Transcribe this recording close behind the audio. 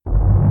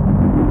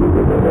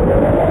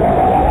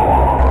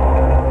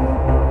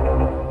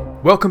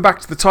Welcome back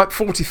to the Type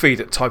 40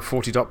 feed at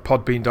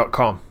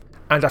type40.podbean.com.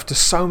 And after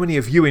so many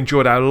of you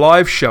enjoyed our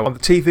live show on the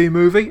TV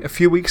movie a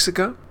few weeks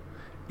ago,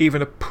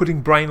 even a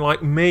pudding brain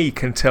like me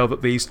can tell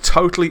that these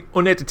totally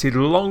unedited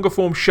longer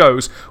form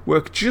shows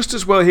work just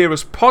as well here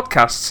as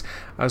podcasts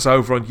as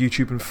over on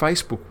YouTube and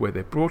Facebook where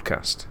they're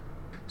broadcast.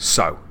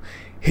 So,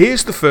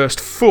 here's the first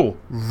full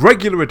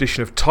regular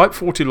edition of Type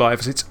 40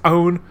 Live as its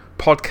own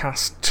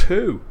podcast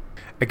too.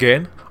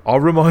 Again, I'll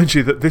remind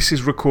you that this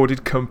is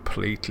recorded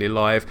completely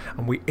live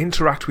and we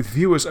interact with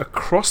viewers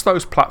across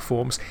those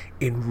platforms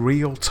in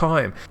real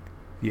time.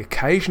 The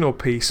occasional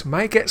piece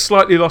may get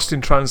slightly lost in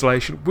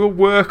translation, we'll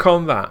work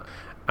on that,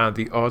 and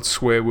the odd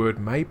swear word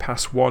may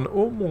pass one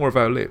or more of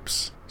our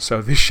lips, so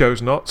this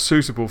show's not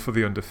suitable for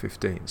the under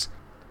 15s.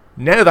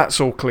 Now that's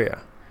all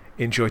clear,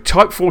 enjoy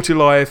Type 40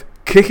 Live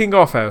kicking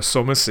off our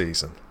summer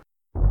season.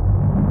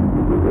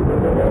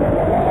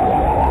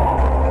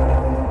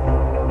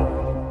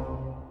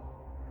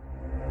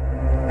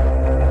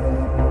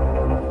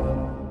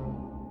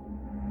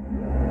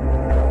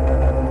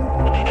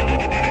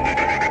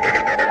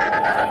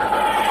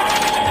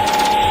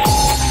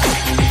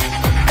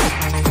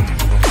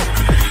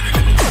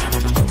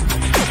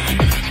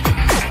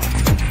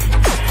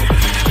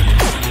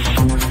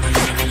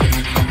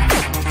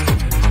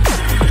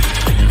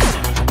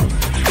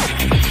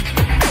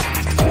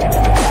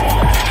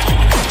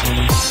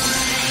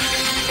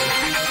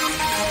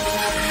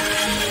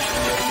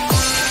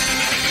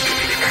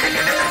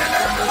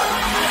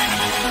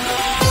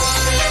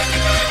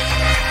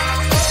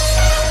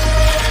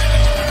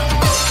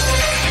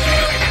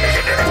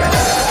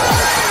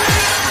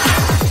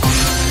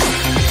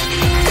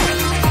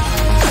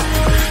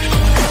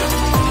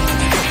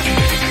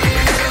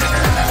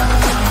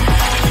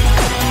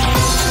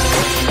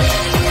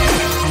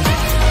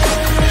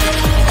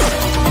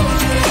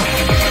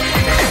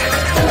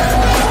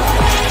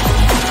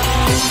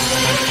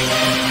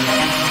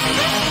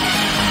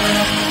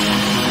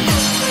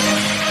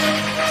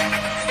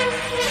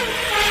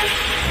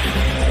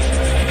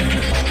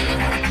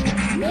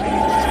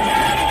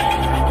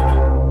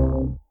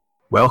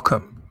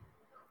 Welcome,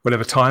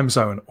 whatever time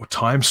zone or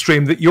time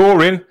stream that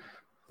you're in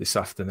this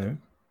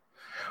afternoon,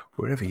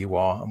 wherever you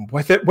are, and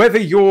whether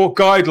your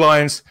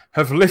guidelines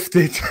have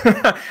lifted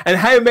and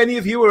how many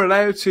of you are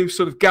allowed to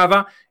sort of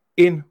gather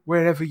in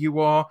wherever you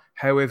are,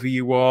 however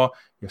you are,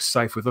 you're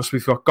safe with us.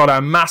 We've got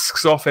our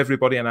masks off,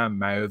 everybody, and our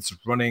mouths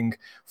running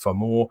for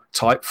more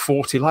Type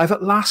 40 Live.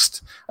 At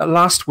last,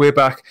 we're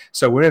back.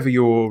 So wherever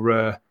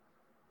you're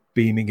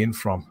beaming in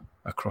from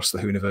across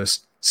the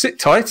universe, sit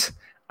tight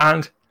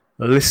and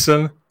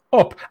listen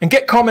up and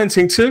get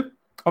commenting too.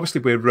 Obviously,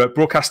 we're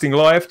broadcasting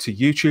live to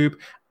YouTube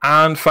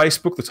and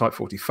Facebook, the Type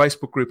 40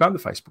 Facebook group and the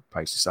Facebook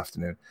page this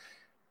afternoon.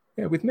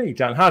 Yeah, with me,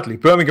 Dan Hadley,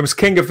 Birmingham's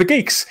King of the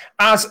Geeks,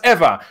 as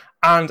ever.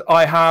 And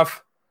I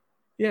have,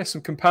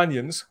 some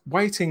companions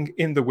waiting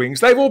in the wings.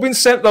 They've all been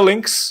sent the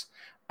links.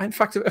 In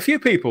fact, a few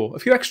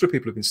extra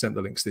people have been sent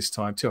the links this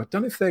time too. I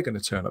don't know if they're going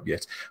to turn up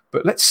yet,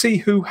 but let's see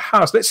who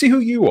has. Let's see who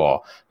you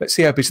are. Let's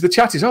see how busy the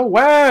chat is. Oh,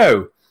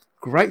 wow.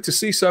 Great to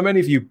see so many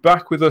of you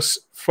back with us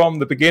from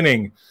the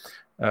beginning.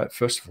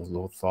 First of all,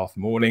 Lord Thoth,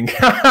 morning.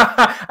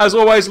 As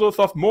always, Lord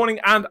Thoth,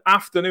 morning and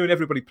afternoon.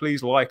 Everybody,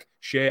 please like,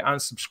 share,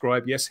 and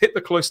subscribe. Yes, hit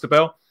the cloister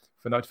bell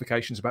for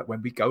notifications about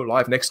when we go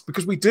live next,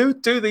 because we do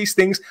these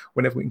things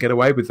whenever we can get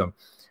away with them.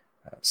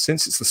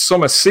 Since it's the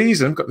summer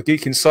season, I've got the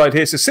Geek Inside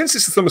here. So since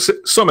it's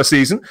the summer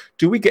season,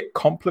 do we get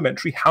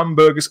complimentary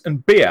hamburgers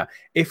and beer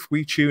if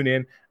we tune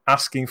in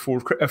asking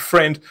for a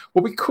friend?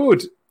 Well, we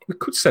could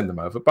send them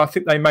over, but I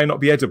think they may not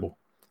be edible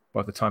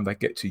by the time they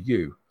get to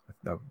you.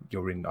 No,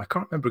 you're in. I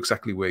can't remember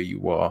exactly where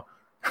you are.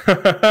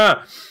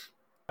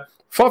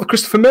 Father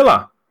Christopher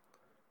Miller,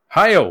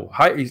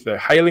 they're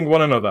hailing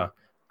one another.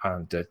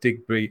 And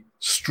Digby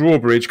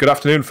Strawbridge, good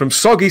afternoon from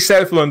soggy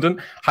South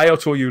London. Hail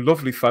to all you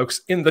lovely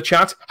folks in the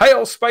chat.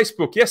 Hail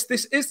Spacebook. Yes,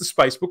 this is the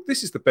Spacebook.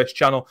 This is the best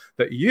channel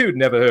that you'd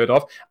never heard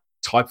of.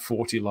 Type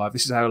 40 Live.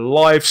 This is our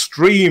live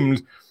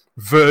streamed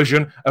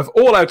version of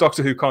all our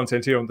Doctor Who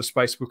content here on the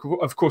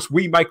Spacebook. Of course,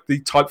 we make the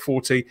Type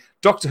 40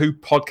 Doctor Who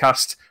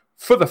podcast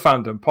for the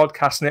Fandom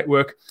Podcast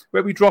Network,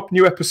 where we drop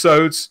new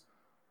episodes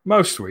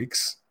most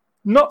weeks.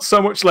 Not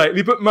so much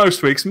lately, but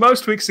most weeks.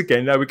 Most weeks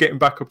again, now we're getting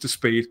back up to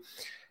speed.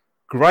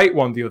 Great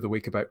one the other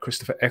week about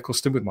Christopher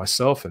Eccleston with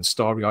myself and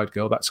Starry-Eyed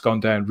Girl. That's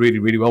gone down really,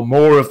 really well.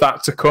 More of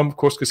that to come, of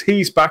course, because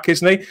he's back,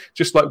 isn't he?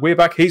 Just like we're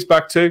back, he's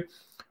back too.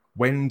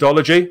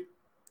 Wendology,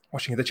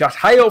 watching in the chat.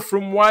 Hail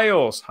from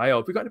Wales. Hail.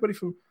 Have we got anybody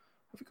from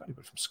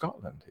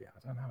Scotland here? I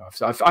don't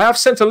know. I have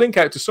sent a link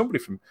out to somebody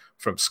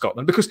from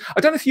Scotland, because I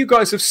don't know if you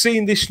guys have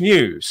seen this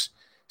news.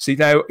 See,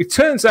 now, it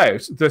turns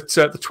out that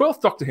the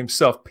 12th Doctor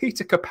himself,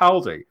 Peter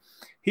Capaldi,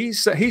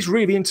 He's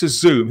really into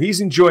Zoom. He's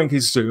enjoying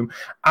his Zoom,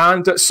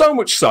 and so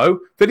much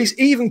so that he's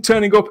even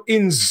turning up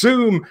in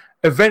Zoom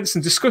events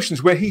and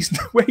discussions where he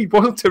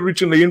wasn't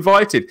originally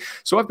invited.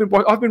 So I've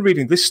been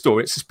reading this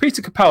story. It says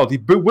Peter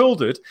Capaldi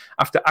bewildered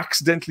after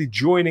accidentally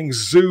joining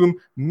Zoom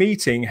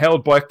meeting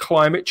held by a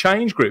climate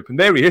change group, and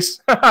there he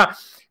is.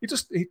 He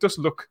does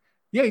look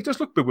Yeah, he does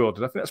look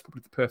bewildered. I think that's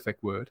probably the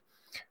perfect word.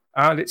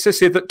 And it says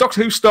here that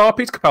Doctor Who star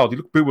Peter Capaldi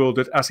looked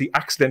bewildered as he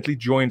accidentally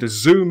joined a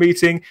Zoom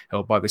meeting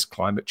held by this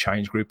climate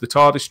change group. The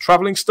TARDIS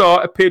travelling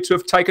star appeared to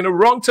have taken a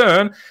wrong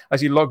turn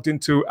as he logged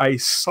into a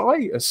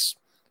sci-fi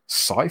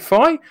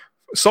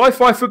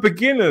for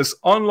beginners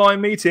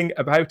online meeting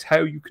about how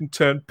you can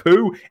turn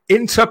poo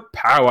into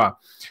power.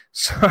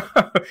 So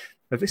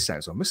now, this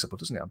sounds unmissable,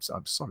 doesn't it?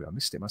 I'm sorry, I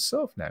missed it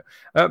myself now.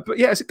 But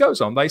yeah, as it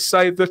goes on, they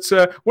say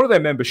that one of their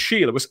members,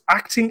 Sheila, was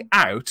acting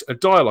out a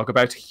dialogue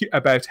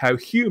about how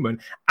human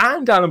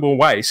and animal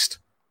waste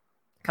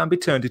can be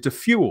turned into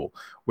fuel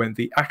when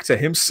the actor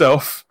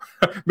himself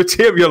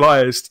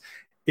materialized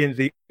in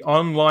the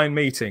online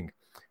meeting.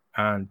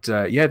 And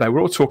they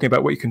were all talking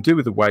about what you can do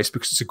with the waste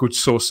because it's a good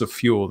source of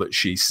fuel, that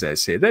she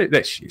says here.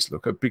 There she is,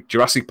 look, a big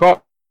Jurassic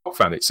Park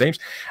fan, it seems.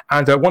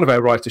 And one of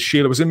our writers,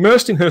 Sheila, was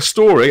immersed in her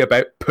story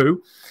about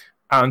poo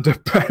and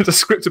a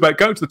script about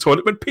going to the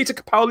toilet when Peter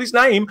Capaldi's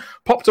name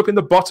popped up in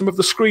the bottom of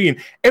the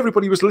screen.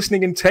 Everybody was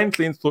listening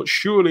intently and thought,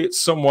 surely it's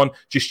someone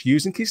just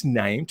using his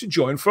name to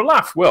join for a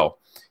laugh. Well,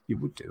 you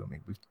would do. I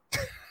mean,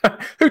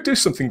 who'd do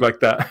something like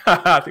that?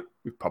 I think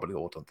we've probably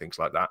all done things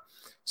like that,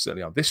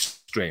 certainly on this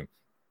stream.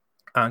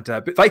 And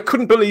but they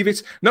couldn't believe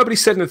it. Nobody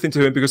said anything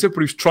to him because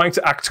everybody was trying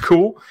to act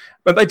cool.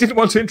 But they didn't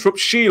want to interrupt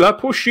Sheila,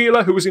 poor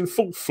Sheila, who was in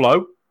full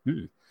flow,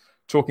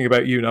 talking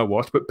about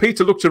you-know-what. But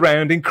Peter looked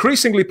around,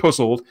 increasingly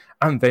puzzled,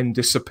 and then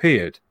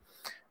disappeared.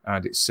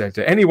 And it said,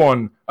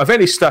 anyone of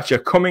any stature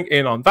coming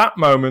in on that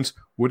moment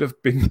would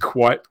have been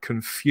quite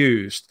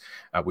confused.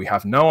 We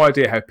have no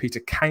idea how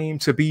Peter came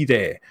to be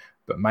there,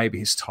 but maybe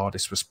his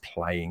TARDIS was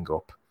playing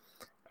up.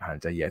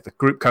 And the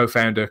group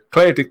co-founder,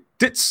 Claire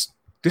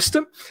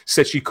Diston,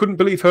 said she couldn't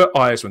believe her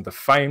eyes when the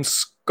famed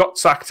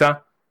Scots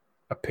actor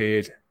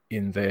appeared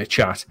in their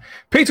chat.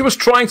 Peter was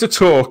trying to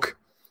talk,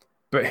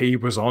 but he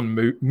was on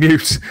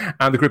mute,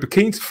 and the group are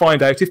keen to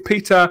find out if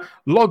Peter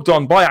logged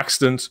on by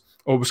accident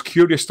or was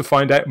curious to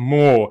find out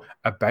more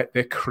about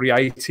their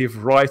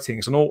creative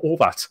writings and all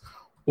that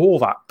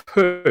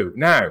poo.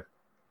 Now,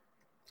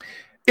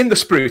 in the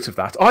spirit of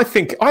that, I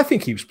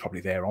think he was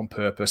probably there on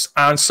purpose,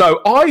 and so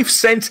I've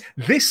sent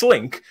this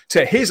link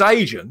to his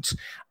agent.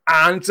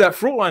 And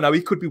for all I know,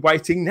 he could be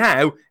waiting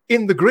now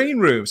in the green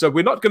room. So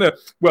we're not going to,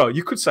 well,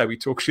 you could say we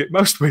talk shit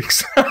most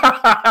weeks.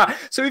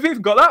 So we've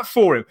even got that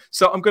for him.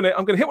 So I'm going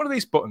to hit one of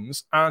these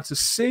buttons and to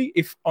see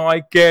if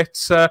I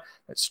get,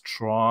 let's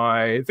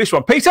try this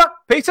one. Peter,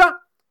 is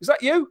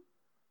that you?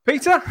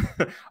 Peter?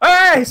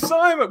 Hey,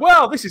 Simon.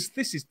 Well, this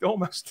is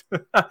almost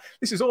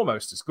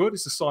as good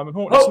as the Simon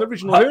Horton. It's an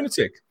original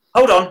lunatic.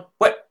 Hold on.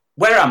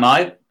 Where am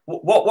I?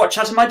 What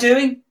chat am I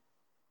doing?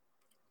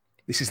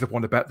 This is the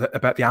one about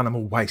the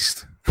animal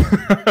waste.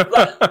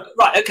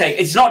 Right. Okay.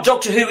 It's not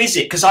Doctor Who, is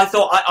it? Because I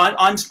thought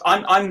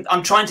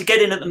I'm trying to get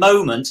in at the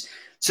moment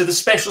to the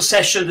special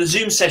session, the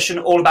Zoom session,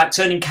 all about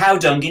turning cow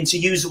dung into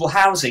usable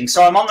housing.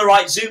 So I'm on the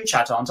right Zoom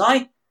chat, aren't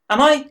I? Am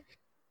I?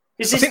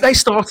 I think they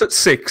start at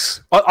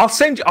 6. I'll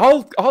send you.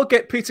 I'll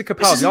get Peter Capaldi.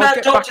 This is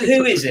about Doctor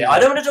Who, is it? I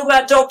don't want to talk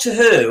about Doctor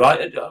Who.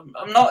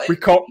 I'm not.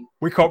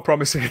 We can't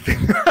promise anything.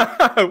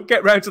 We'll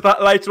get round to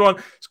that later on.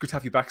 It's good to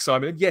have you back,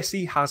 Simon. And yes,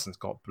 he hasn't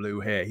got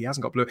blue hair. He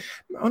hasn't got blue.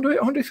 I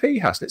wonder if he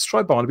has. Let's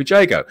try Barnaby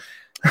Jago.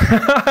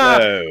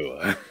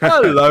 Hello.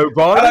 Hello,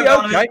 Barnaby.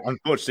 Okay.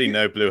 Unfortunately,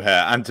 no blue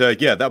hair. And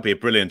that would be a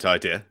brilliant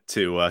idea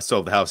to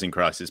solve the housing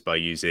crisis by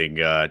using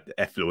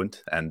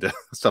effluent and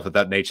stuff of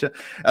that nature.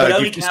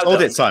 You've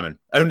solved it, Simon.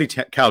 Only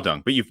cow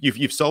dung, but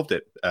you've solved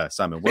it,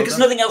 Simon. Well because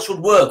done. Nothing else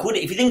would work, would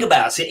it? If you think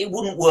about it, it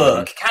wouldn't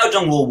work. Cow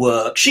dung will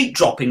work. Sheep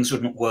droppings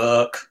wouldn't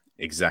work.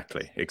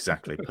 Exactly.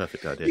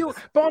 Perfect idea.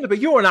 Barnaby,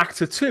 you're an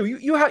actor too.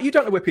 You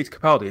don't know where Peter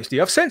Capaldi is, do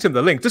you? I've sent him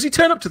the link. Does he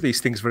turn up to these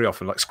things very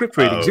often, like script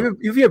readings? Have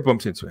you ever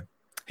bumped into him?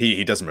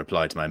 He doesn't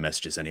reply to my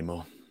messages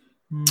anymore.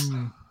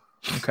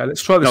 Okay,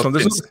 let's try this one.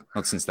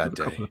 Not since that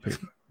day.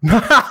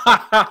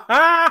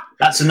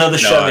 That's another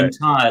show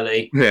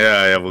entirely.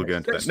 Yeah, we'll go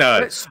into that.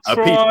 No,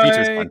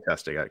 Peter's a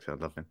fantastic actor. I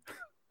love him.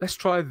 Let's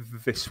try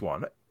this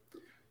one.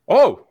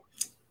 Oh,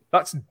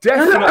 that's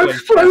definitely.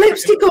 I've put a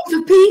lipstick on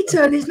for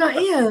Peter, and he's not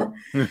here.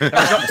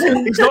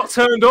 He's not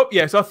turned up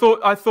yet. I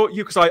thought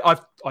you, because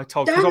I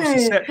told, because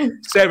obviously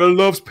Sarah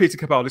loves Peter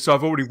Capaldi, so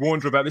I've already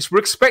warned her about this. We're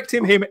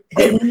expecting him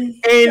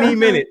any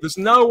minute. There's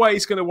no way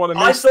he's going to want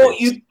to miss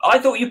this. I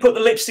thought you put the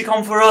lipstick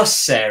on for us,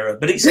 Sarah,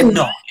 but it's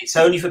not. It's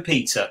only for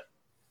Peter.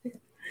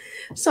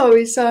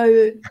 Sorry,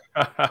 Simon.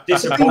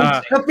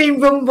 Disappointing. I've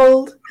been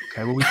rumbled.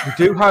 Okay,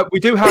 well we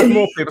do have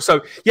more people.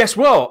 So yes,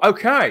 well,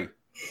 okay.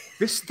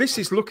 This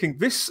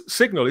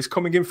signal is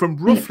coming in from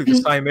roughly the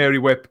same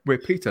area where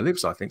Peter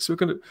lives, I think. So we're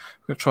going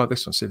to try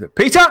this one. See that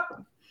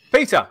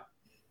Peter.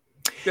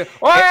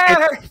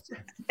 Yeah.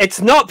 It's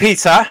not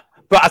Peter,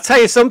 but I'll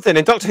tell you something.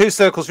 In Doctor Who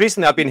circles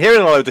recently, I've been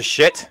hearing a load of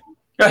shit.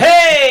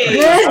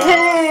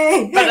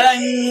 Hey!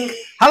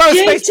 Hello,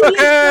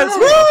 Spacefuckers!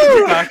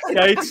 Woo! Back,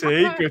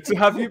 Katie. Good to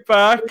have you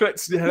back.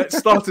 Let's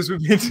start as we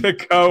mean to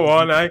go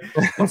on.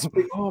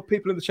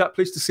 People in the chat,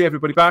 pleased to see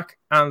everybody back,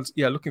 and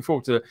looking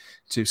forward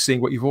to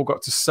seeing what you've all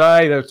got to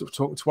say. They're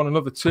talking to one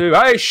another too.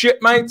 Hey,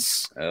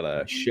 shipmates!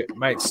 Hello,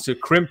 shipmates. To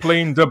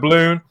Crimpling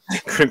Doubloon.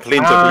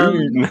 Crimpling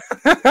Doubloon.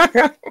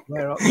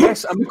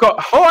 Yes, and we've got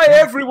hi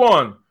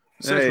everyone.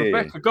 Says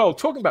Rebecca Gold.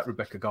 Talking about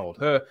Rebecca Gold,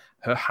 her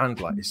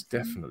handler is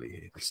definitely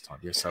here this time.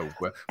 Yes, so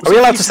are we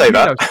allowed to say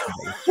that?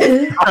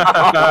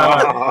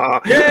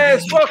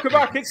 Yes, welcome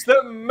back. It's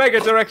the Mega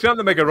Director and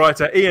the Mega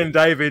Writer, Ian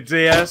David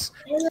Diaz.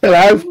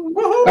 Hello.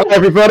 Hello,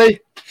 everybody.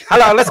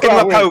 Hello, let's give him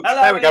a poke.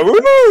 There we go. Woo!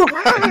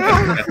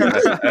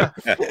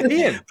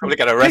 Ian, probably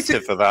get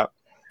arrested for that.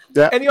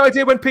 Yeah. Any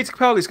idea when Peter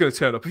Capaldi is going to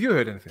turn up? Have you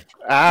heard anything?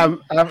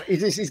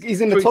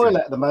 He's in the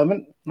toilet at the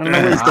moment. I don't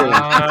know what he's doing.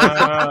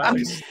 I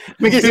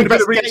think he's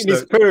investigating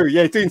his poo.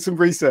 Yeah, doing some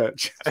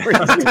research.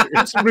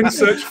 Some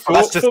research for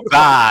that's just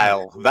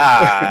vile.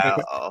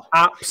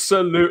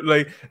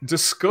 Absolutely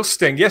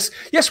disgusting. Yes,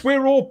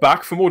 we're all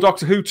back for more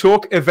Doctor Who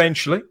talk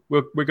eventually.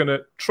 We're going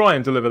to try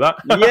and deliver that.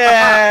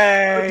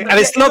 Yay! And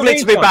it's lovely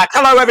to be back.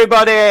 Hello,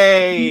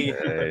 everybody.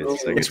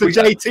 It's the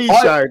JT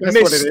show.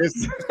 That's what it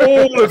is.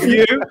 All of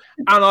you,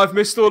 and I've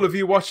missed all of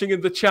you watching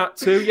in the chat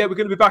too. Yeah, we're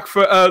going to be back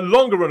for a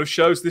longer run of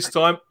shows this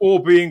time, all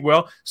being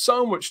well.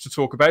 So much to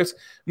talk about,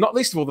 not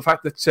least of all the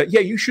fact that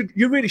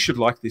you really should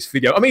like this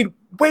video. I mean,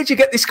 where'd you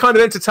get this kind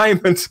of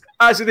entertainment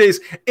as it is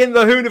in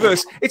the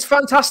Whoniverse? It's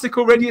fantastic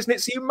already, isn't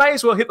it? So you may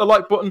as well hit the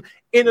like button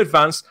in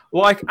advance,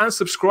 like and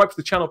subscribe to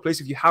the channel,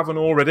 please, if you haven't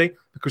already,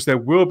 because there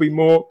will be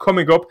more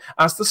coming up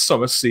as the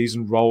summer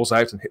season rolls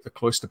out, and hit the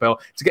cloister bell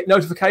to get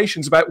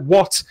notifications about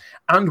what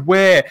and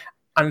where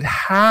and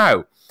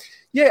how.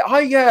 Yeah,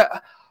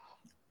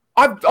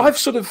 I've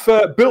sort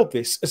of built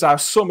this as our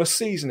summer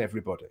season,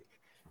 everybody.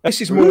 This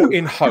is more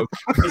in hope.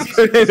 This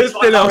is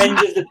our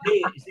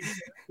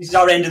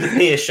end of the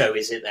pier show,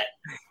 is it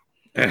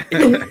then?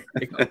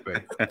 It could be.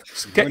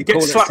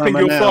 Get slapping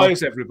your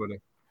thighs, everybody.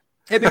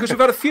 Yeah, because we've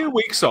had a few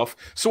weeks off.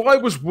 So I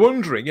was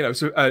wondering,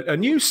 so a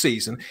new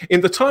season,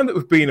 in the time that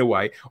we've been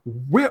away,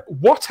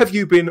 what have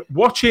you been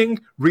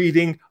watching,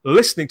 reading,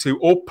 listening to,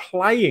 or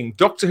playing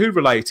Doctor Who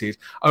related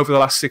over the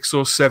last 6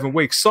 or 7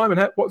 weeks? Simon,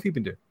 what have you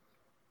been doing?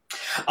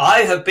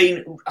 I have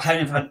been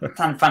having a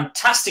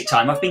fantastic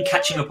time. I've been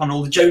catching up on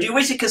all the Jodie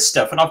Whittaker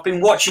stuff, and I've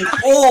been watching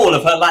all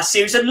of her last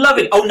series and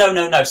loving. Oh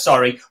no!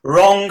 Sorry,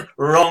 wrong.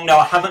 No,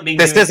 I haven't been.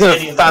 This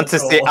isn't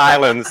Fantasy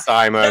Island,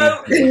 Simon.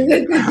 No,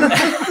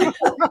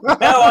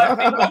 I've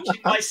been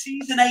watching my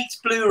season 8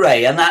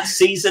 Blu-ray, and that's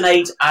season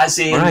 8 as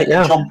in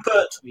John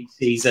Pertwee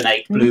season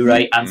 8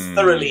 Blu-ray, and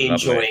thoroughly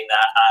enjoying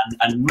that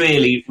and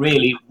really,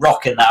 really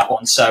rocking that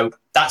one. So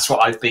that's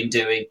what I've been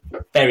doing.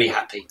 Very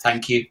happy.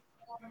 Thank you.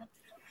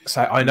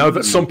 So I know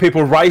that some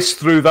people race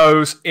through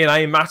those in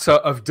a matter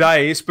of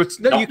days, but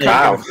no, you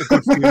can't get a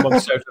good few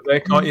months out of there,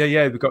 can't you?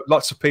 Yeah, we've got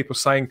lots of people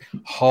saying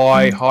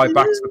hi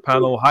back to the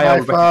panel. Hail,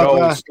 Rebecca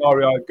Gold,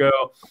 Starry-Eyed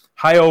Girl.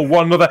 Hail,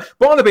 one another.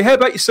 Barnaby, how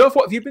about yourself?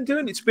 What have you been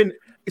doing? It's been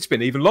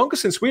even longer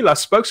since we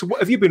last spoke. So what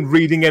have you been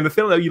reading?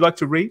 Anything? I know you like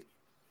to read.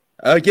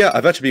 Yeah,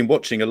 I've actually been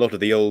watching a lot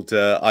of the old.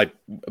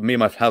 Me and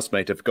my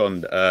housemate have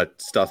gone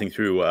starting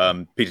through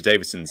Peter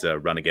Davison's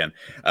run again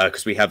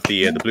because we have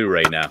the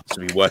Blu-ray now.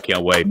 So we're working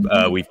our way.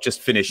 We've just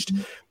finished.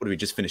 What have we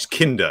just finished?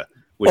 Kinder,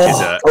 which is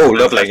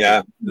lovely,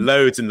 yeah.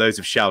 Loads and loads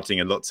of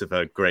shouting and lots of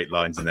great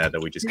lines in there that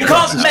we just.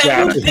 Because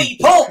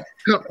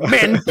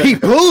men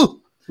people.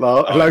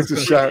 Loads of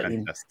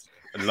shouting.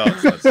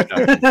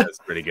 That's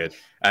pretty good.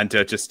 And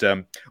just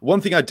one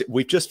thing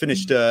we've just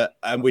finished,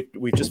 and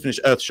we've just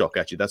finished Earthshock.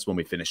 Actually, that's when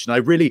we finished. And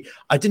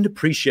I didn't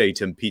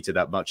appreciate Peter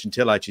that much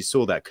until I actually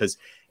saw that, because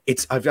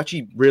I've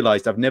actually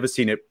realised I've never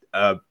seen it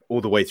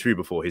all the way through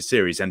before, his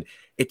series, and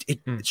it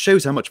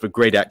shows how much of a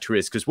great actor he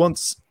is. Because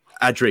once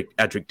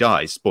Adric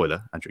dies,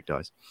 spoiler, Adric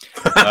dies.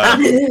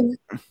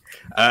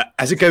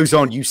 As it goes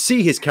on, you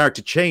see his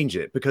character change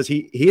it, because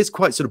he is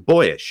quite sort of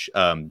boyish,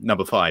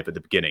 number 5 at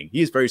the beginning.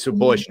 He is very sort of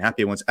boyish and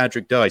happy. Once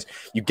Adric dies,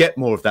 you get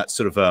more of that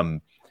sort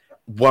of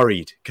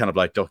worried kind of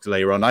like Doctor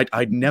later on.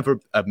 I'd never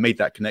made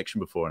that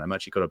connection before, and I'm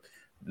actually got a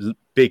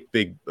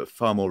big,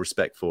 far more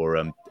respect for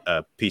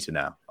Peter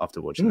now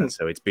after watching that.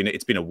 So it's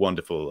been a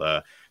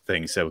wonderful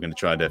thing. So we're going to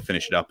try to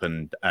finish it up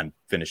and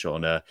finish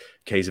on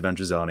Caves of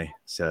Androzani.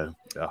 So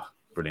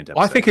brilliant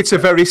episode. I think it's a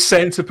very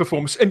centered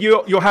performance, and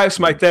your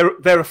housemate,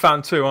 they're a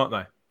fan too, aren't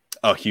they?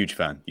 Oh, huge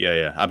fan.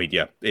 Yeah. I mean,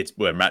 yeah,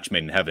 we're match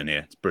made in heaven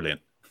here. It's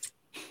brilliant.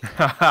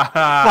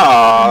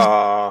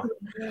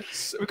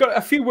 So we've got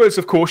a few words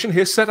of caution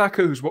here.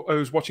 Sedaka,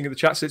 who's watching in the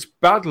chat, says it's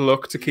bad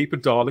luck to keep a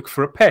Dalek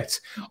for a pet.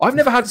 I've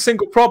never had a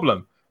single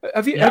problem.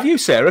 Have you,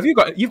 Sarah?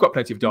 You've got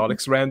plenty of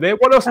Daleks around there.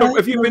 What else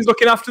have you been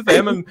looking after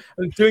them and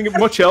doing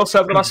much else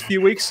over the last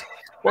few weeks?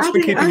 What's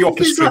been keeping you off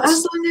the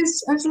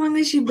streets? As long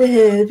as you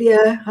behave,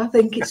 yeah, I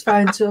think it's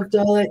fine to have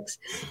Daleks.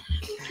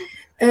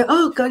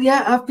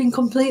 I've been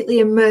completely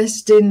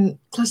immersed in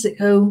Classic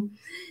Who.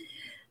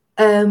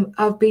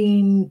 I've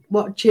been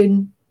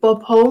watching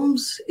Bob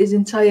Holmes, his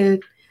entire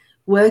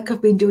work.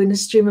 I've been doing a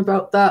stream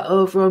about that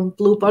over on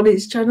Blue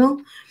Bonnet's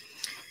channel.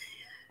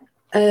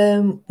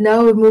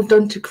 Now we've moved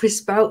on to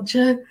Chris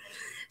Boucher.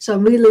 So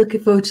I'm really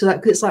looking forward to that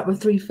because it's like my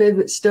 3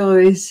 favourite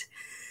stories.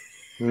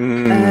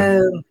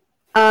 We've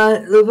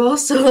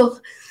also...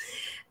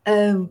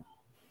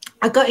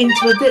 I got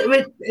into a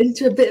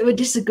bit of a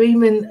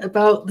disagreement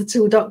about the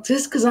 2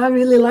 Doctors because I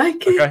really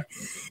like it. Okay.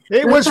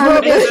 It was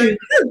rubbish.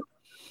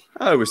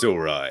 Oh, it was all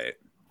right.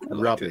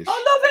 Rubbish. I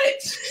love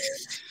it.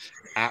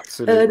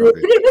 Absolutely. But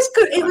it was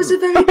good. It was a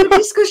very good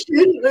discussion.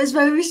 It was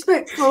very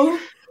respectful,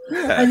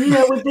 and we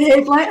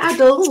behaved like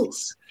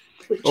adults.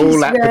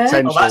 All that rare.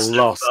 potential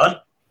lost.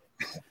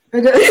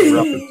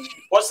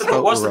 What's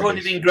the point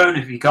of being grown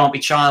if you can't be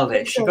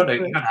childish? You've got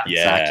to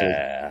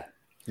have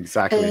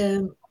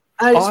Exactly.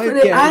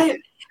 I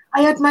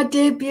had my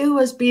debut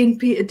as being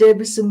Peter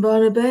Davison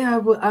Barnaby.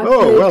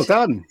 Well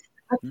done.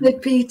 I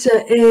played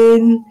Peter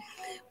in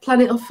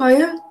Planet of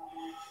Fire.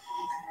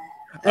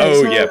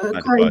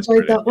 I quite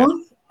enjoyed that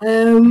one.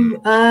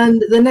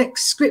 And the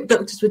next script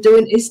Doctors we're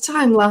doing is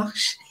Time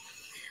Lash.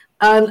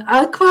 And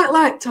I quite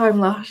like Time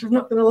Lash, I'm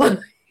not going to lie.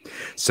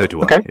 So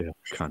do I. Yeah,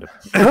 kind of.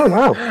 Oh,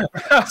 wow.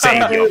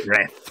 Save your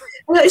breath.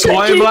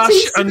 Time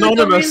Lash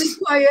Anonymous.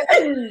 Really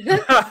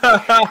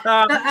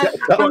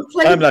I'm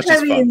playing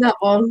Perry in that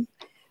one.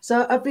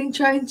 So I've been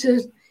trying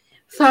to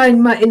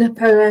find my inner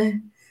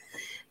Perry.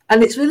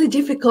 And it's really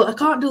difficult. I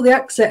can't do the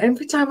accent.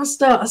 Every time I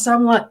start, I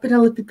sound like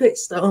Penelope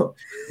Pitstone.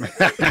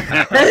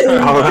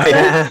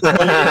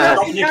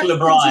 Nicola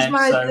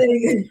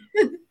Bryant.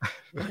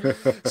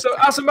 So,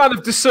 as a man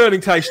of discerning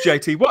taste,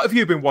 JT, what have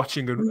you been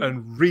watching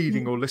and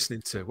reading or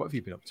listening to? What have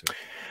you been up to?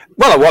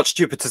 Well, I watched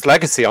Jupiter's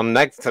Legacy on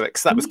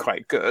Netflix. That was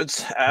quite good.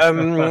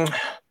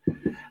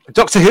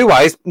 Doctor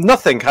Who-wise,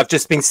 nothing. I've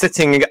just been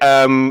sitting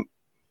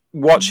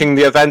watching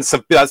the events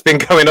that's been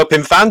going up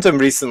in fandom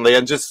recently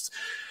and just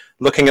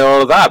looking at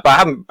all of that. But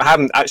I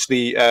haven't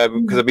actually,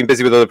 because I've been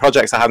busy with other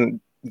projects, I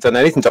haven't done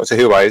anything Doctor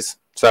Who-wise.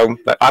 So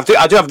I do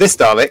have this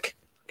Dalek.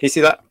 Can you see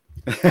that?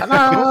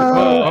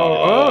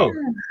 Oh.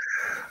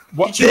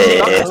 What?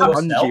 That's a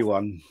spongy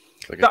one.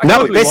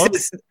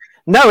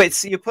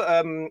 It's you put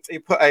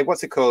a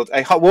what's it called,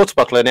 a hot water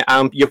bottle in it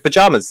and your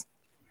pajamas.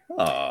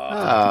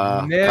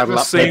 Never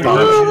seen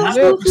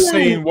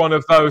one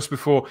of those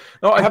before.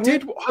 No, I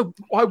did.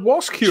 I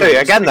was curious. Show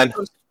you again then.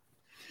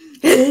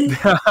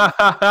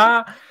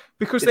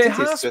 Because there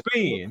has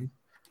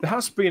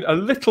been a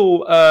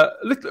little.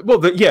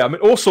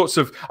 All sorts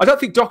of. I don't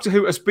think Doctor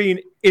Who has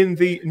been in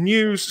the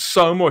news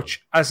so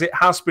much as it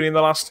has been in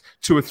the last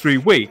 2 or 3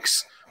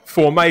 weeks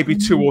for maybe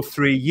 2 or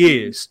 3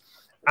 years.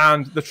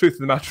 And the truth of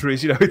the matter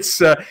is, it's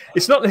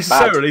not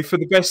necessarily for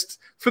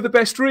the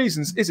best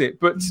reasons, is it?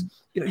 But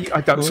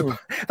I don't.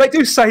 They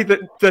do say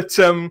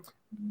that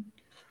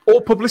all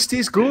publicity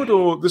is good,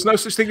 or there's no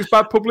such thing as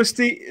bad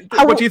publicity.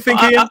 What do you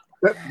think, Ian?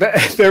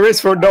 There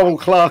is for Noel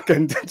Clarke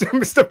and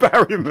Mr.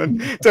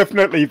 Barryman.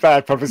 Definitely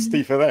bad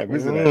publicity for them,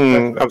 isn't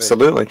it?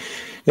 Absolutely.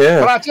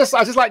 Yeah. But I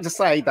just like to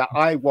say that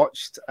I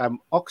watched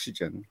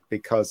Oxygen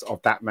because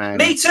of that man.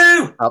 Me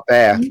too. Up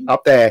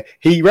there.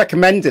 He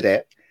recommended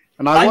it,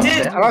 and I watched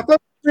it, and I thought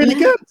it was really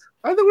good.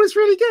 I thought it was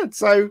really good.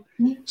 So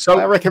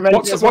I recommend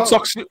it as well.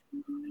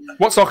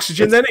 What's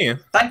Oxygen then,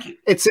 Ian? Thank you.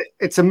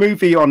 It's a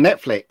movie on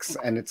Netflix,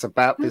 and it's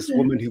about this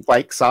woman who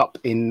wakes up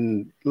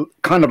in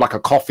kind of like a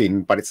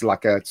coffin, but it's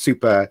like a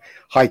super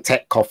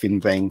high-tech coffin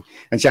thing,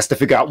 and she has to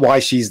figure out why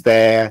she's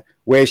there,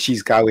 where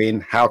she's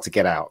going, how to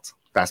get out.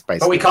 That's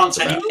basically. But we can't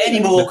tell you any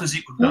more because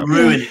it would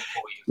ruin it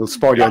for you. It'll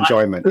spoil your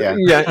enjoyment. Yeah.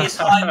 It's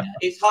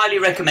highly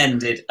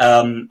recommended,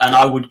 and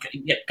I would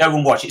go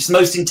and watch it. It's the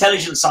most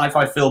intelligent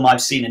sci-fi film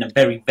I've seen in a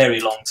very, very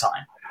long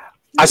time.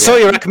 I saw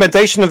your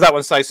recommendation of that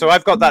one, Si, so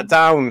I've got that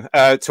down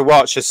to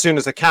watch as soon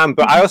as I can.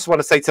 But I also want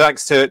to say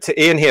thanks to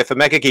Ian here for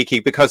Mega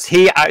Geeky, because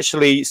he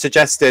actually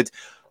suggested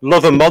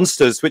Love and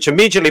Monsters, which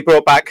immediately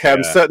brought back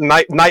certain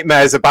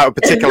nightmares about a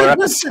particular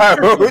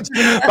episode.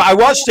 But I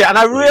watched it, and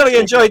I really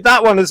enjoyed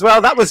that one as well.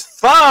 That was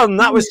fun.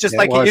 That was just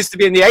it used to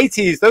be in the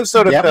 80s, those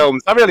sort of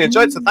films. I really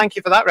enjoyed it, so thank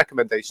you for that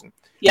recommendation.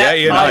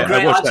 I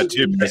watched that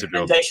too because of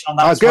your recommendation on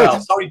that as well.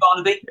 Sorry,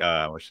 Barnaby.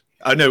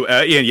 I know,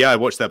 Ian. Yeah, I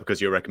watched that because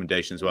of your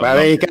recommendation as well. Well,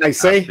 there you go.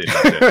 See,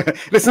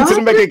 listen to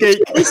the Mega Geek.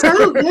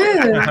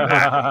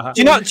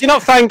 Do you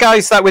not find,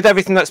 guys, that with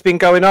everything that's been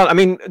going on? I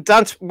mean,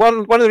 Dan,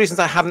 one of the reasons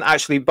I haven't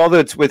actually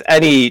bothered with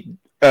any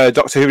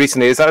Doctor Who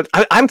recently is that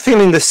I'm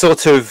feeling this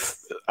sort of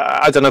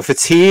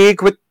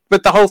fatigue with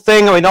the whole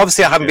thing. I mean,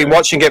 obviously, I haven't been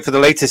watching it for the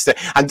latest.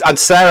 And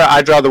Sarah,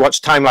 I'd rather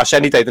watch Time Lash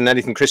any day than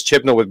anything Chris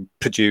Chibnall would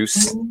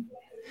produce.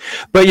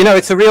 But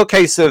it's a real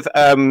case of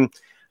I'm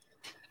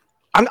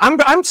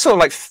sort of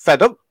like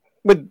fed up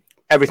with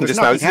everything just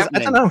now. I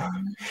don't know.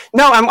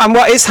 No, and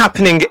what is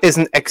happening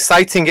isn't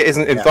exciting. It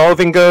isn't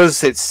involving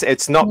us.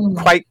 It's not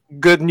quite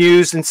good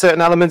news in certain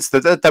elements.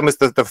 There was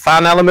the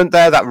fan element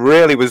there that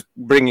really was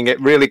bringing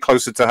it really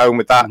closer to home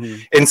with that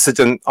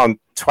incident on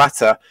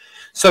Twitter.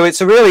 So I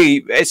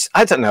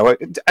don't know.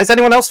 Is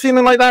anyone else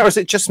feeling like that, or is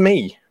it just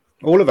me?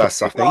 All of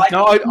us, I think.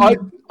 No,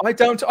 I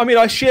don't. I mean,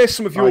 I share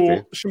some of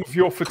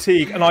your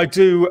fatigue, and I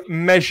do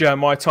measure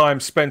my time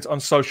spent on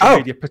social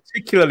media,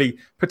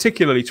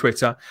 particularly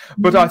Twitter.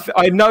 But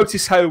I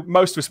notice how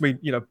most of us,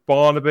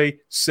 Barnaby,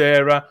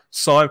 Sarah,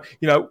 Simon,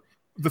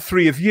 the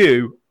three of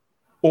you,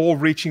 all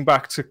reaching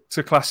back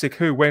to Classic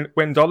Who.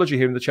 When Dology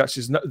here in the chat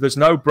says there's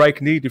no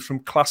break needed from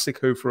Classic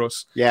Who for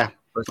us. Yeah,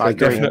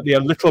 definitely a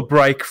little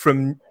break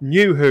from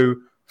New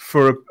Who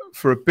for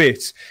a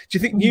bit. Do you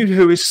think New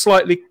Who is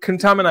slightly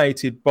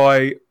contaminated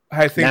by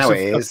how things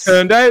have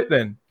turned out?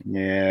 Then,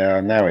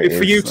 yeah, now it is.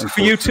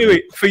 For you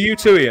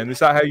too, Ian. Is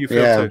that how you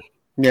feel too?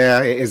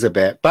 Yeah, it is a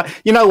bit. But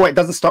you know what? It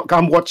doesn't stop.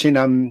 I'm watching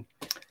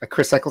a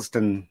Chris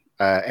Eccleston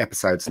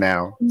episodes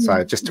now,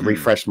 so just to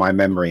refresh my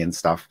memory and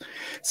stuff.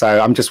 So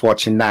I'm just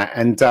watching that,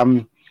 and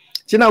do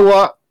you know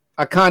what?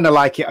 I kind of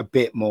like it a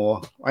bit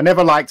more. I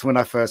never liked when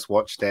I first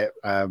watched it.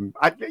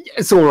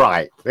 It's all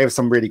right. There were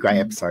some really great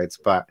episodes,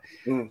 but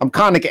I'm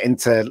kind of getting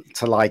to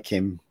like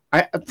him.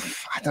 I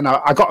don't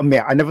know. I got to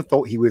admit, I never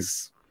thought he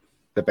was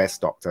the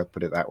best Doctor,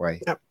 put it that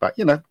way. Yep. But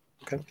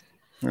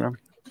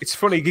it's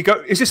funny.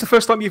 Is this the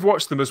first time you've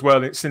watched them as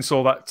well since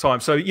all that time?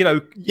 So yeah,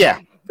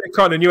 they're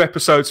kind of new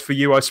episodes for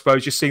you, I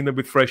suppose. You've seen them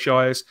with fresh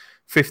eyes.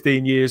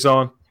 15 years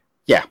on.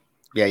 Yeah.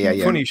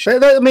 Funny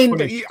I mean,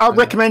 I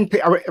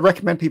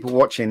recommend people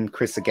watching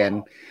Chris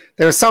again.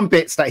 There are some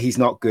bits that he's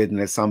not good, and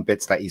there's some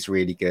bits that he's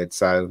really good.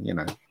 So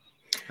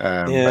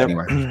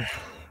anyway.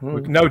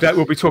 No doubt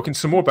we'll be talking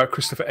some more about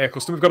Christopher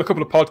Eccleston. We've got a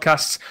couple of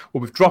podcasts. Well,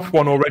 we've dropped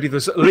one already.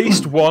 There's at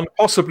least one,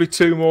 possibly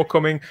two more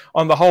coming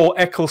on the whole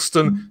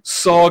Eccleston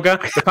saga,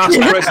 the past,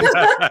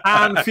 present,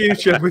 and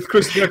future with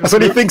Christopher Eccleston. That's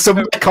what he thinks of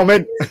my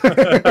comment.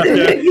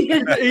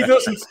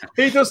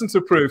 He doesn't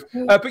approve.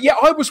 But yeah,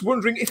 I was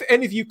wondering if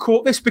any of you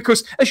caught this,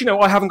 because, as you know,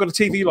 I haven't got a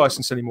TV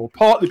license anymore,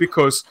 partly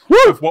because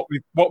of what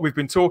we've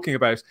been talking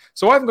about.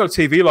 So I haven't got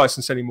a TV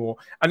license anymore,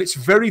 and it's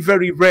very,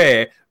 very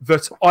rare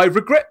that I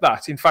regret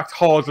that. In fact,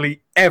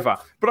 hardly ever.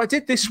 But I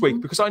did this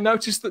week because I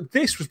noticed that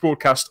this was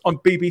broadcast on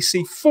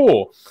BBC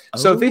 4.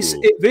 So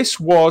this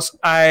was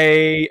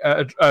a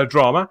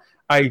drama,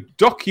 a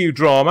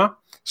docudrama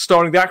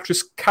starring the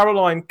actress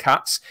Caroline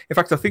Katz. In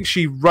fact, I think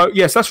she wrote,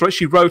 yes, that's right,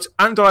 she wrote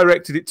and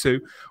directed it too,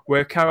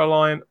 where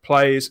Caroline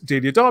plays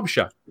Delia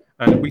Derbyshire.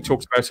 And we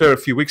talked about her a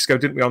few weeks ago,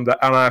 didn't we, on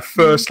our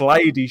First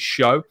Ladies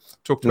show?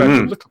 Talked about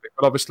her a little bit,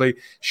 but obviously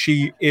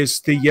she is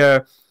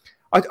the...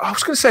 I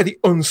was going to say the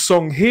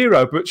unsung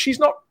hero, but she's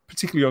not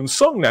particularly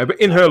unsung now.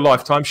 But in her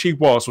lifetime, she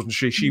wasn't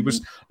she? She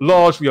was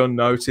largely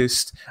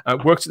unnoticed,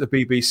 worked at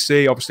the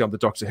BBC, obviously on the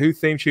Doctor Who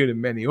theme tune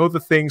and many other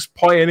things,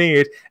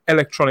 pioneered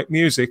electronic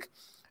music.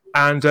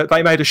 And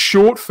they made a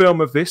short film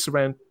of this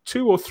around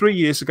 2 or 3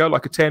 years ago,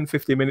 like a 10,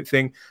 15-minute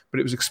thing, but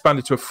it was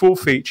expanded to a full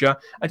feature.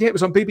 And yeah, it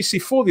was on BBC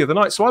 4 the other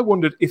night. So I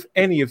wondered if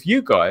any of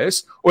you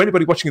guys, or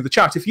anybody watching in the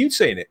chat, if you'd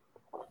seen it.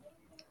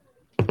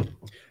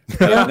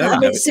 Yeah,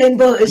 I'm in the same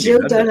boat as you,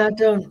 I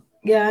don't.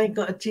 Yeah, I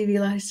got a TV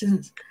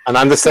license. And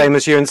I'm the same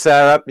as you and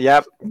Sarah.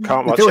 Yep,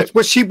 can't watch it.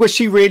 Was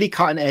she really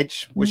cutting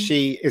edge? Was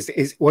she?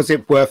 Was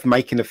it worth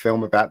making a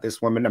film about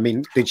this woman? I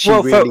mean, did she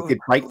really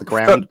break the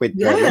ground with?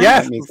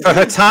 For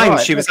her time,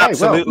 she was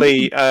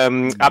absolutely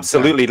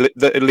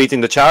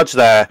leading the charge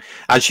there,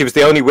 and she was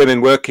the only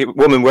woman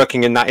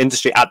working in that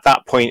industry at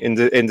that point in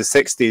the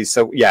 60s.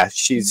 So yeah,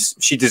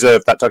 she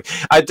deserved that.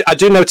 I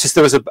do notice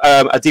there was a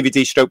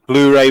DVD /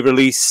 Blu-ray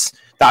release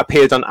that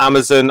appeared on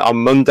Amazon on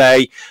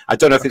Monday. I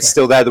don't know if it's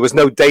still there. There was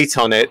no date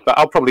on it, but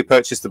I'll probably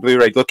purchase the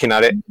Blu-ray looking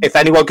at it. If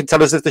anyone can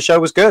tell us if the show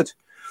was good.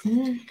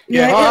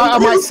 Yeah, I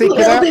might seek it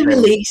out. It'll be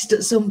released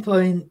at some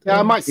point. Yeah,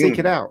 I might seek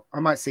it out.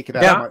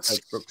 Yeah,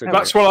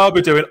 that's what I'll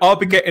be doing. I'll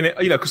be getting it,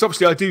 because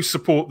obviously I do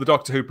support the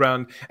Doctor Who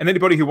brand, and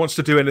anybody who wants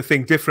to do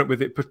anything different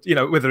with it,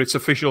 whether it's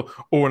official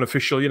or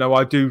unofficial,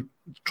 I do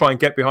try and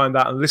get behind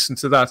that and listen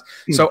to that.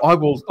 So I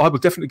will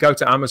definitely go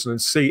to Amazon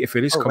and see if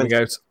it is coming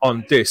out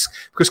on disc,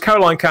 because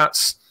Caroline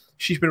Katz,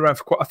 she's been around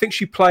for I think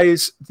she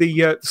plays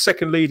the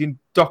second lead in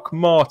Doc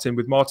Martin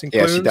with Martin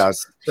Clunes. Yeah, she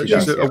does.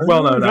 She's a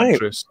well-known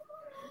actress.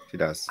 She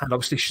does. And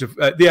obviously she's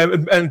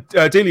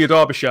Delia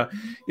Derbyshire.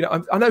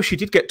 I know she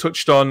did get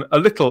touched on a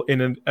little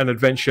in an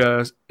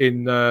adventure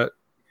in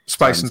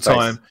Space and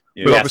Time.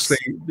 But obviously,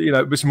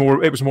 it was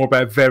more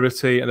about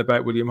Verity and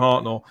about William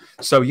Hartnell.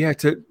 So yeah,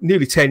 to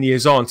nearly 10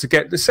 years on, to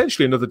get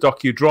essentially another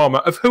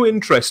docudrama of Who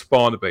Interest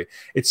Barnaby.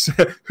 It's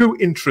Who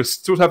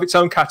Interest to have its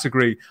own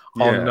category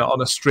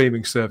on a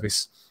streaming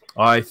service,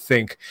 I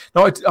think.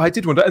 Now, I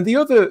did wonder, and the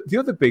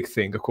other big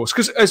thing, of course,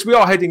 because as we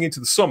are heading into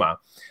the summer,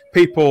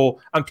 people,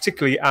 and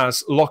particularly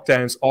as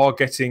lockdowns are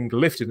getting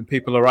lifted and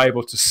people are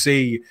able to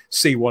see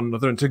one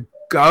another and to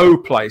go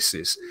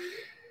places,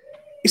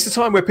 it's the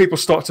time where people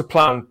start to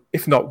plan,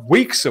 if not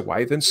weeks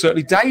away, then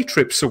certainly day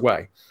trips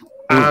away.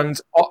 And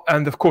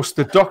of course,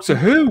 the Doctor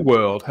Who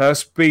world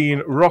has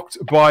been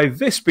rocked by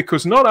this,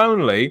 because not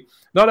only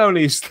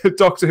is the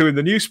Doctor Who in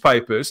the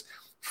newspapers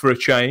for a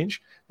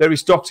change, there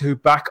is Doctor Who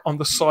back on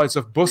the sides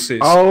of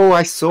buses. Oh,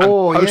 I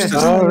saw. Yes.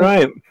 All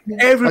right.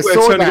 Everywhere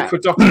turning up for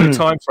Doctor Who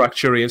Time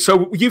Fracture. And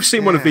so you've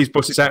seen one of these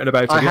buses out and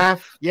about. I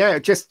have. Yeah,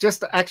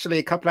 just actually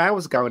a couple of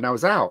hours ago, and I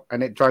was out,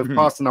 and it drove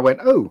past, and I went,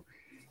 "Oh,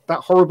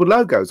 that horrible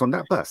logo's on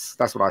that bus."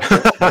 That's what I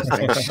thought.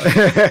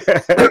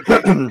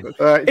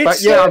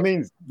 But yeah, I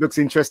mean, looks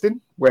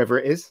interesting wherever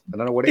it is. I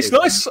don't know what it is. It's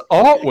nice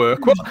artwork.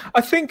 Well,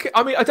 I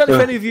don't know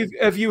if any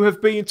of you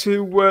have been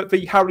to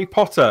the Harry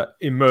Potter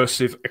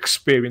immersive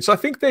experience. I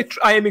think they're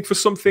aiming for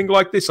something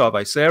like this, are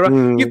they, Sarah?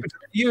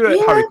 You're a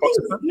Harry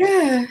Potter fan.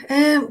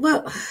 Yeah.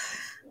 Well,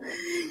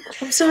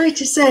 I'm sorry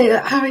to say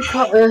that Harry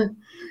Potter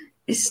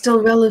is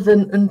still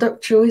relevant and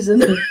Doctor Who isn't.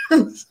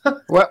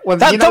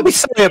 Don't be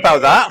sorry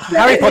about that.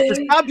 Harry Potter's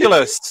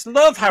fabulous.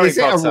 Love Harry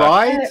Potter. Is it a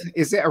ride?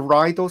 Is it a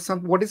ride or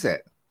something? What is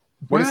it?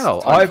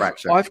 I've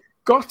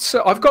got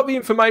the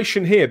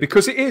information here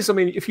because it is. I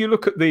mean, if you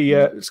look at the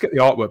let's get the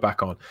artwork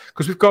back on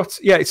because we've got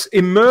it's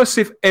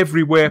Immersive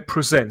Everywhere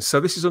Presents.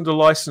 So this is under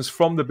license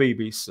from the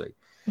BBC.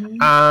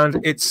 And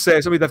it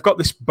says, they've got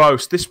this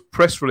boast. This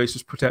press release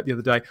was put out the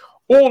other day.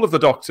 All of the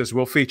Doctors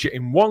will feature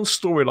in one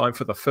storyline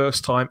for the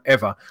first time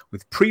ever,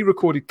 with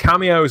pre-recorded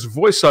cameos,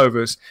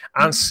 voiceovers,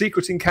 and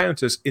secret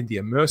encounters in the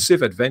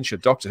immersive adventure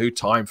Doctor Who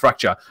Time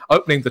Fracture,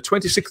 opening the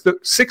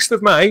 6th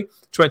of May,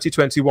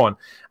 2021.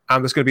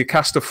 And there's going to be a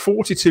cast of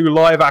 42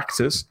 live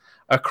actors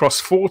across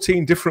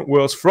 14 different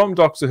worlds from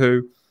Doctor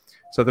Who.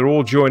 So they're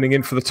all joining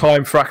in for the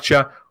Time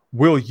Fracture.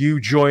 Will you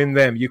join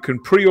them? You can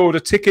pre-order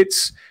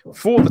tickets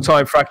for the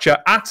Time Fracture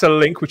at a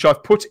link, which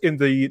I've put in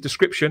the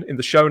description, in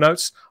the show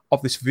notes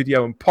of this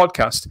video and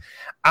podcast.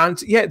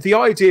 And yeah, the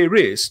idea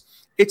is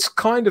it's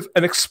kind of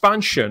an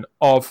expansion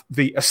of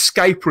the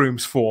escape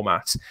rooms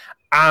format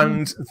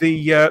and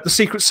the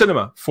secret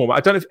cinema format. I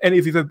don't know if any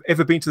of you have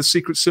ever been to the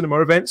secret cinema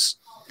events.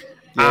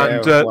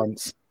 Yeah,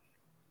 once.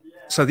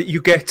 So that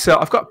you get,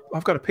 I've got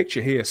a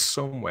picture here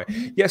somewhere.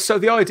 Yeah, so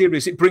the idea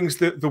is it brings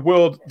the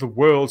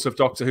worlds of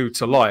Doctor Who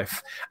to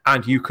life,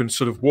 and you can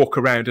sort of walk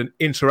around and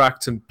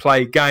interact and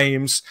play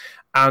games.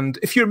 And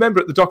if you remember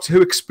at the Doctor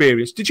Who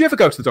experience, did you ever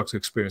go to the Doctor Who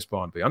experience,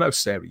 Barnaby? I know,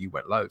 Sarah, you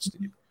went loads,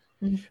 didn't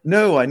you?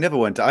 No, I never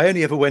went. I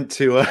only ever went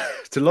to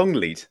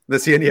Longleat.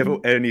 That's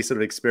the only sort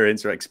of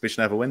experience or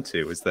exhibition I ever went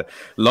to was the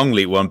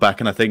Longleat one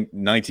back in I think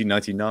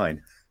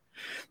 1999.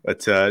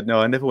 But no,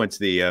 I never went to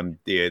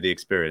the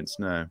experience.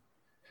 No.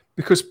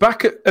 Because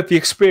back at the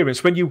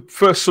experience, when you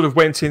first sort of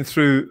went in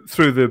through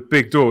the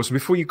big doors,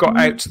 before you got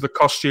out to the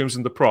costumes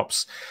and the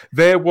props,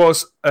 there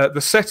was the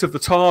set of the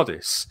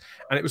TARDIS,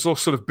 and it was all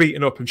sort of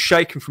beaten up and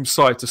shaken from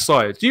side to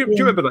side. Do you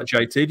remember that,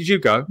 JT? Did you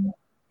go?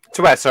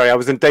 To where? Sorry, I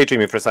was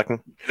daydreaming for a second.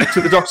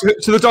 To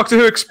the Doctor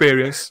Who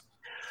experience.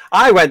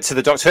 I went to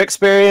the Doctor Who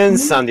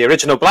experience and the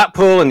original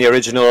Blackpool and the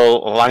original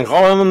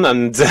Langholm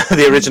and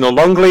the original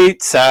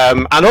Longleat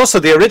and also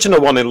the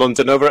original one in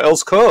London over at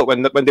Earl's Court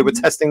when they were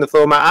testing the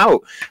format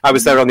out. I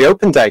was there on the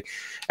open day.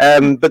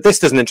 But this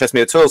doesn't interest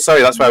me at all.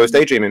 Sorry, that's why I was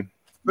daydreaming.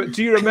 But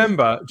do you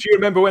remember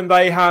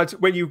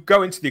when you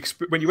went into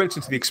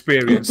the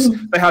experience,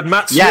 they had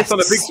Matt Smith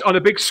on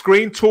a big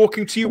screen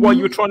talking to you while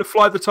you were trying to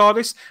fly the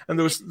TARDIS, and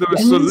there was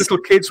sort of little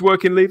kids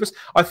working levers.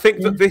 I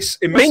think that this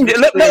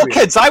little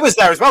kids. I was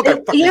there as well. I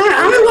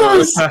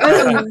was.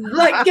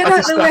 Like, get out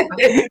of the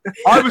way.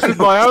 I was with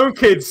my own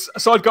kids,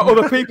 so I'd got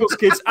other people's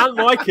kids and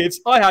my kids.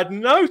 I had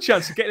no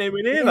chance of getting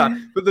anywhere near that.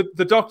 But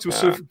the doctor was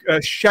sort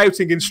of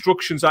shouting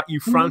instructions at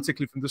you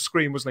frantically from the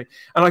screen, wasn't he?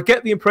 And I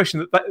get the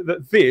impression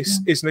that this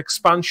is an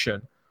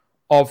expansion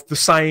of the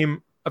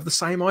same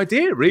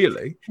idea,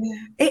 really.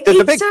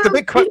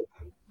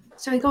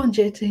 Sorry, go on,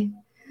 JT.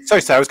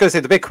 Sorry, I was going to say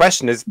the big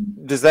question is: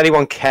 does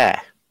anyone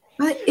care?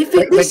 If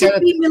this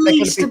had been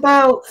released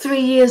about 3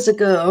 years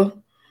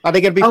ago, are they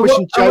going to be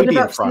pushing Jodie in front? I would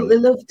have absolutely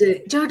loved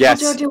it.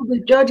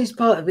 Jodie's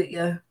part of it,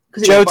 yeah.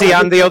 Jodie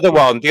and the other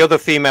one, the other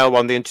female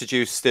one they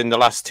introduced in the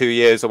last 2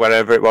 years or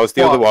whatever it was.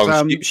 The other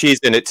one, she's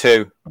in it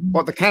too.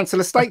 What, the Council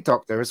Estate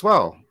Doctor as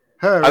well?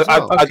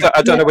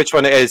 I don't know which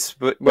one it is,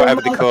 but whatever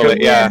they call it,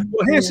 yeah.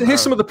 Well,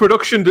 here's some of the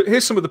production.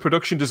 Here's some of the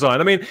production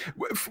design. I mean,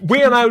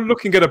 we are now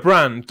looking at a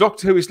brand.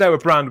 Doctor Who is now a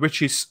brand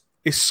which is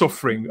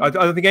suffering. I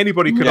don't think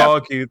anybody could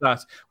argue that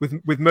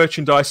with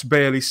merchandise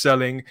barely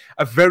selling,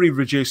 a very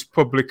reduced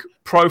public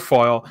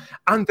profile,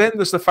 and then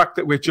there's the fact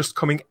that we're just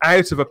coming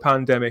out of a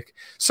pandemic.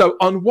 So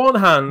on one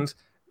hand,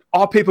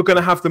 are people going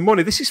to have the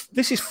money? This is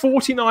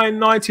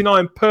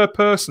 $49.99 per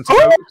person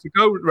to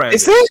go around.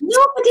 Is it?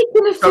 Nobody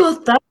can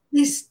afford that.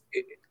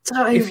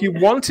 If you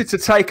wanted to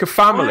take a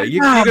family,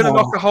 you're going to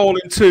knock a hole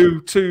in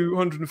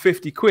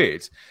 250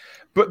 quid.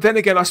 But then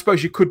again, I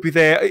suppose you could be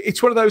there.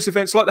 It's one of those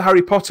events like the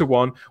Harry Potter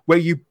one where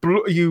you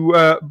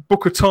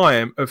book a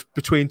time of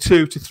between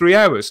 2 to 3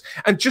 hours.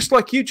 And just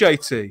like you,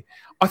 JT,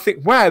 I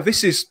think, wow, if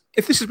this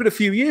has been a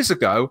few years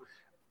ago,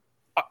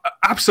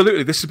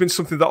 absolutely, this has been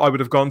something that I would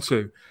have gone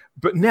to.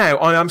 But now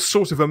I am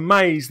sort of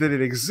amazed that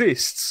it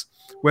exists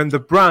when the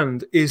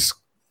brand is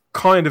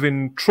kind of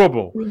in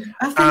trouble.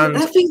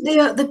 I think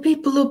the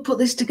people who put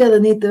this together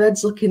need their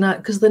heads looking at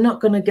because they're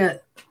not going to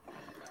get.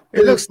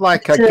 It looks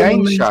like a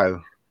game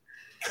show.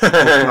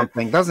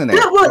 something, doesn't it?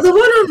 The one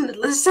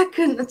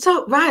on the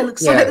top right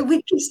looks like the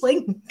weakest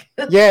link.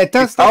 Yeah, it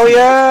does. Oh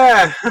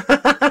yeah.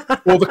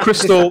 Or the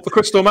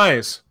crystal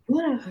maze.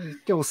 Yeah.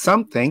 Or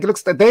something. It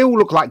looks. They all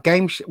look like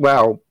game.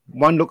 Well,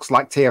 one looks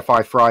like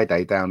TFI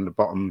Friday down the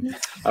bottom.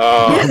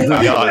 Oh,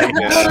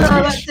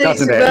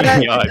 doesn't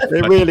it?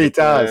 It really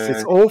does.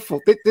 It's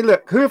awful.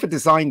 Look, whoever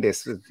designed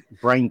this was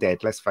brain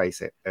dead. Let's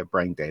face it,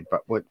 brain dead.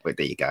 But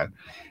there you go.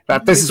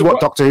 This is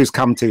what Doctor Who's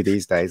come to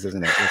these days,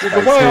 isn't it?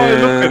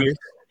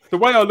 The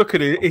way I look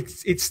at it,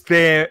 it's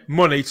their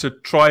money to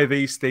try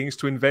these things,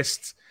 to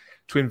invest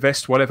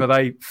whatever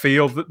they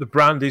feel that the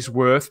brand is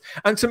worth,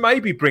 and to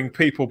maybe bring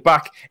people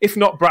back, if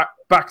not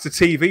back to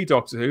TV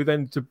Doctor Who,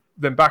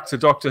 then back to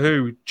Doctor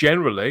Who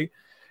generally.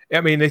 I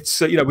mean,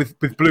 it's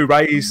with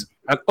Blu-rays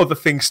and other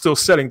things still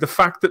selling. The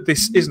fact that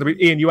this isn't, I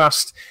mean, Ian, you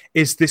asked,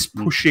 is this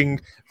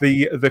pushing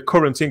the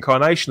current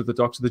incarnation of the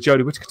Doctor, the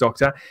Jodie Whittaker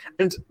Doctor,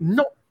 and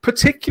not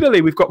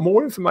particularly. We've got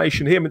more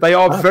information here. I mean, they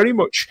are very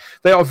much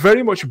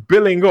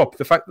billing up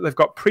the fact that they've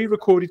got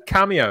pre-recorded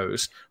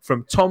cameos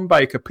from Tom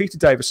Baker, Peter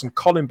Davison,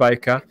 Colin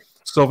Baker,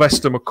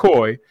 Sylvester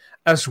McCoy,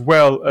 as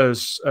well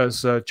as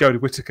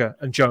Jodie Whittaker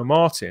and Joe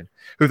Martin,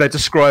 who they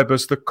describe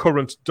as the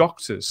current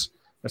Doctors.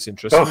 That's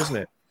interesting, isn't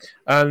it?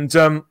 And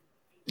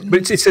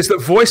but it says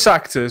that voice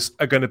actors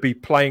are going to be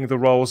playing the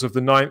roles of the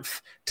 9th,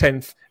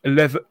 10th,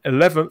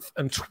 11th,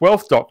 and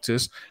 12th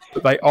Doctors,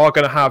 but they are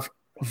going to have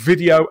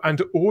video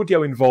and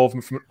audio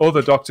involvement from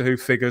other Doctor Who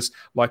figures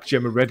like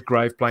Gemma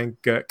Redgrave playing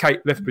Kate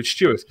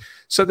Lethbridge-Stewart.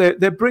 So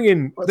they're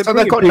bringing. So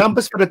they've got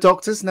numbers for the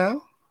Doctors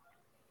now.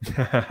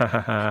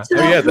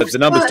 The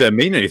numbers don't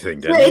mean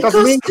anything. It costs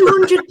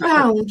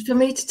 £200 for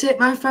me to take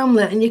my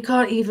family, and you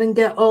can't even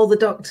get all the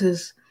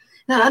Doctors.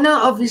 Now I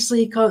know,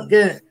 obviously, you can't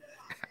get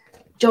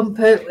John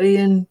Pertwee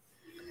and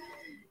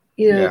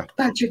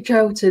Patrick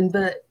Troughton,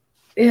 but.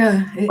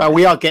 Yeah. Well,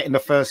 we are getting the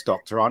first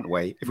Doctor, aren't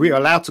we? If we are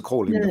allowed to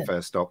call him the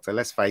first Doctor,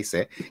 let's face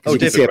it. You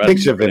can see a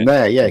picture of him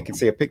there. Yeah, you can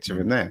see a picture of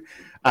him there.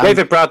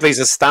 David Bradley's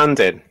a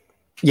stand-in.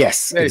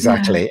 Yes,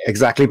 exactly.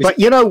 But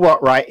you know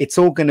what, right? It's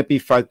all going to be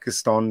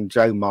focused on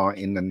Joe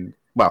Martin and,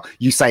 well,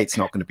 you say it's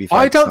not going to be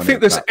focused I don't think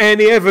there's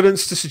any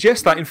evidence to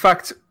suggest that. In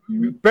fact,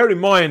 bear in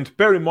mind.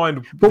 But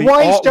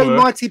why is Joe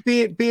Martin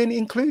being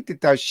included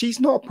though? She's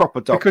not a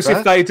proper Doctor. Because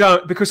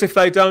if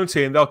they don't,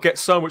 Ian, they'll get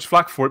so much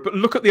flack for it. But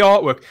look at the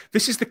artwork.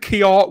 This is the key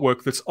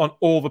artwork that's on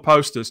all the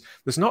posters.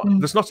 There's not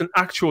an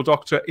actual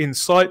Doctor in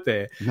sight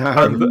there,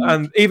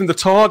 and even the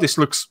TARDIS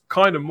looks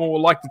kind of more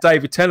like the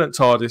David Tennant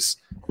TARDIS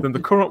than the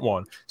current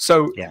one.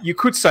 So you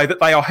could say that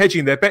they are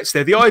hedging their bets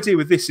there. The idea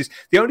with this is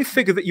the only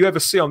figure that you ever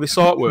see on this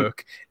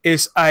artwork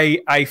is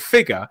a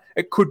figure.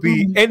 It could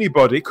be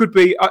anybody. It could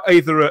be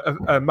either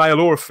a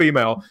male or a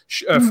female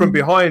from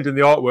behind in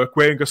the artwork,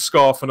 wearing a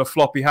scarf and a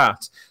floppy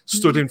hat,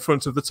 stood in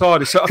front of the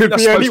TARDIS. So I think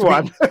that's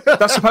anyone.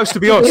 That's supposed to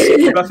be us.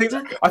 But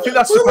I think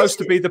that's supposed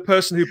to be the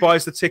person who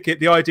buys the ticket.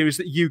 The idea is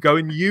that you go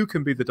and you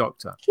can be the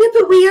Doctor. Yeah,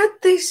 but we had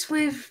this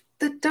with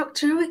the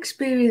Doctor Who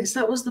experience.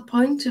 That was the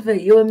point of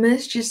it. You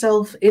immersed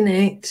yourself in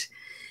it,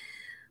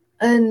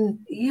 and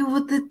you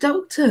were the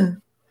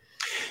Doctor.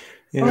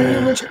 Yeah. Or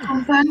you were the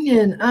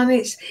companion,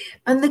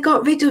 and they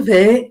got rid of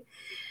it.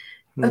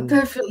 A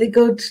perfectly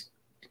good,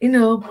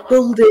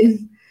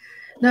 building.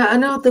 Now I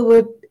know there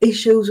were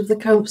issues with the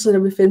council and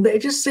everything, but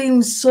it just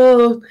seems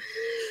so.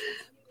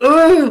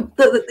 They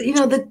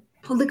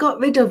got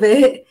rid of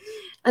it,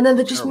 and then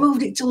they just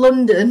moved it to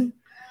London.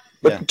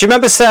 But do you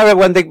remember, Sarah,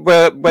 when they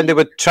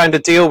were trying to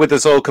deal with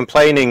us all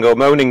complaining or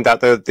moaning that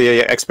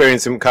the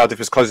experience in Cardiff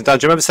was closing down?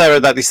 Do you remember, Sarah,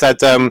 that they said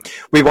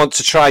we want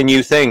to try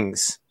new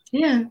things?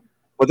 Yeah.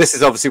 Well, this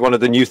is obviously one of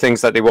the new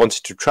things that they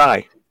wanted to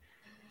try.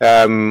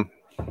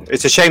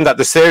 It's a shame that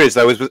the series,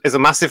 though, is a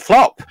massive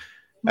flop.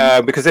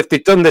 Because if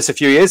they'd done this a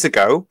few years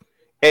ago,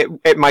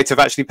 it might have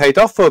actually paid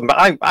off for them. But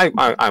I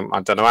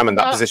don't know. I'm in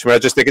that position where I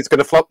just think it's going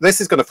to flop.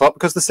 This is going to flop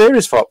because the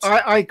series flops.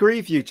 I agree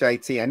with you,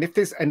 JT. And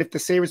if the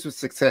series was a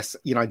success,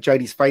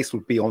 Jodie's face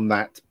would be on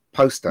that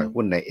poster,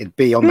 wouldn't it? It'd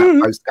be on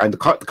that poster. And the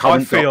current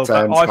I feel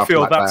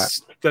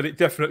that it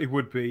definitely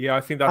would be. Yeah,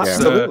 I think that's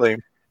absolutely.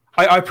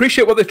 I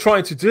appreciate what they're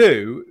trying to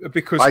do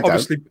because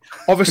obviously,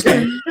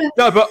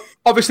 no, but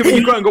obviously when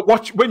you're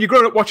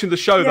growing up watching the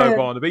show, though,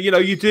 Barnaby,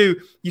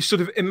 you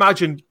sort of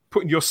imagine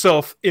putting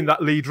yourself in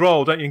that lead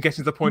role, don't you, and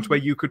getting to the point where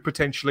you could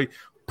potentially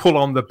pull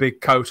on the big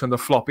coat and the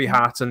floppy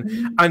hat,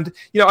 and I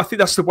think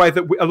that's the way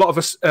that a lot of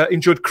us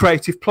enjoyed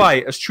creative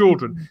play as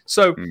children.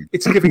 So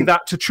it's giving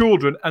that to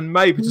children and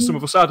maybe to some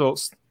of us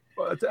adults.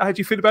 How do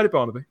you feel about it,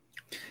 Barnaby?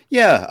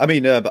 Yeah, I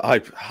mean, but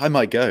I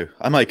might go.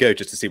 I might go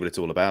just to see what it's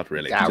all about,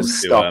 really.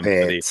 Stop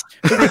it.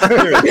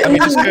 I mean,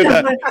 just go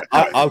there.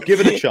 I'll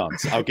give it a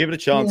chance.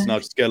 And I'll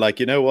just go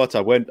like, you know what?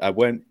 I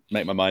won't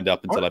make my mind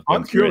up until I've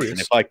gone through it. And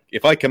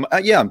if I come,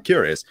 I'm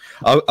curious.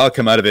 I'll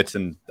come out of it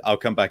and I'll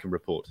come back and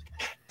report.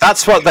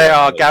 That's what they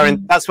are,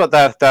 Garen. That's what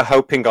they're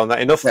hoping on.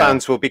 That enough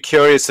fans will be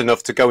curious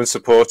enough to go and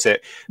support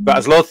it. But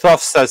as Lord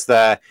Thoth says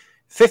there,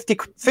 50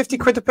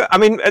 quid. I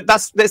mean,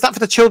 is that for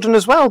the children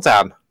as well,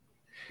 Dan?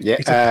 Yeah,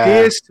 it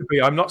appears to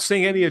be. I'm not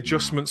seeing any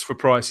adjustments for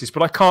prices,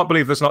 but I can't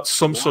believe there's not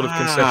some sort of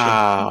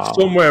concession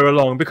somewhere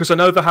along, because I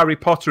know the Harry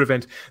Potter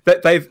event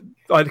that I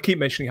keep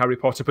mentioning Harry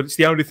Potter, but it's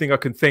the only thing I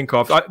can think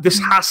of. This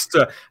has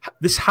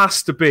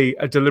to be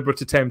a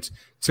deliberate attempt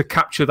to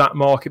capture that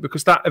market,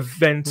 because that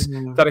event,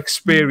 that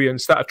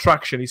experience, that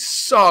attraction is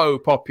so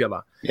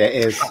popular. Yeah,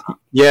 it is.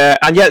 Yeah,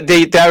 and yet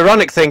the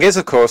ironic thing is,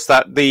 of course,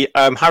 that the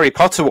Harry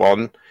Potter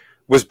one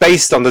was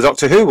based on the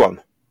Doctor Who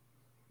one.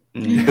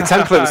 The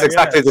template was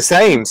exactly the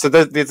same, so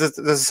there's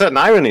a certain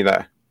irony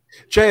there.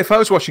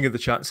 JFO's watching in the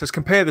chat and says,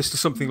 compare this to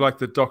something like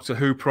the Doctor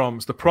Who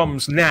proms. The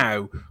proms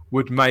now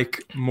would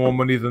make more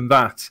money than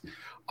that.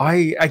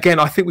 I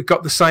think we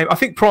got the same. I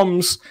think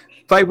proms,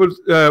 they were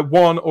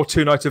 1 or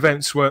 2 night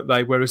events, weren't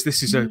they? Whereas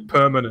this is a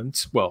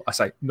permanent, well, I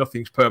say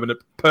nothing's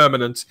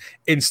permanent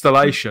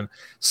installation.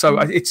 So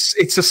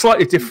it's a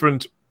slightly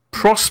different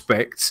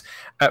prospect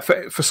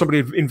for somebody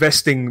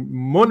investing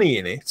money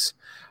in it.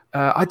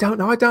 I don't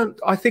know.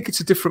 I think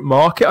it's a different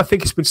market. I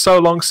think it's been so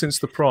long since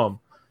the prom.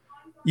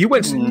 You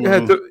went.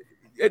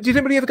 Did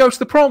anybody ever go to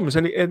the proms?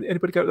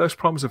 Anybody go to those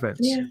proms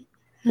events? Yeah.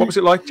 What was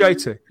it like,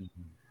 JT?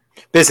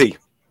 Busy.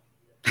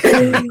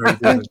 And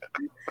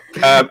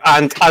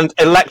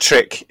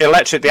electric.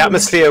 The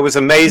atmosphere was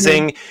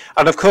amazing,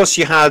 and of course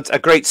you had a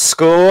great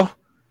score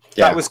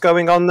that was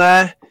going on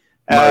there.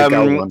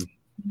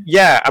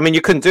 Yeah, I mean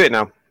you couldn't do it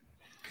now.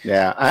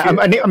 Yeah,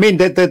 I mean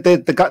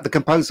the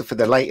composer for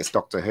the latest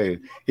Doctor Who,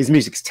 his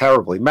music's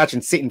terrible.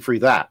 Imagine sitting through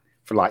that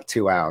for like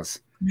 2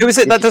 hours. Who is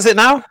it that does it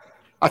now?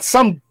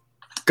 Some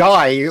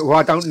guy who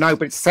I don't know,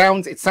 but it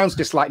sounds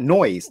just like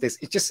noise.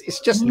 It's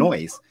just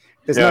noise.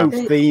 There's no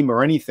theme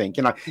or anything.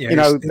 Murray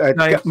Gold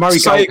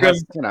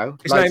has,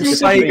 his name's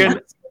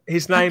Sagan.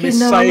 His name is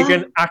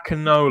Sagan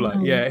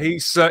Akinola. Yeah, he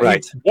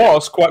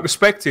was quite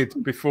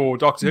respected before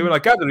Doctor Who, and I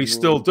gather he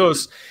still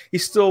does. He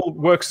still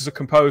works as a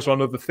composer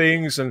on other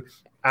things, and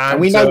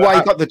we know why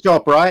he got the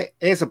job, right?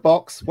 Here's a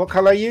box. What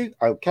colour are you?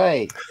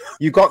 Okay,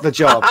 you got the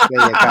job.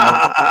 There you go.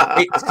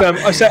 I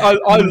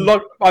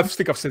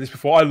think I've said this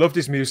before. I loved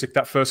his music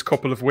that first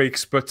couple of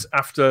weeks, but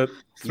after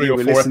 3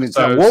 or 4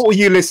 episodes, what were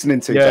you listening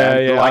to?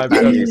 Dan? Yeah, like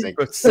that music.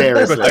 But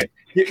seriously,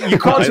 you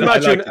can't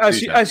imagine,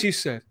 as you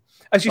said.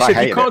 As you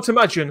said, you can't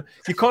imagine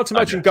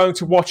going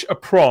to watch a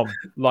prom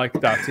like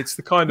that. It's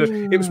the kind of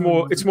it's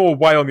more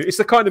Whale music. It's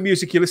the kind of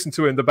music you listen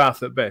to in the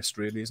bath at best,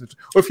 really, isn't it?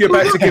 Or if you're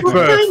about to give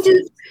birth.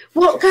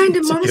 What kind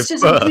of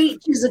monsters and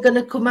creatures are going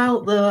to come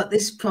out though at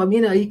this prom?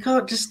 You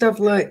can't just have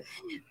like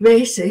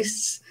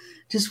racists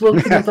just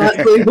walking about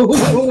going.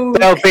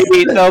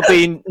 There'll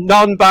be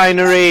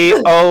non-binary,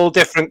 all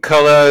different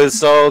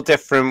colours, all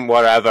different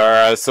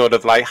whatever, sort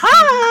of like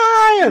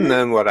hi, and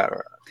then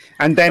whatever,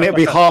 and then it'll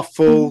be half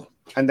full.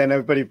 And then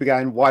everybody will be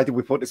going, why did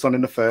we put this on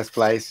in the first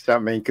place? Do you know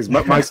what I mean? Because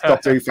most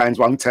Doctor Who fans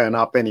won't turn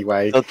up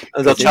anyway.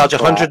 They'll charge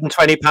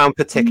 £120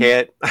 per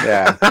ticket.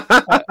 Yeah.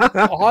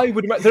 I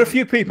would imagine there are a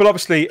few people,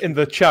 obviously, in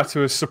the chat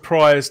who are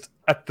surprised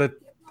at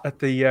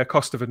the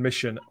cost of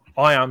admission.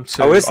 I am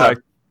too. Oh, is that?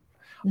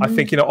 I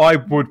think, I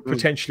would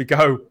potentially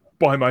go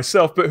by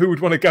myself, but who would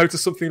want to go to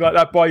something like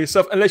that by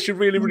yourself? Unless you're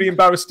really, really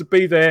embarrassed to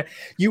be there.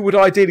 You would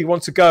ideally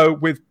want to go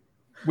with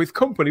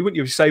company, wouldn't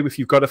you? Say if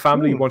you've got a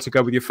family, you want to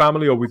go with your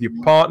family or with your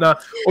partner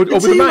or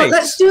with a mate.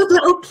 Let's do a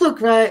little plug,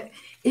 right?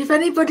 If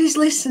anybody's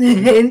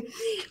listening,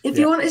 if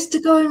you want us to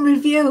go and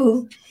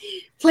review,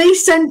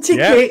 please send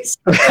tickets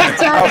to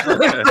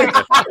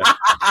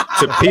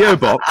PO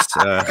Box.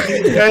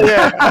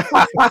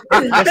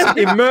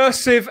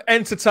 Immersive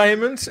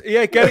entertainment.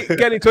 Yeah,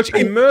 get in touch.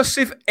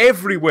 Immersive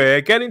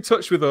everywhere. Get in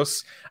touch with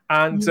us.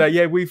 And I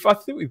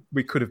think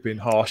we could have been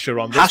harsher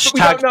on this.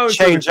 Hashtag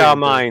change our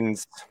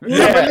minds.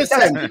 Yeah, but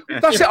listen,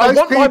 that's it. I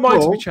want my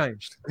mind to be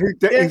changed.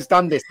 Who's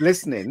done this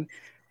listening?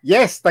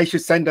 Yes, they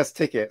should send us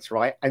tickets,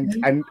 right?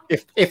 And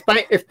if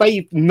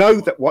they know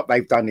that what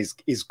they've done is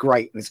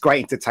great and it's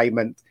great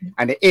entertainment,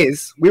 and it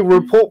is, we will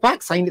report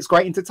back saying it's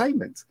great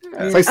entertainment.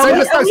 Yeah. So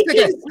send us those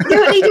tickets. We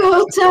don't need a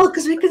hotel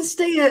because we can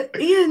stay at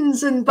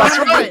Ian's and that's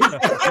right.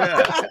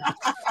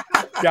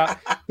 Yeah,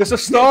 there's a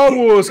Star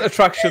Wars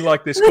attraction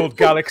like this called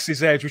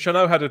Galaxy's Edge, which I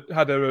know had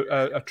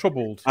a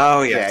troubled.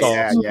 Oh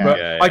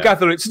yeah. I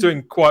gather it's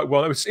doing quite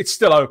well. It's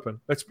still open.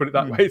 Let's put it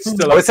that way. It's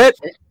still open. Is it?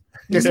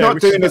 It's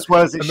not doing as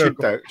well as it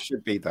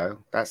should be, though.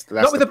 That's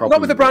not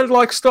with a brand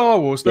like Star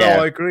Wars. No,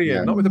 I agree.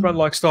 Yeah. Not with a brand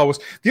like Star Wars.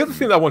 The other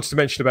thing that I wanted to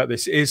mention about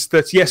this is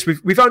that yes,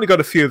 we've only got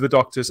a few of the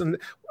Doctors, and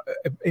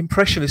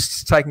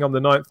Impressionists taking on the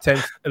 9th,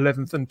 10th,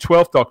 11th, and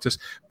 12th Doctors.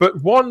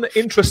 But one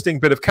interesting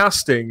bit of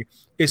casting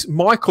is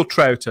Michael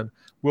Troughton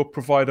will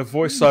provide a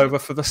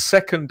voiceover for the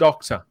 2nd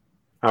Doctor.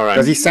 All right.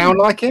 Does he sound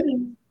like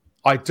him?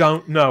 I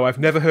don't know. I've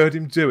never heard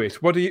him do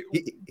it. What do you?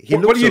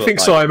 What do you think,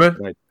 Simon?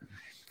 Right.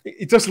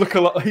 He does look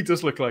a lot. He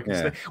does look like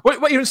his name.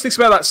 What are your instincts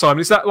about that, Simon?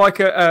 Is that like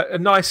a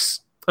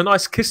nice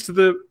kiss to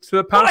the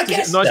past? Is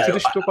it a nice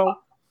traditional bowl?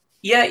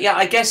 Yeah,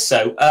 I guess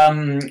so.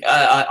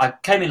 I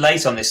came in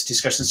late on this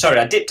discussion. Sorry,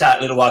 I dipped out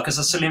a little while because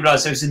I suddenly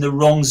realised I was in the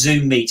wrong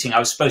Zoom meeting. I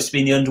was supposed to be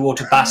in the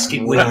underwater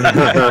basket with.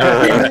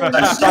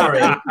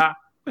 Sorry.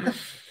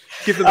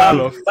 Give them that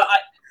love.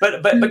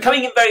 But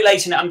coming in very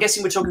late in it, I'm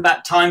guessing we're talking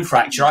about Time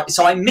Fracture. Right?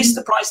 So I missed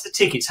the price of the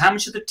tickets. How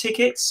much are the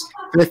tickets?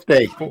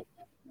 50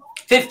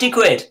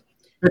 quid.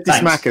 50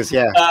 smackers,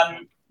 yeah.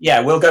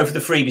 Yeah, we'll go for the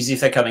freebies if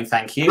they're coming.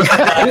 Thank you. You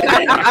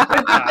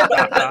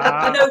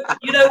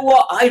know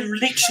what? I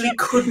literally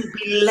couldn't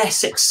be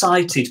less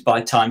excited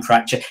by Time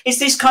Fracture. Is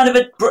this kind of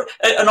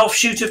an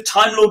offshoot of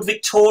Time Lord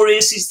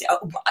Victorious?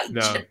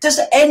 No. Does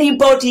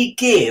anybody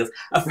give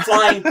a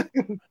flying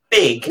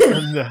big?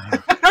 No.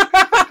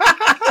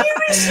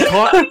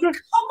 Come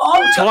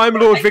on, Time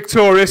Lord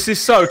Victorious is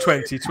so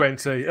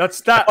 2020. That's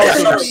so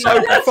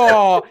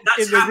far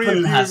in the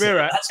rearview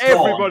mirror.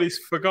 Everybody's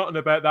forgotten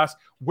about that.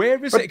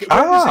 Where is it?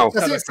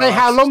 Does it say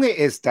how long it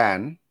is,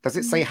 Dan? Does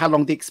it say how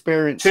long the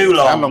experience is? Too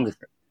long. How long is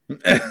it?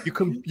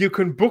 You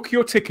can book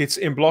your tickets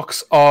in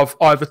blocks of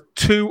either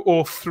 2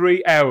 or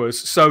 3 hours.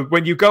 So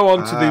when you go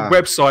onto the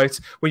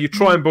website, when you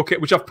try and book it,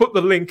 which I've put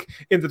the link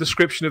in the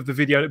description of the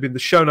video, in the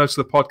show notes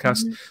of the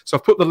podcast. So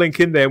I've put the link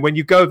in there. When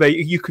you go there,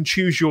 you can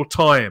choose your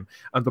time,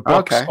 and the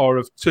blocks are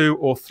of 2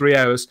 or 3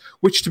 hours.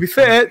 Which, to be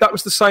fair, that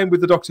was the same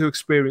with the Doctor Who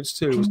experience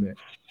too, wasn't it?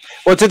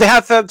 Well, did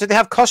they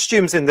have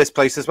costumes in this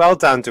place as well,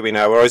 Dan? Do we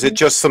know, or is it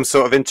just some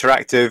sort of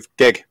interactive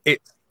gig?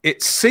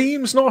 It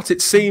seems not.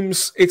 It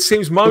seems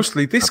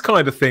mostly this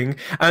kind of thing,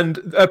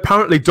 and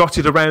apparently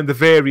dotted around the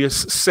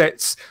various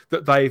sets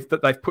that they've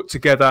put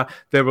together.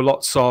 There were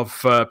lots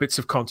of bits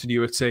of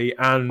continuity.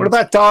 And what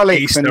about Daleks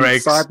Easter and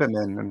eggs?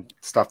 Cybermen and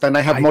stuff? Don't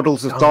they have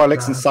models of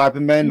Daleks and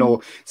Cybermen,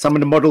 or some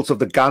of the models of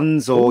the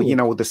guns, or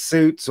or the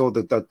suits, or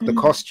the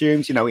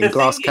costumes? In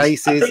glass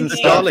cases and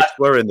stuff. The Daleks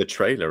were in the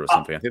trailer or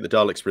something. I think the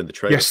Daleks were in the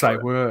trailer. Yes, they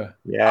were.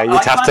 Yeah,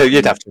 you'd have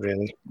to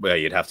really. Well,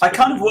 you'd have to. I'm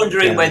kind of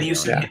wondering whether you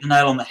sort of hit the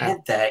nail on the head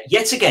there.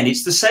 Yet again,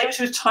 it's the same as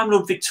with Time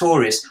Lord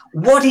Victorious.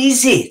 What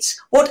is it?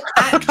 What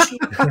actually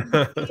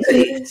is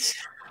it?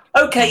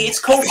 Okay, it's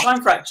called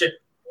Time Fracture.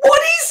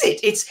 What is it?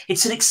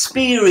 It's an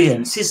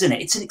experience, isn't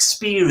it? It's an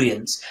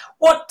experience.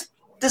 What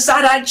does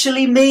that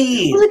actually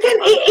mean? Well, again,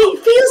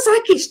 it feels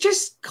like it's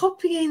just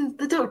copying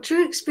the Doctor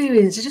Who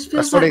experience. It just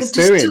feels That's like what it's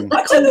doing.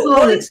 I don't know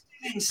what it's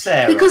doing,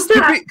 Sarah. Because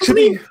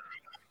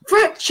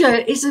Fracture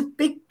is a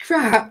big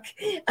crack,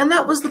 and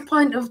that was the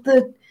point of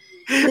the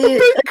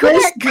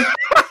crack.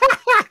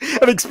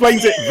 That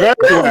explains it very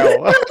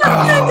well.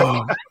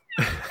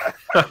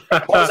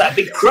 What was that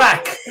big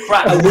crack?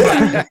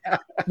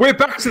 We're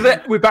back to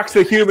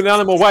the human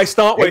animal waste,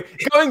 aren't we?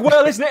 Going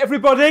well, isn't it,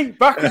 everybody?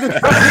 Back to the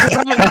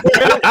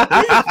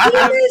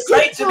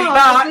great to be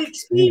back. The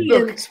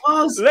experience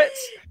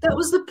that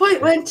was the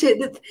point, wasn't it?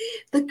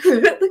 That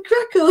the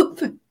crack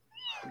opened.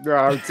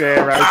 Oh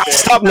dear!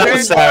 Stop now,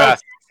 Sarah.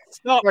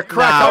 Stop. The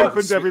crack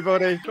opened,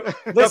 everybody.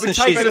 Listen,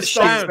 she's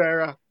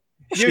Sarah.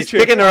 She's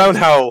digging her own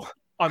hole.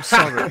 I'm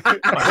sorry. And then the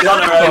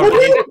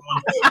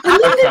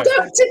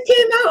Doctor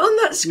came out on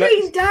that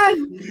screen,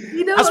 Dan.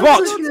 You know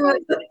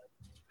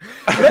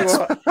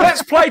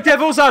Let's play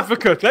devil's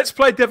advocate. Let's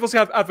play devil's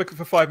advocate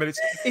for 5 minutes.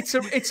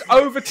 It's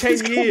over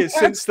 10 years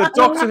since the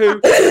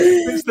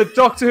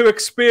Doctor Who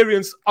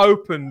experience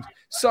opened.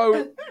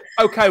 So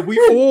okay, we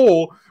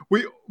all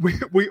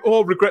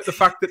regret the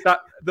fact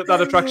that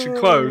attraction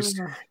closed.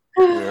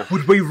 Yeah.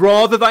 Would we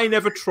rather they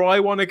never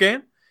try one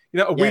again?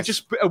 Are we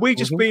just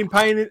being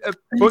paying a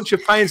bunch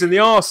of pains in the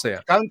arse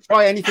here? Don't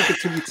try anything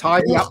until you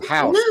tidy up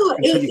house.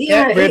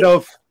 Get rid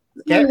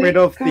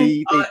of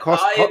the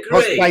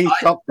cosplay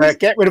Doctor.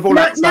 Get rid of all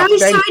that stuff.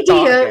 Nice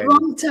idea,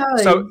 wrong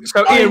time.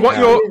 So Ian, what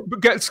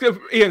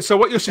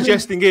you're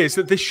suggesting is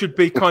that this should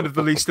be kind of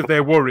the least of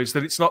their worries.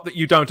 That it's not that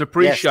you don't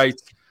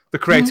appreciate the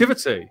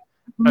creativity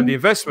and the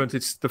investment.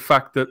 It's the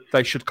fact that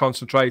they should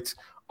concentrate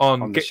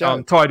on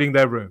tidying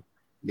their room.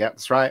 Yeah,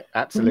 that's right.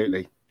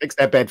 Absolutely. Fix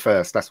their bed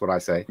first. That's what I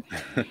say.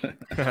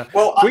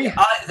 Well,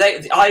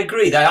 I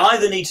agree. They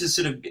either need to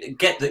sort of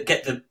get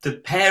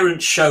the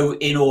parent show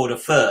in order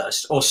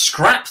first, or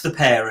scrap the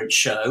parent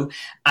show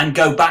and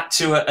go back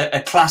to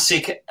a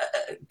classic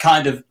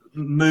kind of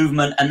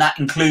movement, and that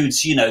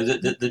includes,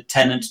 the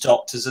Tennant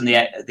Doctors and the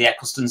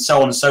Eccleston, so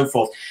on and so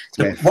forth.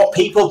 What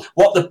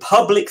the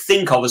public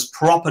think of as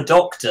proper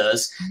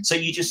Doctors. So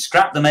you just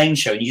scrap the main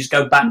show and you just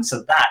go back to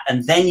that,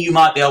 and then you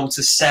might be able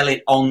to sell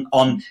it on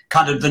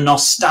kind of the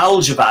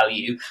nostalgia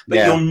value.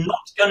 But you're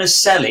not going to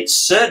sell it,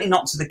 certainly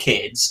not to the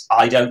kids,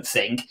 I don't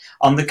think,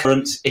 on the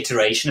current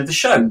iteration of the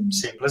show.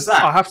 Simple as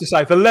that. I have to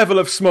say, the level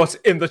of smut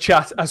in the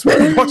chat as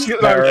we're watching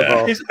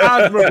it is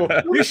admirable.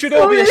 You should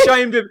all be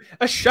ashamed of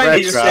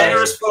yourself.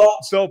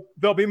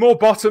 There'll be more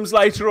bottoms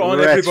later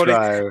on, everybody.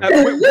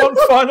 One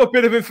final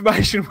bit of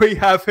information we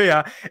have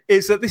here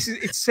is that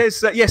it says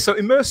that, so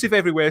Immersive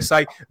Everywhere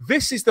say,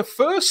 this is the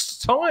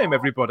first time,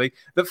 everybody,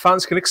 that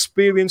fans can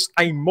experience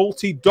a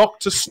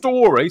multi-Doctor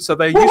story. So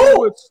they use the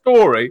word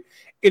story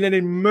in an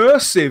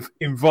immersive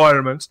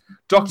environment.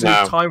 Doctor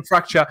Who Time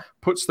Fracture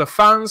puts the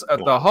fans at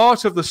the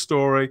heart of the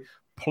story,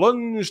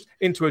 plunged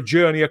into a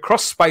journey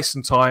across space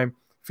and time,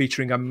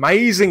 featuring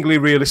amazingly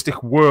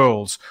realistic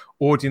worlds.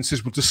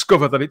 Audiences will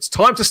discover that it's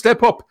time to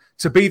step up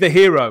to be the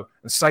hero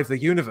and save the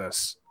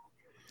universe.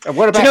 And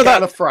what about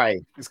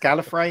Gallifrey? Is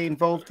Gallifrey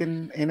involved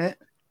in it?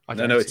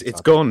 No,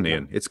 it's gone,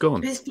 Ian. It's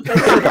gone. It's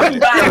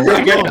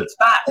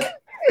back.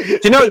 Do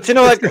you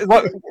know like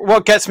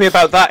what gets me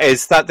about that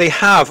is that they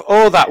have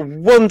all that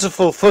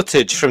wonderful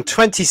footage from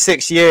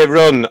 26-year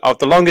run of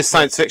the longest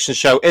science fiction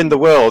show in the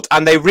world,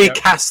 and they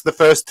recast the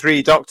first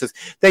 3 Doctors.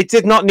 They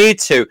did not need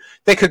to.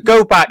 They could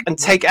go back and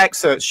take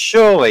excerpts,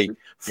 surely,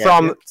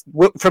 from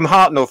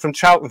Hartnell, from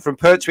Troughton, from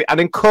Pertwee, and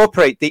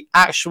incorporate the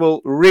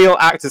actual real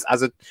actors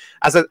as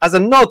a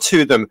nod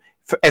to them.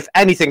 If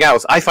anything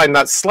else, I find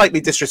that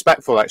slightly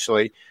disrespectful,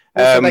 actually.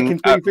 Also, they can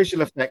do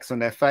visual effects on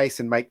their face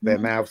and make their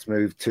mouths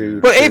move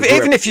to. But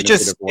even if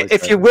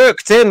you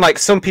worked in, like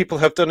some people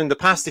have done in the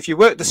past, if you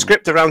work the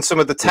script around some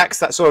of the text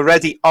that's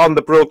already on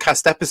the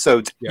broadcast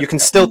episode, you can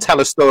still tell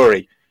a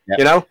story.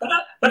 You know.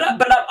 But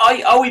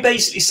are we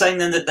basically saying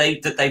then that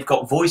they've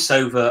got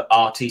voiceover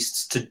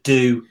artists to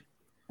do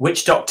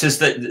which Doctors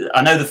that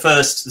I know the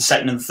first, the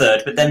second, and the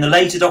third, but then the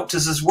later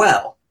Doctors as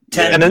well.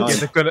 They're going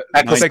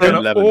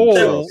to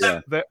all.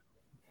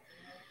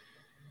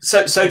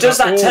 So does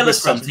that tell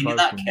us something in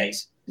that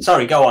case?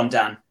 Sorry, go on,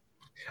 Dan.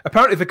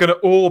 Apparently, they're going to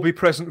all be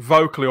present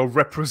vocally or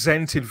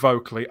represented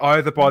vocally,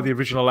 either by the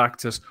original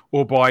actors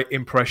or by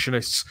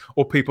impressionists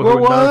or people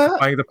who are known for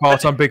playing the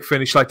part on Big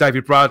Finish, like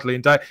David Bradley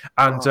and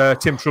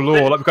Tim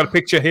Treloar. Like, we've got a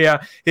picture here.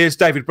 Here's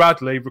David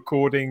Bradley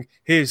recording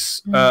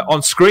his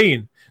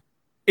on-screen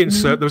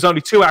insert. There was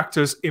only 2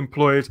 actors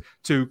employed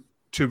to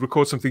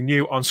record something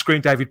new on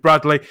screen, David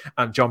Bradley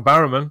and John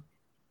Barrowman.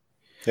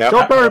 Yeah.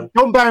 John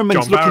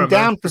Barrowman's looking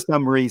down for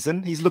some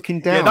reason. He's looking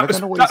down. That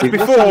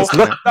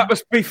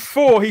was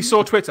before he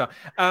saw Twitter.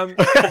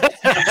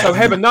 So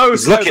heaven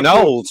knows. He's looking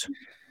old.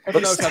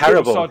 Looks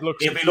terrible.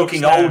 He'll be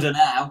looking older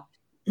now.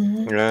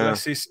 Yeah.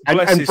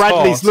 And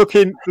Bradley's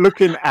looking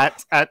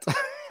at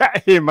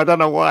him. I don't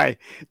know why.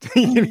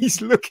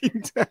 He's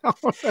looking down.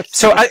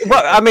 So,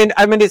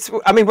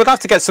 we'll have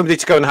to get somebody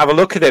to go and have a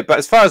look at it. But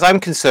as far as I'm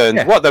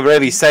concerned, what they're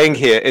really saying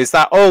here is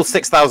that all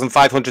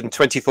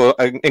 6,524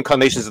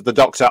 incarnations of the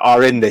Doctor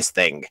are in this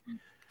thing.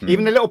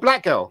 Even the little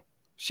black girl.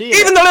 The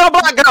little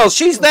black girl.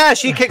 She's there.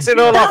 She kicks it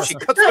all off. She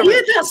cuts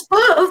that's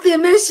part of the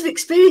immersive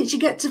experience. You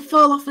get to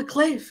fall off a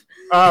cliff.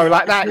 Oh,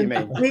 like that, you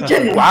mean?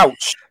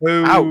 Ouch.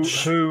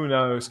 Who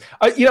knows?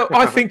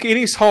 I think it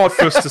is hard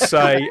for us to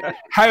say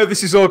how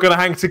this is all going to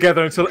hang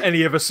together until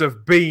any of us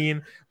have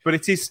been. But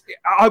it is.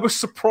 I was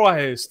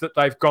surprised that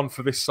they've gone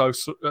for this so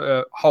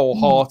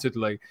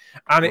wholeheartedly,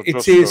 and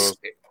it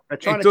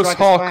does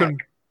harken.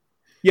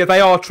 Yeah,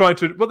 they are trying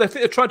to. Well,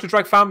 they're trying to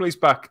drag families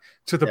back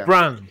to the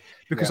brand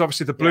because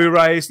obviously the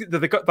Blu-rays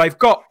they've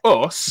got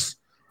us.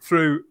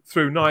 Through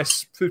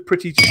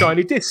pretty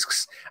shiny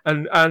discs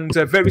and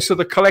various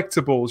other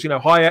collectibles,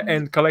 higher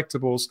end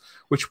collectibles,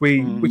 which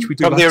we do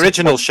from the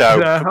original show,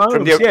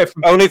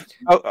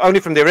 only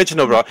from the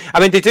original run. I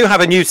mean, they do have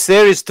a new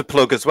series to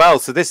plug as well,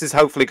 so this is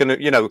hopefully going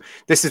to,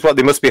 this is what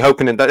they must be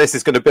hoping, and that this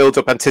is going to build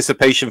up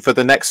anticipation for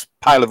the next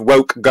pile of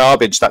woke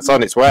garbage that's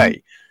on its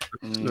way.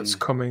 That's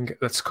coming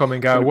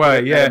our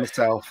way. Yeah,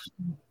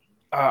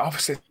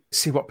 obviously,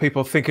 see what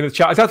people think in the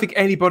chat. I don't think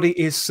anybody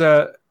is.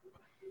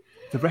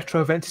 The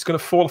retro event is going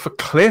to fall off a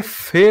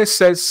cliff here,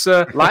 says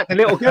like the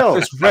little girl.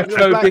 Says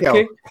Retro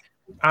Dicky.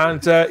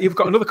 And you've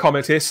got another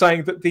comment here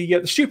saying that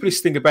the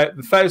stupidest thing about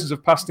the thousands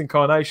of past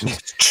incarnations,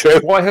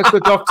 why has the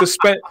Doctor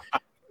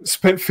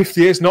spent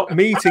 50 years not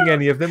meeting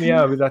any of them?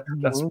 Yeah,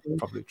 that's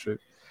probably true.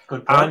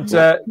 And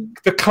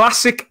the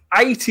classic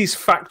 80s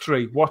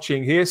factory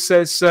watching here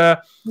says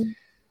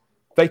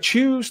they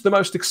choose the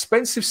most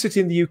expensive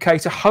city in the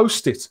UK to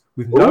host it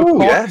with no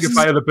parking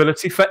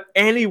availability for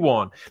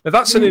anyone. Now,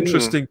 that's an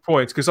interesting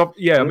point because,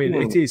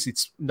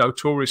 it's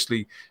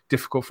notoriously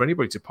difficult for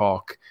anybody to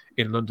park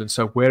in London.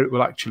 So where it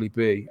will actually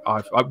be.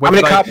 How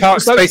many car park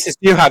spaces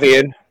do you have,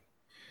 Ian?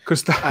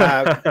 Because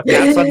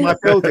outside my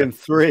building,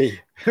 3.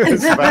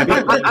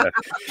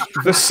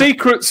 The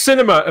secret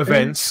cinema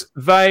events,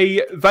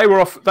 they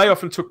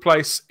often took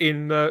place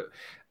in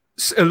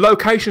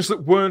locations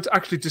that weren't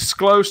actually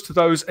disclosed to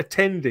those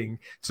attending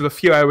till a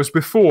few hours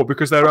before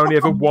because they're only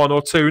ever 1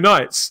 or 2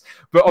 nights.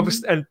 But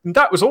obviously, and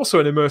that was also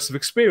an immersive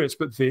experience.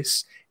 But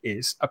this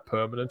is a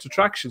permanent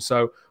attraction.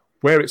 So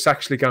where it's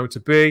actually going to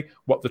be,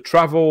 what the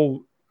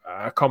travel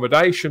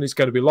accommodation is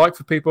going to be like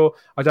for people,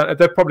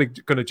 they're probably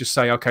going to just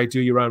say, okay,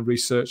 do your own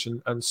research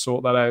and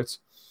sort that out.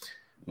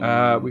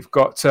 We've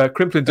got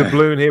Crimplin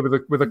Doubloon here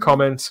with a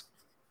comment.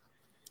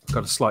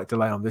 Got a slight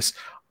delay on this.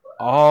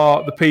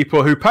 Are the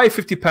people who pay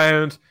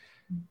 £50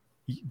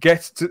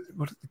 get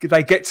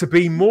to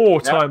be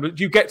more time?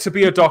 You get to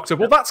be a doctor.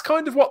 Well, that's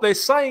kind of what they're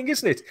saying,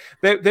 isn't it?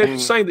 They're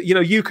saying that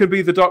you can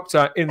be the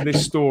doctor in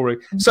this story.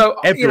 So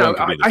I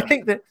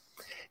think that.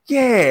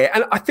 Yeah,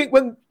 and I think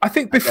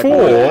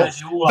before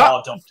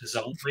doctors,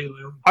 aren't we?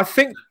 I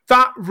think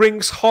that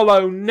rings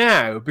hollow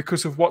now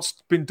because of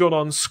what's been done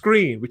on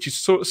screen, which is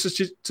sort of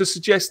to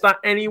suggest that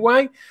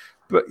anyway.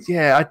 But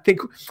yeah, I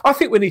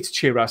think we need to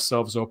cheer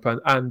ourselves up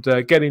and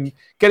get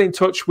in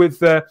touch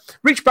with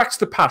reach back to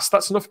the past.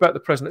 That's enough about the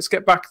present. Let's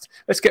get back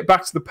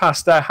to the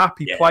past, our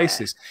happy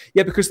places.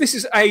 Yeah, because this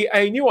is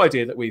a new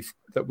idea that we've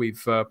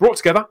brought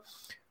together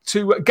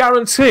to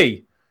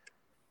guarantee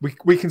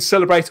we can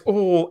celebrate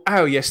all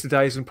our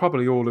yesterdays and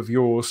probably all of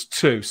yours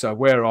too. So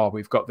where are we?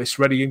 We've got this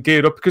ready and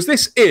geared up because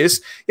this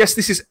is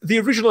the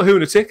original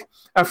Hoonatic,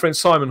 our friend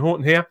Simon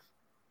Horton here.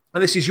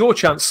 And this is your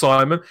chance,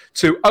 Simon,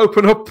 to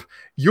open up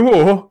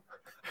your...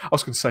 I'll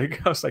say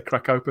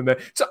crack open there.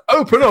 To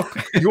open up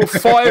your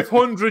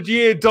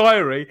 500-year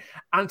diary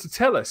and to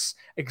tell us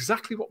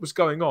exactly what was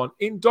going on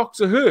in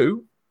Doctor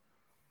Who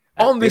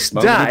on this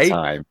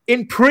day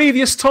in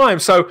previous time.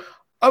 So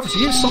over to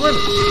you, Simon.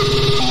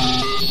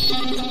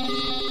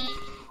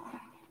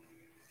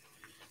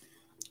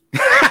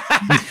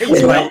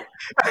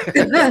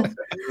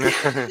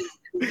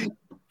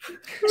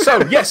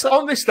 So yes,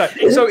 on this day.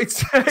 So it's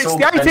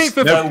the 18th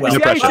of May.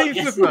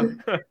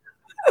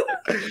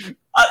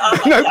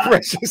 No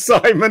pressure,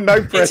 Simon.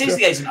 No pressure. It is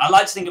the 18th. I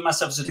like to think of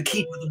myself as the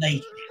keeper of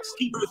the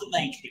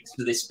matrix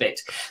for this bit.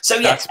 So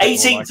yeah,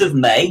 18th of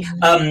May.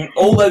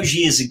 All those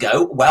years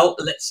ago. Well,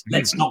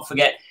 let's not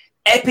forget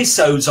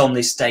episodes on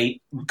this day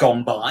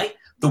gone by.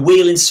 The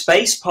Wheel in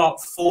Space Part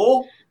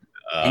 4.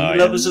 Any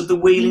lovers of The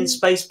Wheel in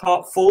Space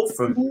Part 4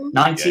 from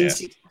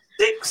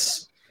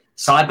 1966?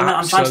 Cybermen.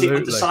 I'm trying to think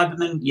with the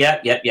Cybermen. Yeah.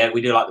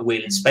 We do like The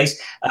Wheel in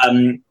Space.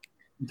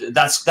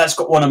 That's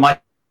got one of my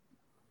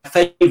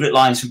favourite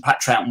lines from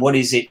Pat Troughton. What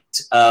is it?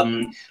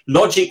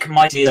 Logic,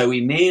 my dear, though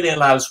he merely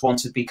allows one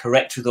to be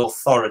correct with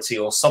authority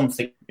or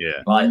something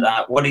like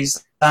that. What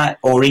is that?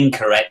 Or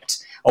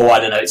incorrect? Oh, I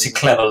don't know. It's a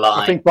clever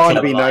line. I think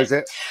Barnaby knows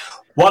it.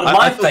 One of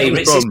my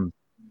favourites is...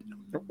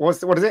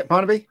 What is it,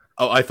 Barnaby?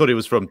 Oh, I thought it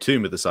was from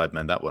Tomb of the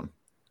Cybermen, that one.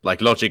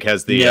 Like Logic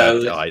has the...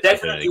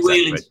 definitely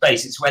Wheel in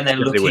Space. It's when they're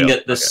looking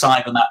at the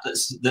cyber map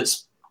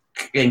that's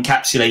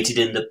encapsulated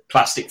in the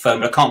plastic foam.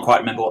 But I can't quite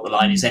remember what the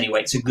line is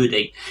anyway. It's a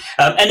goodie.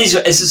 And as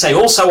I say,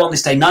 also on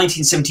this day,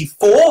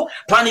 1974,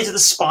 Planet of the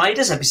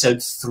Spiders,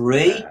 episode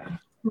 3.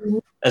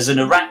 As an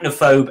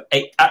arachnophobe,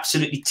 it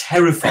absolutely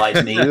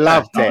terrified me.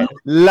 Loved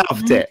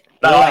it.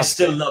 But I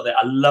still love it.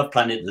 I love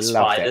Planet of the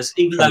Spiders,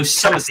 even though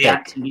some of the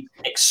acting is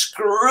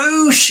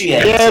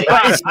excruciating. Yeah,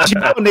 but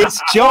it's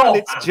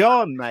John,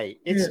 mate.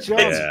 It's John.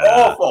 It's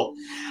awful.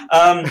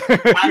 I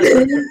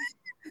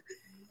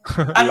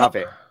love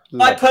it.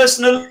 My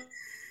personal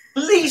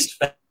least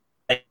favourite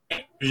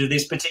of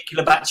this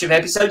particular batch of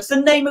episodes, the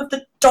name of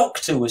the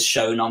Doctor was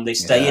shown on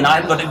this day, and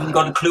I haven't even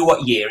got a clue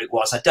what year it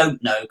was. I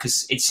don't know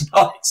because it's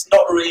not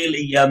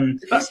really.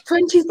 That's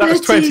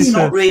 2013. It's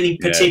not really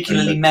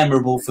particularly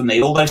memorable for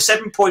me. Although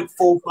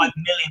 7.45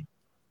 million.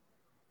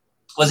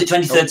 Was it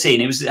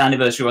 2013? It was the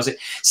anniversary, was it?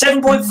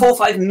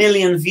 7.45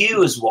 million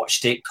viewers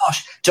watched it.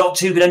 Gosh,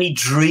 Doctor Who could only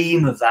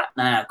dream of that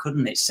now,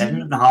 couldn't it?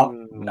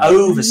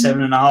 Over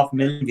 7.5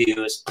 million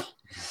viewers.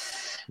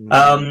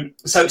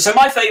 So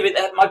my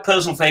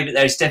personal favourite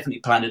there is definitely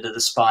Planet of the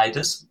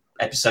Spiders,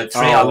 episode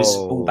 3. I was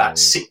about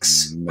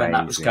 6 when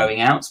that was going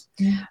out.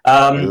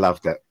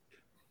 Loved it.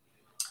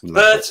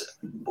 But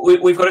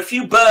we've got a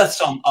few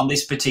births on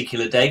this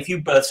particular day.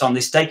 John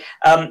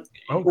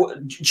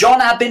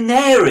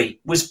Abineri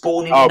was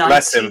born in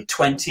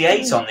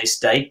 1928 on this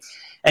day.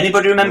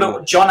 Anybody remember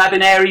what John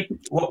Abineri?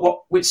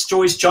 Which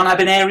stories John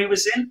Abineri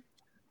was in?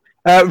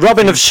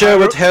 Robin of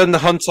Sherwood, Herne the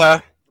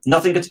Hunter.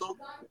 Nothing at all.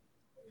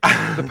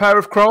 The Power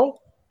of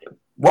Kroll?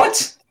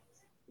 What?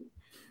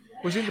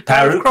 Was he the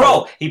Power of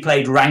Kroll? He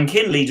played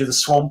Rankin, leader of the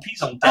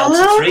Swampies on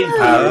Delta 3 in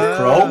Power of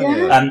Kroll.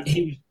 Yeah.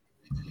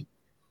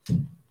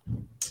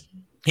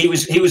 He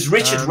was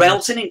Richard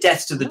Relton in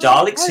Death to the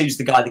Daleks, who's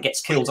the guy that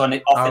gets killed off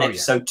in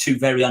episode 2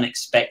 very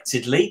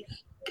unexpectedly.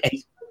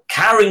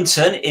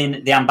 Carrington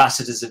in The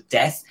Ambassadors of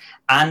Death,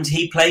 and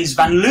he plays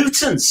Van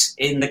Lutens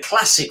in the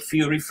classic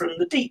Fury from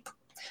the Deep.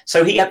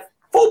 So he had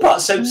 4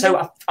 parts. So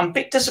I'm a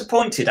bit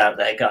disappointed out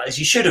there, guys.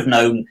 You should have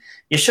known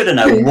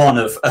one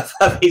of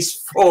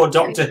his 4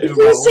 Doctor Who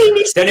roles.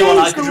 The only one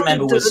I could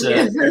remember was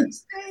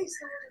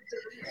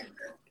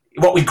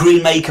what with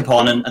green makeup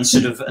on and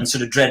sort of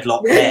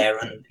dreadlock hair,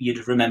 and you'd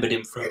have remembered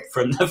him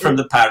from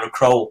the Power of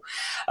Kroll.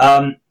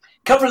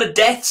 Couple of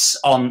deaths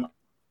on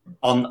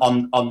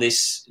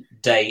this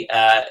day,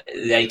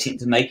 the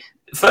 18th of May.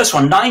 First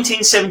one,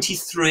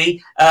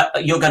 1973.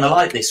 You're going to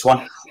like this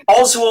one.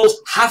 Oswald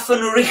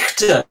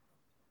Haffenrichter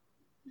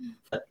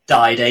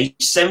died age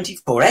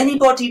 74.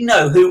 Anybody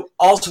know who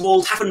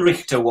Oswald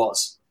Haffenrichter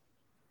was?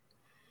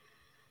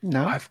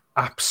 No, I've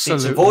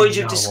absolutely. It's a voyage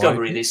of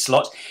discovery. This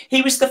slot.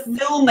 He was the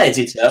film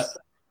editor.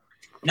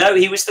 No,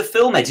 he was the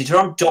film editor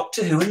on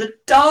Doctor Who and the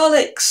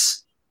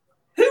Daleks.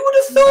 Who would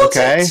have thought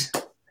it?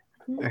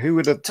 Who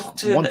would have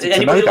wanted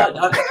to know that?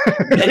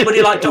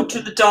 Anybody like Doctor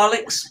Who and the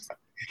Daleks?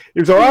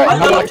 It was all right.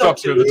 I love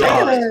Doctor Who and the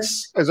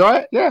Daleks. It was all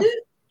right. Yeah.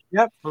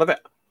 Yep, love it.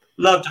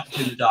 Love Doctor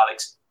Who and the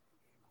Daleks.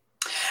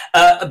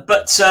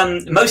 But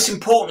most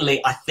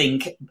importantly, I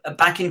think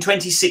back in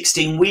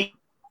 2016 we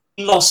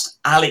lost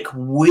Alec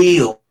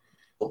Wheel,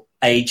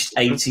 aged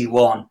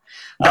 81.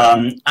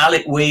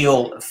 Alec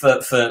Wheel,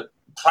 for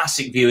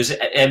classic viewers,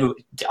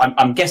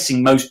 I'm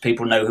guessing most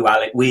people know who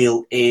Alec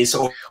Wheel is.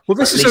 Well,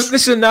 this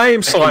is a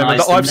name, Simon,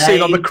 that I've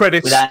seen on the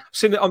credits. I've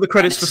seen it on the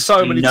credits for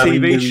so many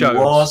TV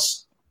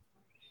shows.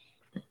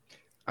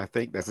 I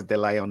think there's a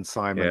delay on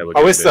Simon. Yeah,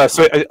 Oh, is there?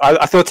 So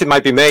I thought it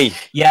might be me.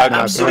 Yeah,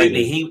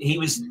 absolutely. He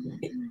was.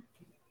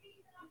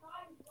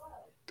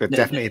 There's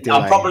definitely a delay.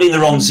 I'm probably in the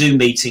wrong Zoom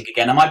meeting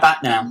again. Am I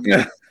back now?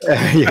 Yeah.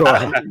 You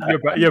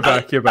are. You're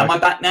back. Am I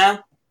back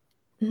now?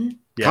 Yeah.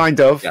 Kind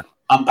of. Yeah.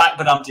 I'm back,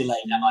 but I'm delayed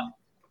now.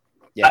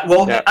 Yeah.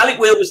 Alec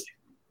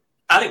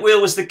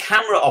Wheel was the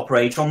camera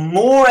operator on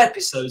more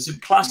episodes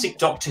of classic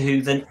Doctor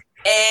Who than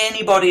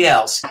anybody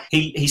else.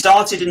 He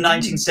started in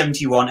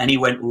 1971 and he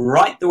went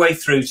right the way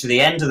through to the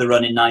end of the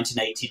run in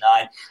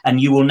 1989. And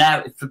you will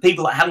now, for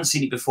people that haven't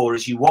seen it before,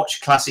 as you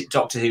watch classic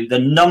Doctor Who, the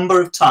number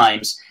of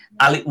times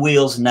Alec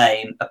Wheel's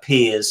name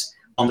appears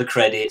on the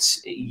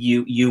credits,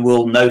 you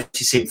will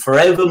notice him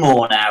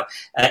forevermore now.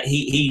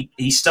 He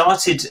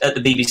started at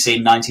the BBC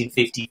in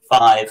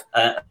 1955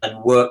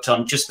 and worked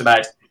on just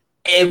about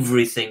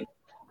everything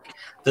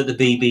that the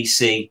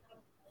BBC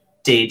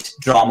did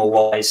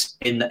drama-wise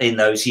in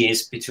those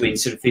years between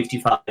sort of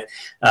 55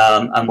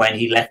 and when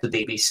he left the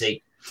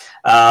BBC.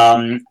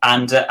 And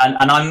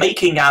I'm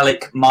making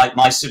Alec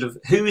my sort of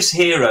who's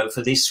hero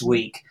for this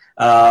week.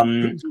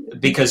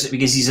 Because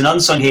he's an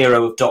unsung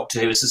hero of Doctor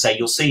Who. As I say,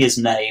 you'll see his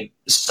name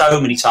so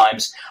many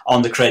times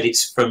on the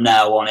credits from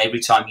now on.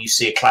 Every time you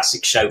see a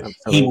classic show,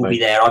 Absolutely. He will be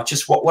there. I've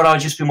just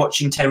been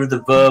watching Terror of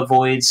the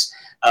Vervoids.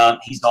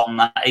 He's on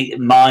that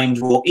Mind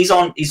Warp. He's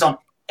on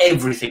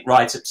everything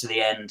right up to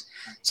the end.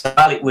 So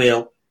Alec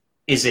Wheel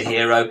is a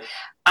hero.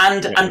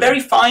 And very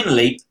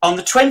finally, on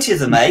the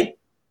 20th of May,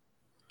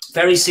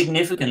 very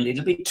significantly,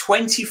 it'll be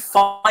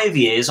 25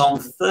 years on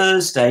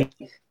Thursday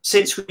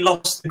since we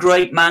lost the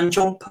great man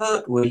Jon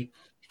Pertwee.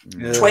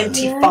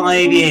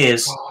 25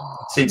 years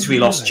since we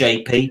lost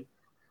JP.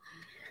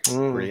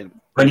 Brilliant.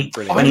 When he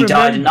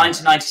died in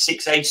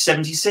 1996, age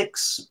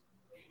 76.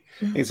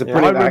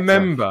 I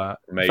remember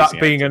that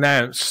being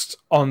announced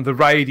on the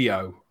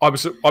radio. I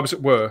was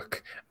at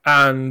work,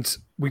 and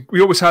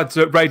we always had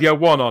Radio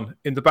 1 on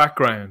in the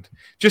background,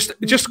 just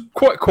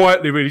quite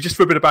quietly, really, just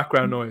for a bit of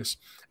background noise.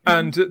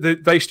 And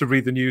they used to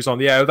read the news on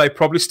the air. They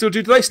probably still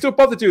do. Do they still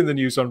bother doing the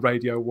news on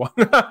Radio 1?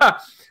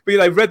 But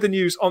they read the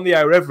news on the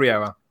air every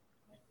hour.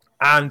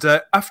 And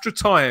after a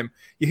time,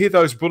 you hear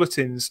those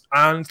bulletins,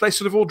 and they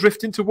sort of all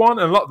drift into one.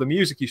 And a lot of the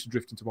music used to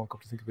drift into one,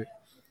 come to think of it.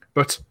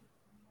 But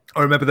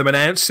I remember them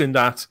announcing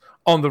that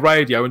on the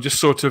radio and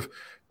just sort of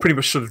pretty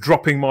much sort of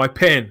dropping my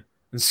pen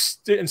and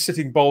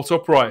sitting bolt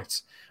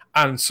upright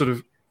and sort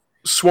of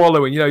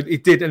swallowing,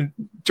 it did. And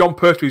Jon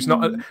Pertwee's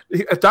not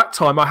at that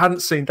time. I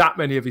hadn't seen that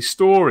many of his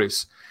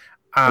stories,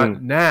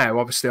 and now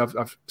obviously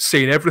I've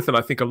seen everything.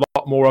 I think a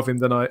lot more of him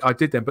than I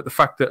did then. But the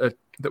fact that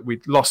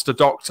we'd lost a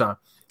Doctor,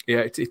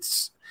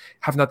 it's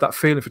haven't had that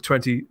feeling for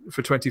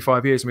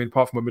 25 years. I mean,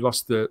 apart from when we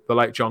lost the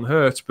late John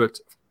Hurt, but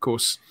of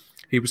course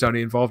he was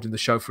only involved in the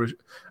show for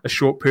a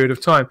short period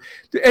of time.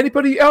 Did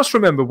anybody else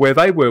remember where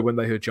they were when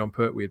they heard Jon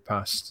Pertwee had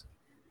passed?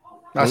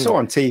 I saw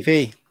on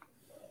TV,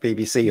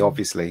 BBC,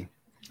 obviously.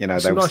 They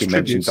obviously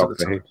mentioned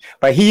Doctor Who.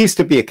 But he used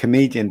to be a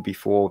comedian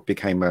before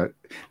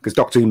because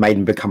Doctor Who made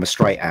him become a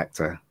straight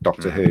actor,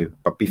 Doctor Who.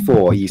 But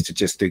before, he used to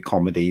just do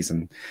comedies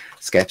and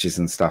sketches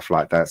and stuff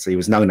like that. So he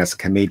was known as a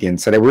comedian.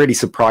 So they were really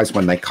surprised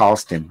when they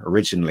cast him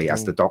originally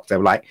as the Doctor. They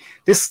were like,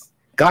 this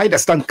guy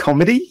that's done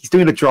comedy, he's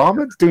doing a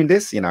drama, he's doing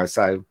this,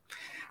 so.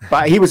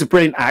 But he was a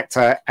brilliant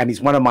actor, and he's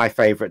one of my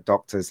favourite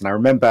Doctors. And I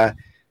remember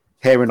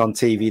hearing on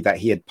TV that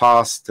he had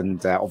passed,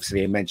 and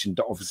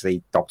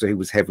obviously Doctor Who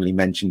was heavily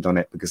mentioned on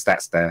it because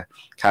that's the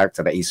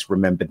character that he's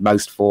remembered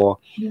most for.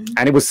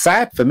 And it was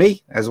sad for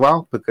me as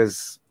well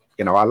because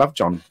I love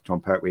Jon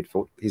Pertwee.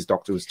 Thought his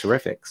Doctor was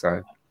terrific.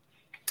 So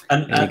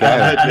and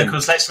of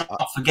course, let's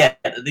not forget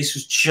that this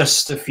was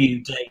just a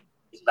few days,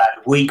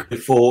 about a week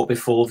before the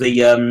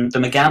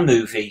McGann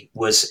movie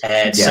was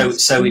aired.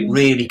 Yes. So it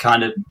really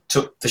kind of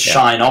took the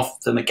shine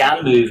off the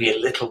McGann movie a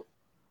little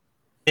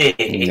bit.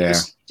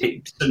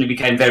 It suddenly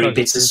became very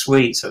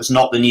bittersweet. So it's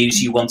not the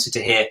news you wanted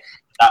to hear at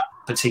that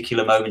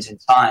particular moment in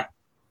time.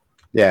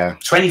 Yeah.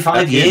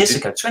 25 years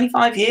ago.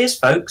 25 years,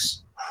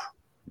 folks.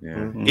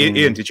 Yeah.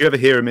 Ian, did you ever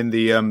hear him in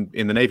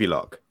the Navy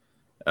Lock?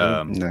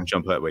 No.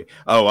 Jon Pertwee.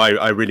 Oh,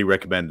 I really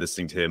recommend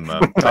listening to him.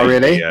 Oh,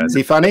 really? Is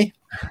he funny?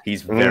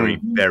 He's very,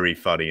 very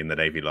funny in the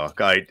Navy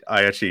Lock. I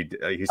actually,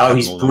 he's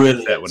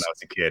brilliant. When I was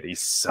a kid, he's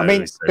so.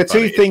 The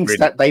two things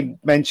that they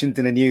mentioned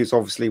in the news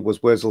obviously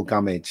was Wurzel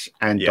Gummidge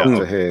and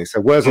Doctor Who. So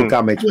Wurzel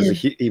Gummidge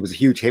was a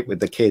huge hit with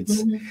the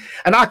kids,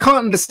 and I can't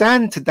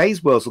understand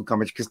today's Wurzel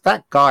Gummidge because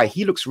that guy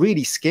he looks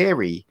really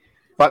scary.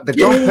 But the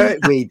Jon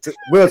Pertwee,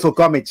 Wurzel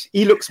Gummidge,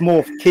 he looks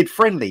more kid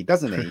friendly,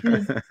 doesn't he?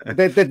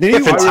 The new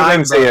different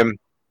times, Ian.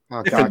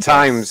 Different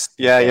times,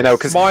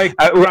 because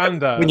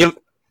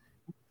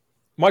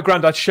my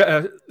granddad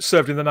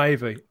served in the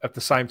Navy at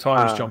the same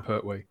time as Jon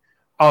Pertwee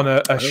on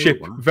a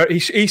ship. Wow.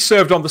 He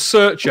served on the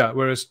Searcher,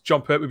 whereas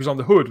Jon Pertwee was on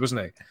the Hood,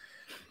 wasn't he?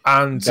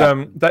 And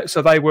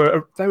so they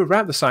were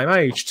around the same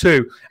age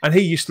too. And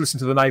he used to listen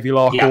to the Navy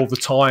Lark all the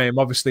time.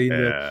 Obviously,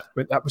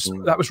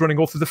 that was running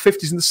all through the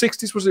 50s and the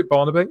 60s, was it,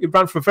 Barnaby? It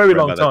ran for a very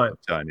long time.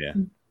 I've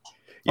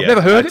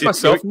never heard it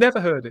myself. Never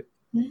heard it.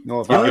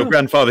 Your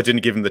grandfather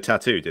didn't give him the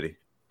tattoo, did he?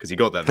 because he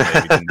got that in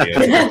the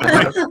Navy,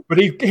 didn't he? But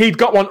he'd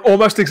got one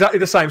almost exactly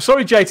the same.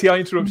 Sorry, JT, I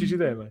interrupted you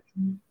there, mate.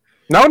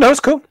 No,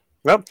 it's cool.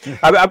 Well,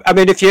 I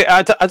mean, if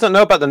I don't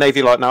know about the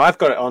Navy lot now. I've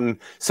got it on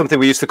something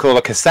we used to call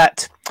a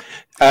cassette.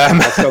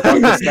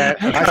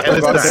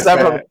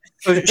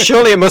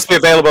 Surely it must be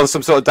available on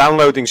some sort of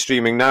downloading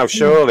streaming now.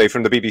 Surely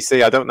from the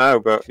BBC, I don't know,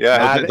 but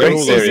yeah,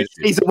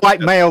 he's a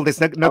white male.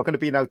 There's not going to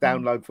be no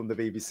download from the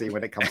BBC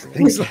when it comes to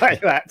things like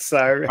that. So,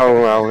 they're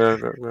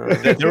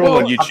all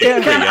on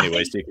YouTube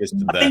anyway. So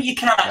I think you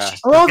can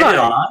actually get it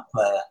on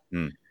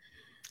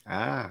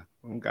iPlayer.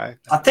 Okay.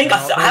 I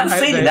have a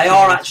feeling they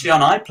are actually on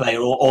iPlayer,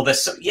 or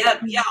there's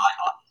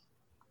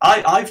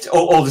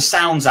or the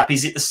Sounds app.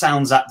 Is it the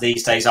Sounds app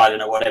these days? I don't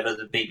know, whatever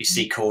the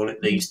BBC call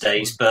it these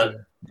days, but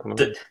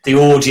the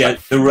audio,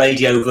 the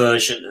radio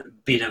version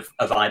bit of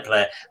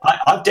iPlayer.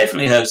 I've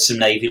definitely heard some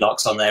Navy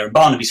locks on there, and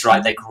Barnaby's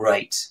right, they're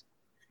great.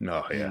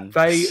 No, yeah.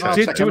 They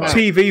did do a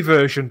TV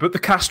version, but the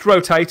cast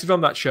rotated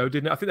on that show,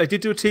 didn't it? I think they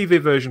did do a TV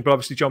version, but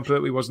obviously John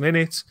Pertwee wasn't in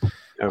it.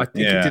 I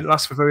think it didn't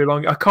last for very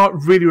long. I can't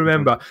really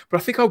remember,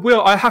 but I think I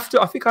will. I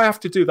think I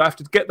have to do that. I have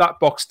to get that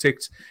box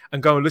ticked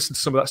and go and listen to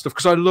some of that stuff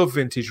because I love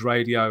vintage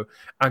radio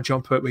and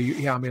John Pertwee.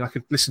 Yeah, I mean, I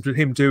could listen to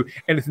him do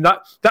anything.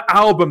 That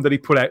album that he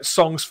put out,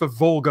 Songs for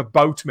Vulgar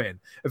Boatmen.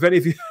 Have any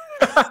of you?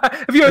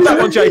 Have you heard that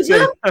one,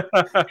 JT?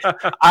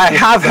 I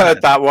have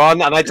heard that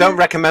one, and I don't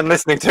recommend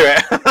listening to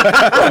it.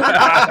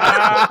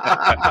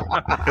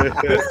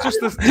 just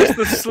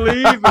the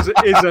sleeve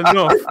is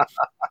enough.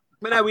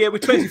 But now we're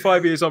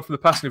 25 years on from the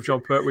passing of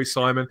John Pertwee,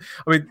 Simon.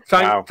 I mean,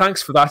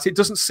 thanks for that. It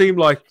doesn't seem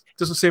like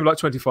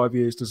 25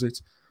 years, does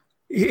it?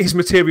 His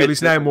material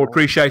is now more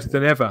appreciated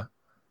than ever.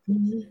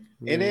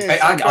 It is.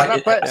 It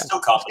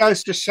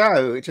goes to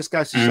show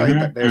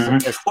that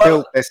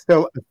there's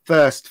still a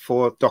thirst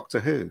for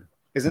Doctor Who,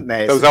 isn't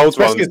there? Those old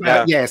ones,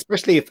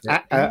 especially if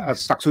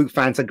Doctor Who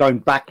fans are going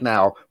back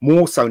now,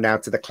 more so now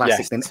to the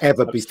classics than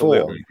ever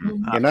before.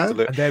 You know,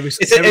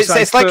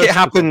 it's like it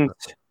happened.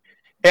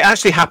 It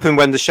actually happened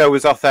when the show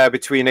was off there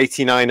between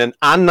 89 and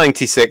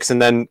 96 and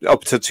then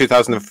up to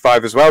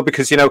 2005 as well,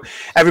 because,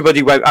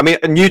 everybody went, I mean,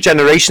 new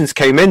generations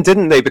came in,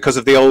 didn't they, because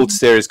of the old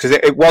series, because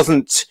it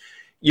wasn't,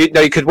 you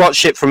could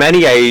watch it from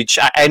any age,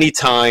 at any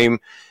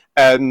time,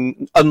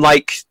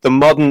 unlike the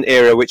modern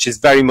era, which is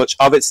very much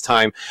of its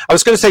time. I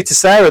was going to say to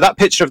Sarah, that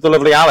picture of the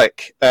lovely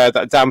Alec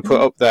that Dan put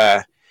up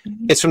there,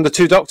 it's from the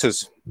Two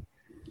Doctors.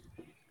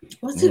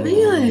 Was it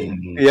really?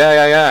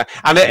 Yeah.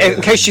 And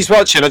in case she's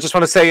watching, I just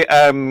want to say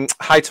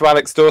hi to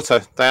Alec's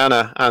daughter,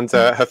 Diana, and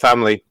her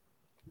family.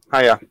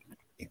 Hiya.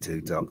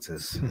 Two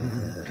Doctors.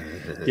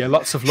 Yeah,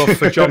 lots of love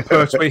for John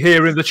Pertwee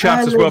here in the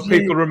chat as well.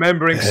 People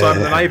remembering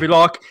Simon the Navy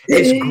Lark.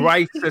 It's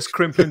great, says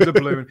Crimpling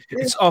Doubloon.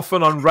 It's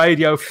often on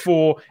Radio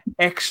 4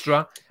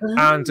 Extra.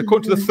 And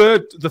according to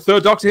the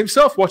third Doctor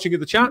himself, watching in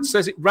the chat,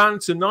 says it ran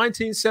to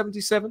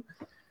 1977.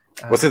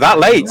 Was it that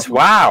late?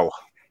 Wow.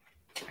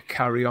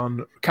 Carry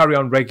on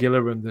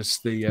regular, and there's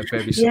the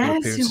various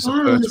appearances of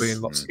Pertwee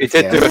and lots. It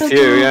did do a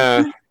few,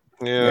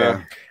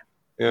 yeah.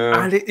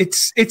 And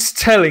it's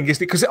telling,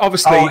 isn't it? Because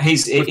obviously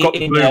we've got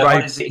the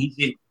Blu-ray.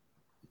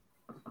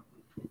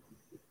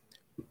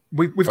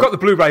 We've got the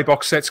Blu-ray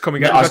box sets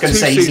coming out. I was going to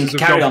say he's in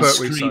Carry On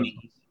Screaming.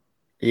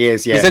 He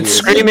is, yeah. He's in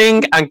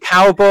Screaming and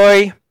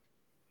Cowboy.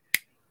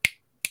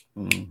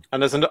 And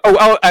there's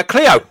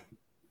Cleo.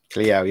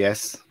 Cleo,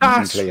 yes.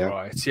 That's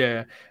right,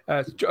 yeah.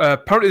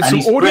 Apparently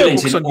there's some audio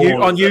books on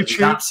YouTube.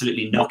 He's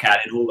absolutely knockout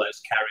in all those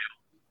Carry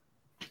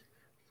On.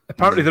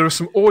 Apparently there are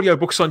some audio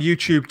books on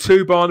YouTube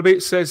too, Barnaby.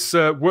 It says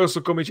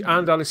Wurzel Gummidge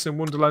and Alice in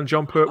Wonderland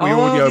John Pertwee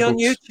audio books. On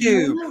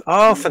YouTube.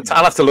 Oh, fantastic.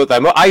 I'll have to look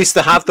them up. I used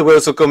to have the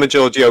Wurzel Gummidge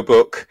audio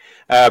book,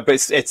 but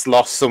it's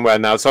lost somewhere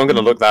now, so I'm going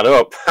to look that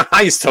up.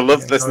 I used to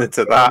love listening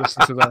to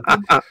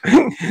that.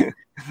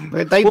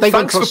 But they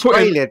went to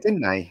Australia,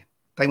 didn't they?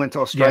 They went to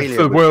Australia.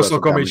 For Wurzel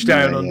Gummidge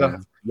Down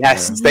Under.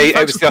 Yes, it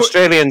was the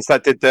Australians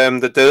that did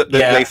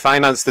they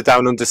financed the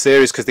Down Under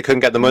series because they couldn't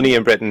get the money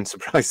in Britain.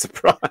 Surprise,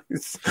 surprise.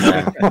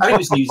 I think it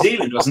was New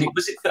Zealand, wasn't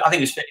it? I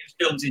think it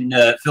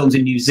was filmed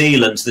in New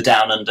Zealand. The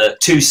Down Under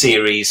 2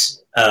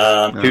 series.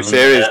 2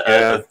 series.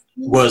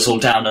 Wurzel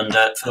Down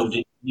Under filmed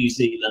in New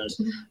Zealand.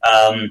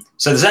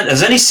 So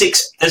there's only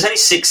 6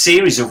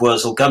 series of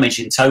Wurzel Gummidge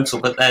in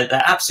total, but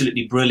they're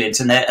absolutely brilliant,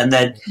 and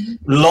they're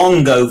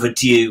long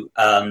overdue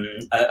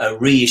a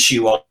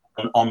reissue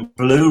on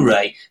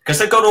Blu-ray, because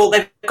they've got all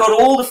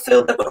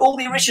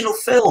the original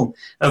film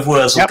of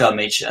Wurzel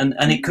Gummidge, and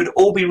it could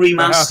all be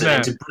remastered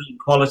into brilliant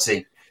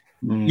quality.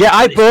 Yeah,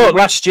 I bought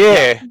last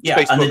year.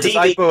 Yeah, and the DVD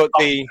I bought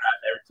the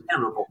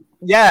terrible.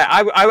 Yeah,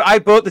 I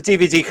bought the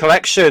DVD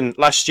collection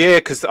last year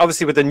because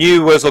obviously with the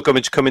new Wurzel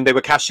Gummidge coming, they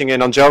were cashing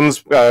in on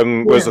John's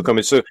Wurzel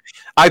Gummidge. So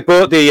I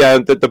bought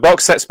the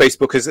box set space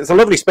book because it's a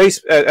lovely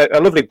a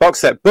lovely box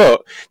set,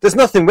 but there's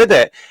nothing with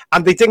it,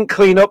 and they didn't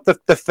clean up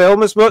the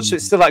film as much. So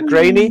it's still like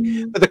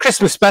grainy, but the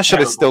Christmas special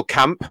is still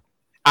camp.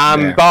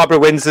 Barbara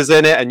Windsor's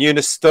in it, and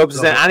Eunice Stubbs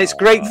is in it, and it's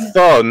great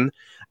fun.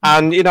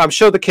 And, I'm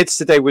sure the kids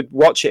today would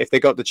watch it if they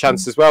got the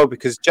chance as well,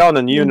 because John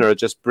and Una are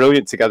just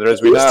brilliant together,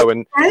 as we know.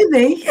 And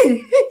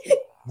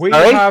We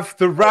have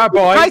the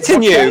rabbi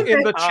watching you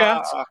in the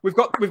chat. We've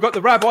got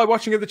the rabbi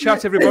watching in the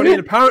chat, everybody. And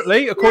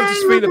apparently, according to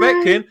Serena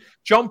Betkin,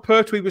 John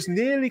Pertwee was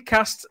nearly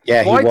cast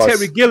by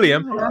Terry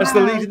Gilliam as the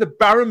lead in the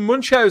Baron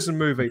Munchausen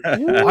movie.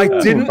 I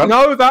didn't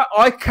know that.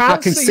 I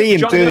can see him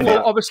John do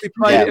that. Obviously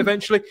played it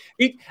eventually.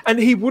 He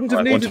wouldn't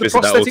have needed the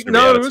prosthetic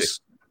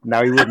nose.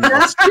 No, he wouldn't.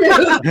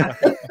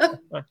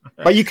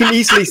 But you can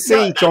easily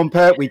see John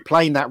Pertwee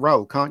playing that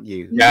role, can't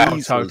you? Yeah,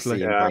 totally.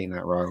 Playing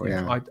that role,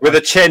 with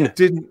a chin.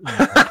 Didn't.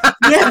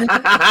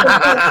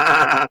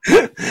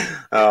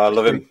 I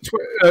love him.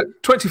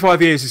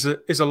 25 years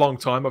is a long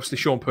time. Obviously,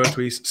 Sean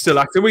Pertwee's still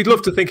acting. We'd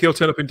love to think he'll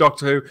turn up in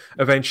Doctor Who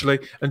eventually,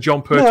 and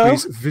John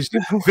Pertwee's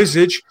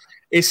visage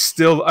is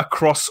still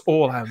across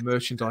all our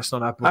merchandise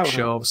on our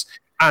bookshelves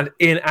and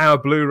in our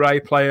Blu-ray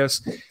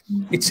players.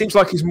 It seems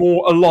like he's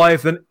more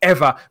alive than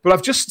ever. But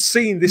I've just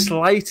seen this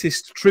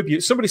latest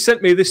tribute. Somebody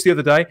sent me this the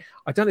other day.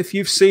 I don't know if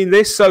you've seen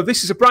this. So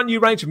this is a brand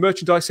new range of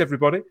merchandise,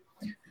 everybody.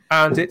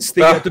 And it's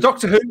the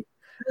Doctor Who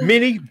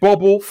mini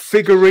bobble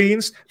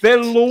figurines.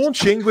 They're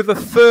launching with a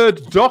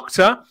 3rd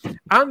Doctor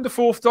and a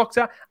 4th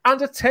Doctor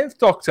and a 10th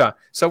Doctor.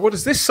 So what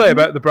does this say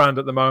about the brand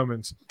at the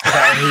moment?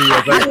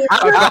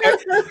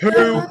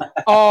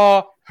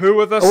 Who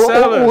are the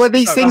sellers? Or are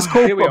these things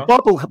called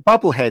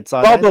bobbleheads?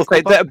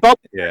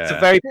 It's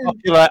very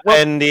popular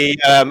in the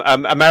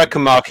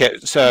American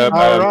market. So,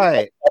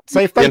 right.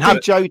 So if they did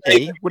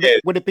Jodie,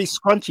 would it be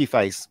Scrunchy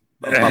Face?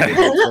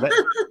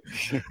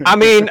 I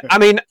mean,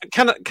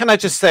 can I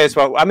just say as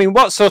well? I mean,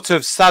 what sort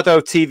of Sado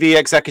TV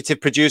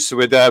executive producer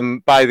would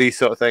buy these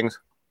sort of things?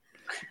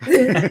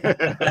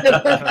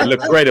 It look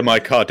great on my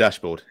car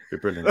dashboard.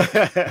 It'd be brilliant.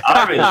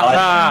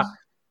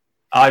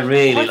 I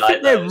really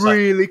like they're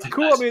really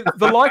cool. I mean,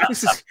 the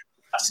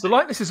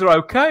likenesses are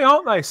okay,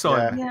 aren't they,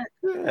 Simon?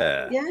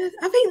 Yeah.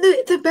 I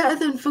think they're better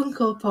than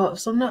Funko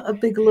Pops. I'm not a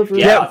big lover.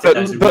 But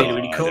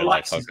really cool.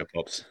 Like Funko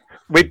Pops.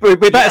 We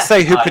better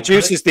say who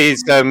produces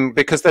these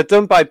because they're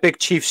done by Big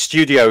Chief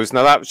Studios.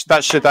 Now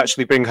that should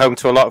actually bring home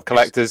to a lot of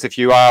collectors. If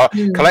you are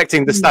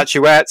collecting the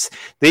statuettes,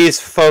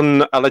 these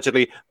fun,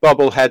 allegedly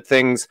bobblehead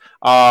things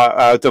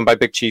are done by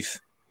Big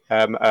Chief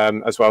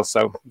as well.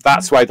 So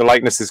that's why the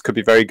likenesses could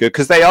be very good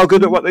because they are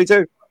good at what they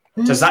do.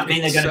 Does that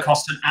mean they're going to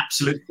cost an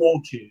absolute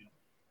fortune?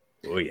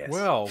 Oh yes.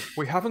 Well,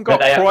 we haven't got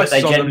prices but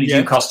they generally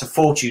do cost a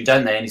fortune,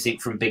 don't they? Anything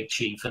from Big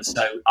Chief, and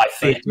so I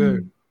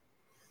fear.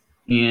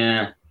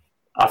 Yeah.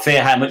 I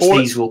fear how much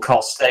these will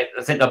cost. I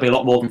think there'll be a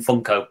lot more than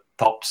Funko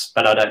Pops,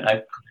 but I don't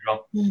know.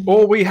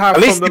 All we have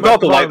at least the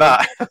bubble like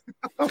that.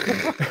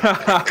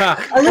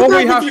 I love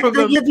how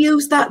you've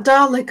used that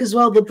Dalek as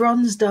well, the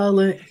bronze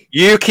Dalek.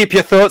 You keep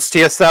your thoughts to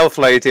yourself,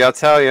 lady, I'll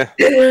tell you.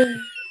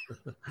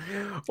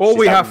 All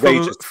we have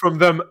from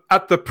them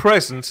at the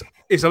present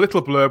is a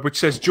little blurb which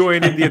says,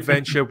 join in the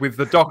adventure with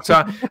the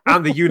Doctor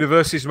and the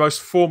universe's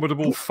most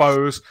formidable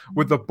foes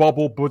with the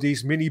Bobble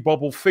Buddies mini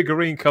bobble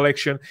figurine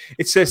collection.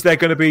 It says they're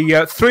going to be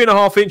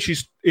 3.5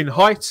 inches in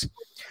height,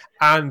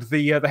 and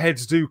the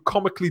heads do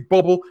comically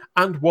bobble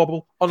and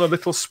wobble on a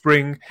little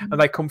spring, and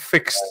they come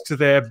fixed to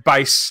their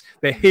base,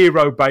 their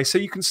hero base, so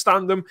you can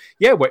stand them.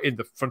 Yeah, we're in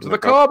the front of the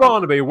car,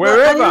 Barnaby,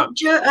 wherever.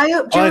 I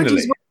hope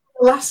Georgie's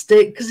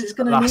elastic because it's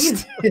going to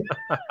need it.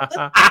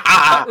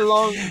 At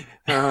long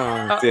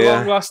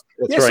last.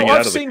 Yes, so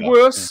I've seen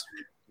worse.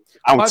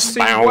 I've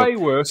seen way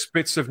worse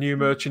bits of new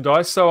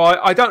merchandise, so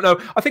I don't know.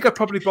 I think I'd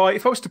probably buy,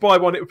 if I was to buy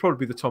one, it would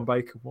probably be the Tom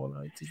Baker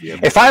one.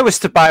 If I was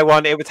to buy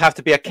one, it would have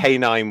to be a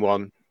K9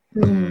 one.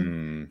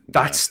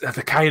 That's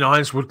the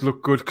K9s would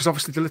look good because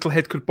obviously the little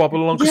head could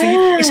bobble along because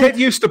his head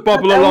used to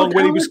bobble along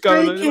when he was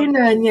going.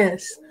 K9,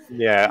 yes.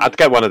 Yeah, I'd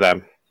get one of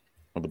them.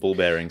 On the ball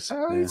bearings.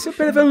 It's a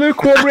bit of a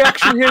lukewarm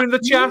reaction here in the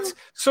chat.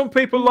 Some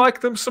people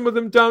like them, some of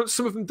them don't.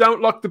 Some of them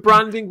don't like the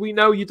branding. We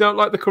know you don't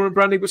like the current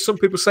branding, but some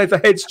people say the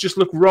heads just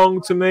look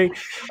wrong to me.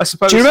 I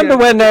suppose. Do you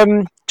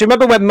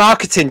remember when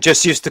marketing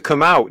just used to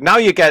come out? Now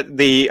you get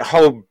the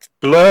whole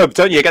blurb,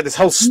 don't you? You get this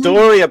whole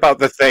story about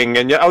the thing,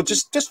 and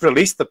just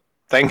release the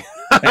thing.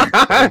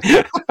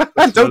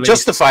 Don't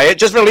justify it,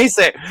 just release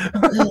it.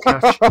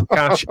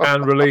 Cash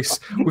and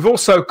release. We've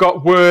also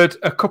got word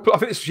I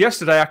think this was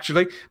yesterday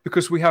actually,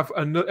 because we have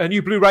a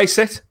new Blu-ray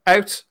set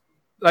out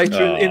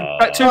later in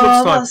about 2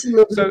 months' time. That's a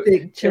lovely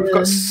picture. We've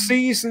got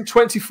season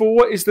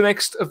 24 is the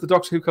next of the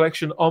Doctor Who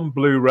collection on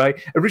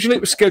Blu-ray. Originally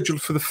it was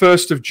scheduled for the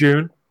 1st of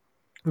June.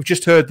 We've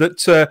just heard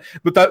that,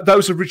 but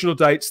those original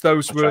dates,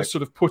 those were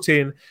sort of put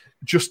in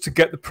just to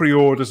get the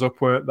pre-orders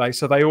up, weren't they?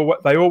 So they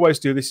always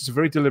do this. It's a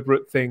very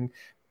deliberate thing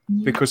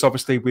because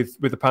obviously with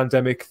the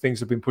pandemic, things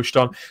have been pushed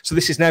on. So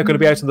this is now going to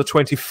be out on the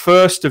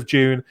 21st of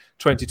June,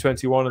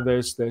 2021, and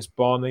there's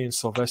Barney and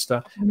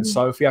Sylvester and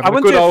Sophie having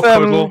a good old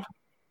cuddle.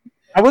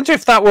 I wonder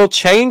if that will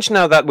change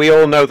now that we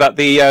all know that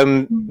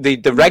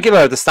the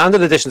regular, the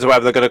standard editions or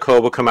whatever they're going to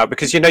call will come out.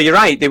 Because you're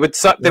right. They would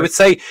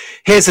say,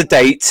 here's a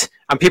date,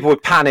 and people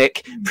would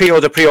panic,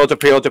 pre-order,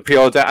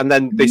 and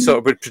then they sort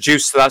of would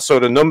produce that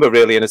sort of number,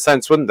 really, in a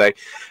sense, wouldn't they?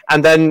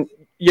 And then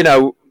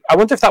I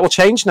wonder if that will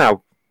change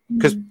now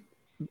because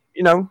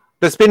there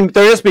has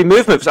been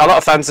movement. A lot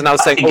of fans are now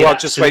saying, I'll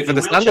just wait for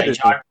the standard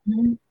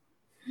edition.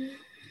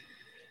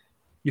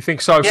 You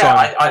think so,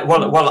 yeah,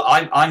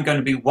 Simon? I'm going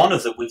to be one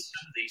of them with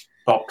some of these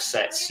box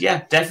sets.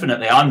 Yeah,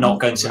 definitely. I'm not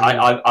going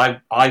to.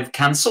 I've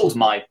cancelled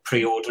my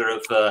pre-order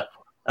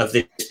of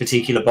this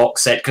particular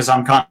box set because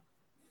I'm kind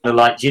of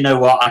like, you know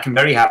what? I can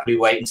very happily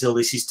wait until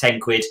this is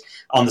 £10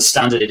 on the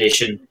standard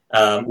edition,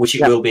 which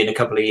it will be in a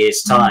couple of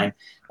years' time.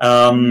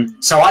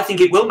 So I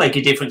think it will make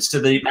a difference to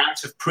the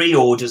amount of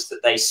pre-orders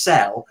that they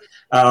sell.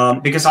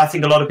 Because I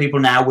think a lot of people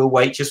now will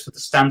wait just for the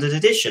standard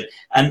edition,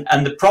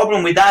 and the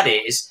problem with that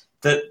is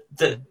that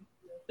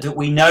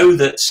we know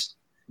that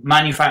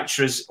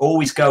manufacturers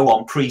always go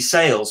on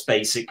pre-sales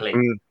basically,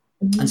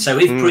 and so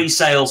if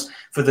pre-sales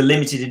for the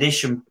limited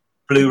edition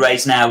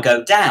Blu-rays now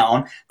go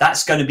down,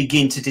 that's going to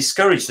begin to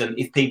discourage them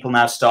if people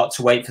now start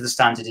to wait for the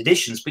standard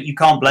editions. But you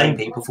can't blame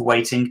people for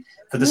waiting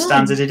for the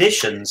standard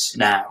editions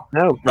now,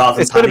 rather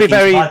than it's going to be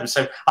very.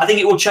 So I think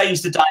it will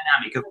change the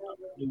dynamic of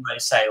Blu-ray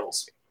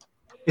sales.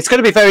 It's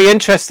going to be very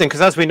interesting because,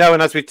 as we know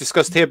and as we've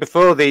discussed here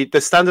before, the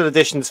standard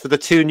editions for the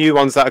two new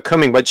ones that are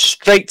coming went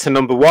straight to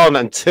number 1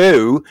 and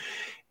 2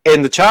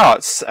 in the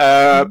charts.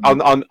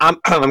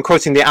 I'm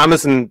quoting the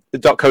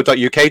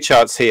Amazon.co.uk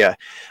charts here.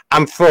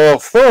 And for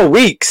 4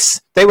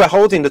 weeks, they were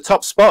holding the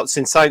top spots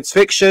in science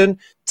fiction,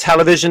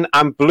 television,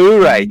 and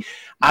Blu-ray.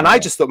 And I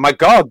just thought, my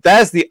God,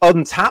 there's the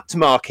untapped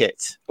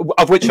market,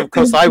 of which, of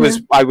course, I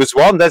was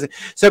one.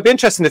 So it'd be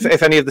interesting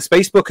if any of the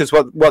Spacebookers,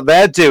 what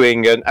they're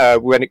doing,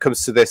 and when it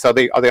comes to this, are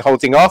they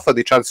holding off? Are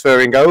they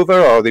transferring over?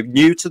 Or are they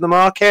new to the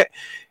market?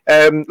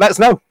 Let us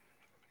know.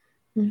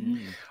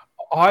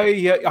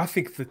 I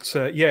think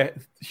that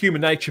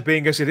human nature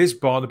being as it is,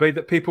 Barnaby,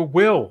 that people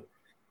will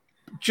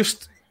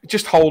just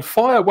hold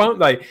fire, won't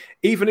they?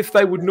 Even if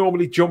they would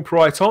normally jump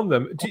right on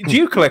them. Do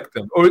you collect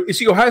them, or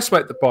is it your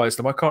housemate that buys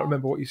them? I can't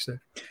remember what you said.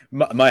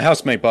 My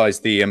housemate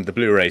buys the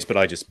Blu-rays, but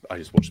I just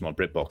watch them on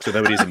BritBox.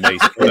 Although it is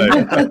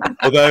amazing.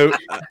 although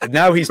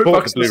now he's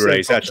bought the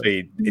Blu-rays,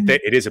 actually,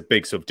 it is a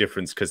big sort of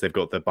difference because they've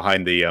got the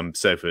behind the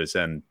sofas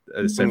and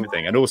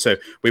everything. And also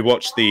we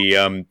watched the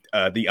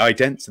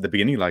idents at the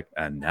beginning,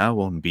 and now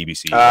on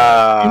BBC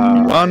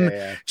One,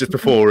 just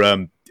before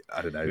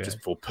just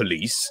before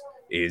Police.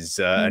 Is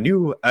a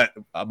new.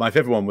 My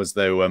favorite one was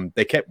though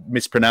they kept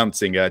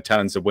mispronouncing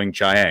Talons of Wing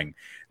Chiang.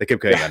 They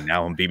kept going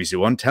now on BBC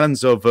One.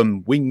 Talons of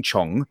Wing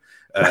Chong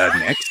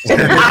next.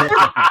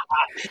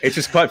 It's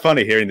just quite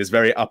funny hearing this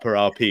very upper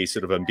RP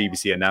sort of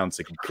BBC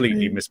announcer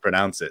completely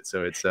mispronounce it.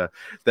 So it's of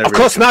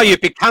course now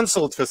you'd be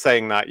cancelled for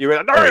saying that. You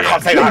were no, you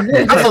can't say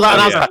that. Cancel that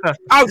announcer.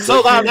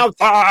 Cancel that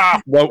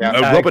announcer. Well,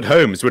 Robert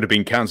Holmes would have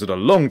been cancelled a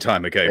long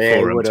time ago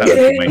for Talons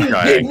of Wing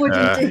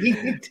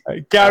Chiang.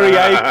 Gary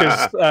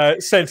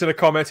Akers sent in a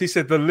comment. He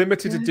said the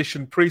limited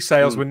edition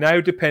pre-sales will now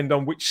depend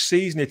on which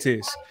season it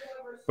is.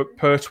 But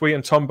Pertwee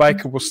and Tom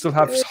Baker will still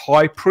have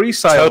high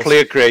pre-sales. Totally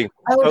agree.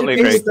 Totally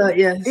agree. That,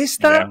 yes. Is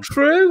that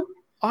true?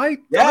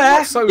 I'm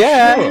not so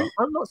sure.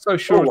 I'm not so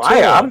sure. I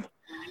am.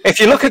 If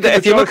you look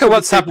at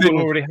what's happening,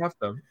 already have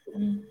them.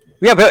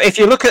 Yeah, but if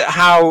you look at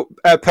how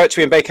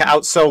Pertwee and Baker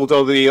outsold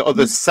all the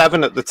other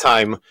 7 at the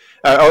time,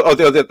 or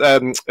the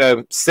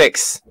other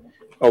 6.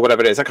 Or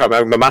whatever it is, I can't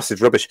remember.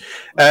 Massive rubbish.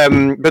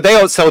 But they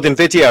outsold in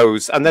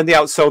videos, and then they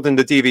outsold in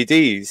the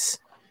DVDs.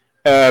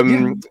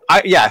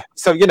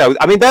 So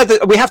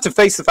we have to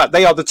face the fact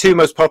they are the 2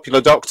 most popular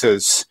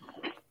Doctors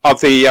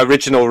of the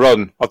original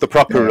run, of the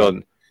proper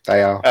run.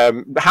 They are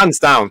hands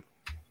down.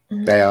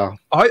 They are.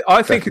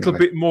 I think it'll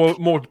be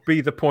more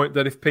be the point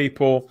that if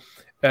people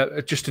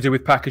just to do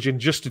with packaging,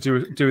 just to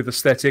do with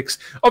aesthetics,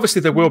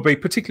 obviously there will be,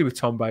 particularly with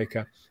Tom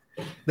Baker.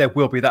 There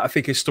will be that. I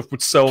think his stuff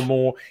would sell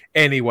more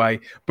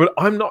anyway. But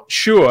I'm not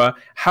sure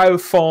how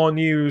far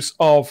news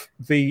of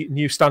the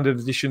new standard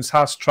editions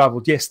has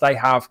travelled. Yes, they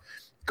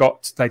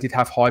did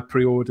have high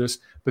pre-orders,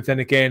 but then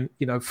again,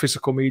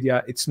 physical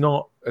media, it's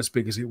not as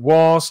big as it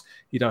was.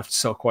 You don't have to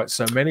sell quite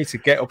so many to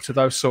get up to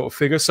those sort of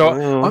figures. So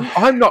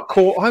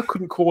I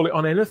couldn't call it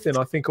on anything.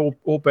 I think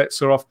all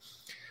bets are off.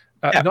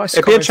 Nice.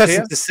 It'd be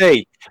interesting to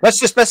see. Let's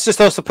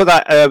just also put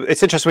that.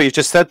 It's interesting what you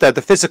just said there.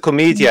 The physical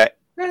media.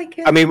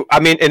 I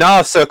mean, in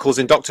our circles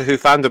in Doctor Who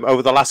fandom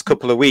over the last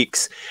couple of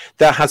weeks,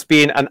 there has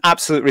been an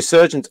absolute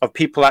resurgence of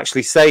people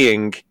actually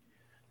saying,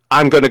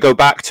 "I'm going to go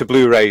back to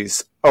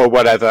Blu-rays or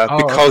whatever,"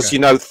 because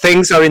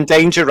things are in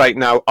danger right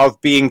now of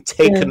being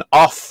taken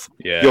off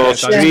your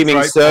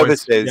streaming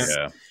services.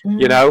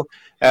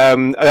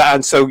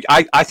 And so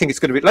I think it's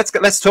going to be.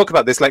 Let's talk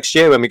about this next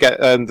year when we get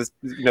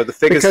the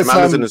figures from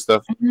Amazon and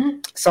stuff.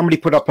 Somebody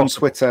put up on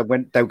Twitter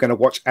when they were going to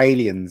watch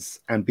Aliens,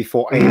 and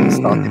before Aliens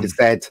started,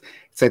 it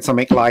said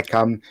something like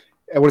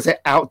what is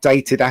it?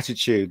 Outdated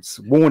attitudes.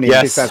 Warning: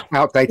 this has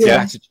outdated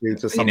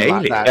attitudes or something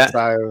like that. Yeah.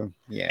 So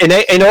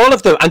in all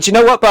of them, and do you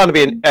know what,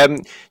 Barnaby?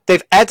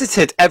 They've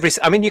edited every.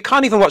 I mean, you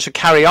can't even watch a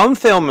Carry On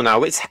film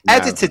now. It's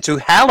edited to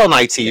hell on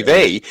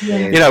ITV.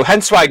 Yeah.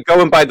 Hence why I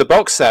go and buy the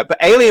box set. But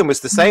Alien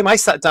was the same. I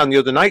sat down the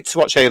other night to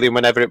watch Alien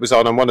whenever it was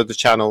on one of the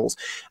channels,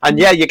 and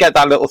you get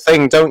that little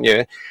thing, don't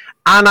you?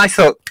 And I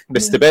thought,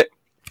 missed a bit.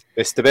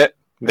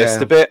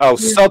 Missed a bit. Oh,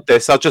 sod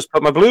this! I'll just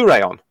put my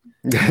Blu-ray on.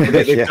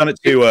 They've done it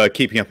to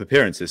Keeping Up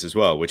Appearances as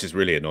well, which is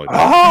really annoying. And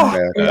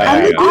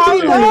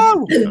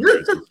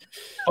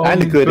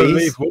the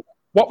goodies.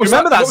 What was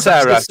remember that,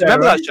 Sarah?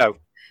 Remember that show?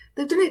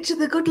 They've done it to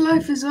The Good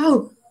Life as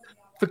well.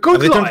 The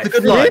Good Life. The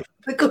Good Life.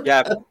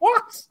 Yeah.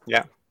 What?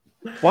 Yeah.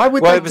 Why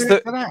would they do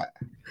it for that?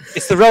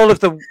 It's the role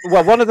of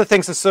one of the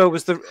things I saw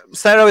was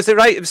Sarah, is it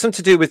right? It was something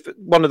to do with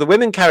one of the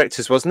women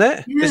characters, wasn't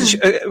it?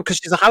 Yeah. Because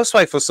she's a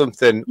housewife or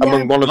something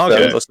among one of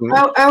them. Or something.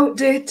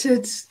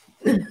 Outdated.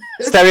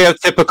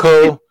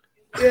 Stereotypical.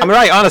 Yeah. Am I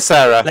right, Anna,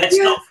 Sarah? Let's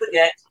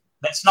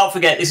not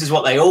forget, this is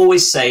what they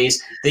always say,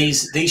 is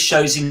these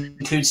shows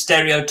include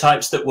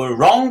stereotypes that were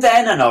wrong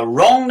then and are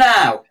wrong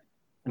now.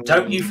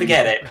 Don't you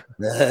forget it.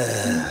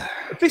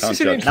 This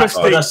is an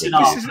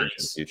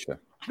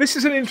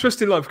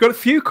interesting line. We've got a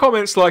few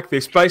comments like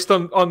this based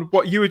on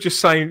what you were just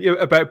saying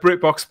about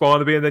BritBox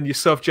Barnaby, and then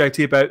yourself,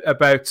 JT,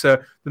 about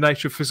the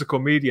nature of physical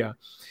media.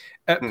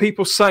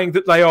 People saying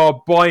that they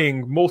are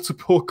buying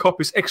multiple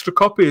copies, extra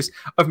copies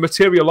of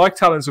material like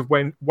Talons of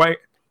Weng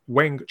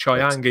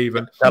Chiang,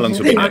 even. I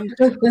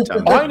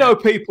know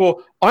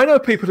people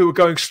who are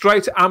going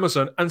straight to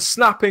Amazon and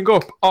snapping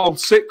up old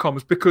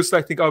sitcoms because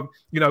they think,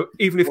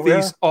 even if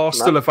these are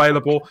still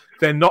available,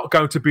 they're not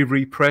going to be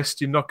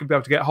repressed. You're not going to be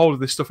able to get hold of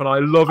this stuff, and I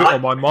love it, or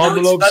my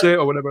mom loves it,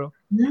 or whatever.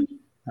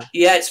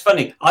 Yeah, it's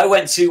funny. I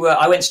went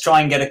to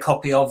try and get a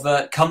copy of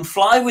Come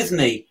Fly With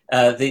Me,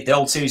 the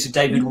old series of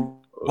David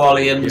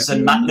Walliams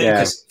and Matt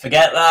Lucas.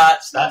 Forget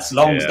that. That's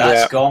long.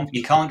 That's gone.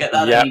 You can't get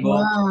that anymore.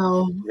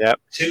 Wow. Yeah.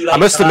 Too late. I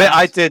must admit,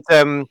 I did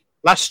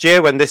last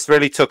year when this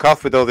really took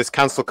off with all this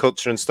cancel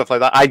culture and stuff like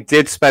that. I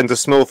did spend a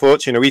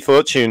wee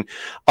fortune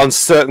on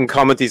certain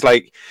comedies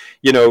like,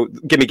 Gimme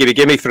Gimme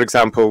Gimme, for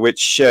example,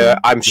 which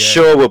I'm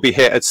sure will be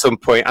hit at some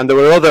point. And there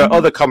were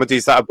other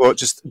comedies that I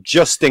bought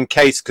just in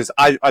case, because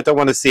I don't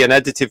want to see an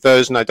edited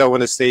version. I don't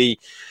want to see,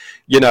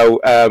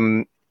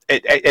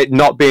 it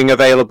not being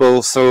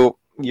available. So.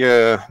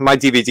 Yeah, my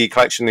DVD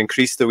collection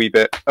increased a wee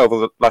bit over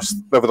the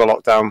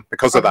lockdown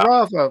because of that.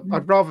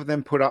 I'd rather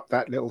them put up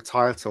that little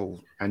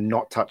title and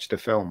not touch the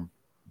film.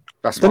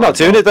 They're not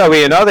doing it though,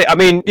 Ian, are they? I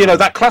mean,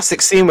 that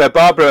classic scene where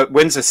Barbara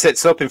Windsor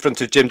sits up in front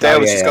of Jim Dale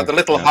and she's got the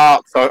little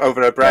heart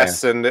over her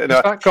breasts, and is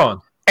that gone?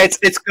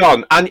 It's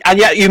gone, and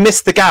yet you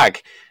missed the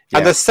gag.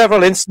 And there's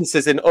several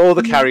instances in all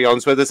the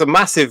carry-ons where there's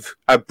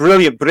a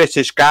brilliant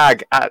British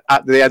gag at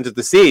the end of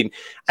the scene,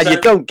 and you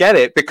don't get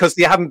it because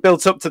you haven't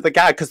built up to the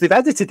gag because they've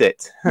edited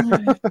it.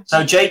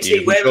 So,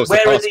 JT,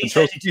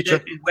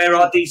 where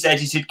are these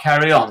edited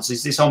carry-ons?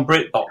 Is this on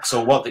BritBox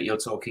or what that you're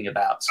talking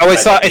about? Oh,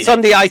 it's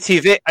on the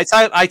ITV. It's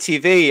on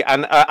ITV,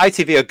 and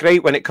ITV are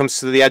great when it comes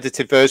to the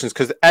edited versions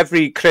because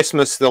every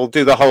Christmas they'll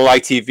do the whole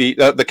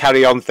ITV, the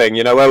carry-on thing,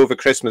 over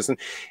Christmas. And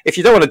if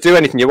you don't want to do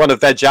anything, you want to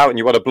veg out and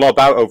you want to blob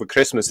out over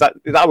Christmas,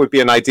 that would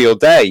be an ideal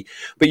day.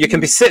 But you can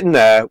be sitting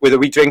there with a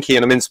wee drinky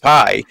and a mince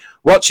pie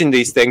watching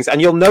these things, and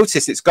you'll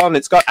notice it's gone.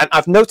 And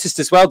I've noticed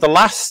as well, the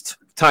last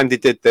time they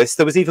did this,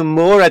 there was even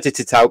more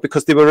edited out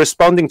because they were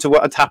responding to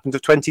what had happened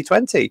of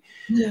 2020.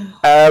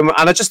 And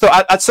I just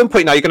thought at some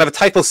point now you're going to have a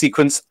title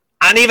sequence,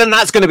 and even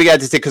that's going to be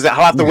edited because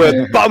it'll have the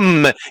word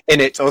bum in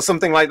it or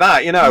something like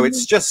that.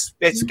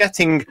 It's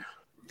getting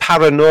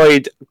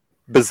paranoid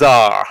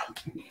bizarre.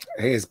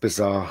 It is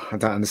bizarre. I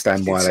don't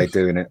understand why they're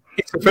doing it.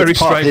 It's a very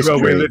strange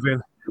world we live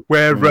in,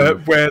 where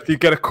you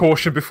get a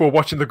caution before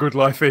watching The Good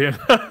Life, Ian.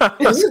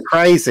 That's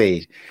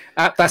crazy.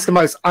 That's the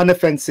most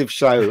unoffensive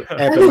show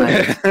ever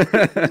made. You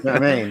know what I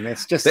mean?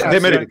 It's just they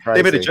made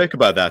a joke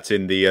about that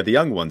in the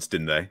Young Ones,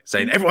 didn't they?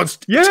 Saying everyone's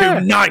too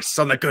nice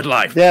on The Good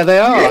Life. Yeah, they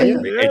are.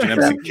 Agent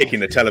Empson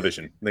kicking the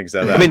television, things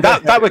like that. I mean,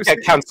 that would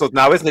get cancelled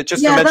now, isn't it?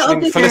 Just for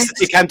mentioning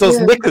Felicity Kendall's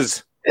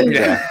knickers.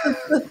 Yeah.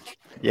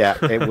 Yeah,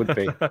 it would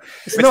be.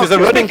 Which was a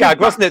running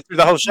gag, wasn't it, through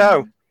the whole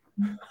show?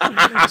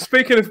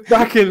 Speaking of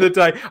back in the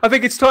day, I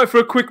think it's time for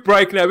a quick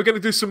break now. We're going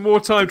to do some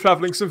more time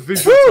traveling, some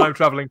visual time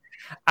traveling,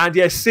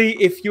 and see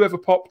if you ever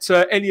popped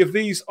any of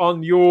these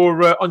on your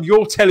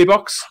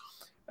telebox,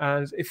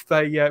 and if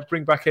they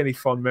bring back any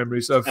fond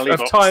memories of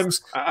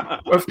times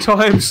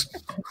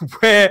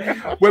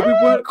where we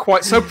weren't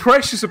quite so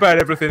precious about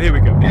everything. Here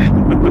we go.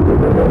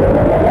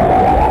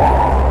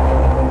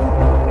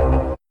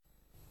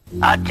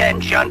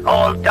 Attention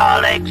all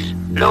Daleks,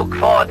 look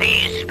for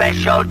these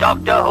special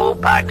Doctor Who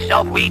packs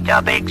of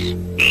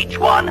Weetabix. Each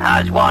one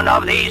has one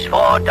of these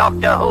 4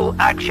 Doctor Who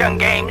action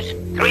games,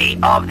 3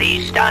 of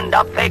these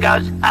stand-up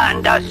figures,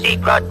 and a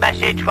secret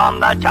message from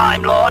the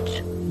Time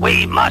Lords.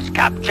 We must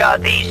capture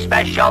these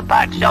special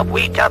packs of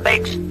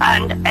Weetabix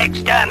and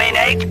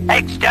exterminate.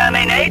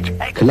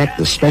 Collect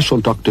the special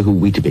Doctor Who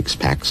Weetabix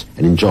packs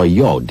and enjoy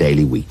your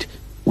daily wheat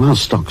while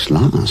stocks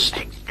last.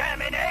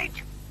 Exterminate.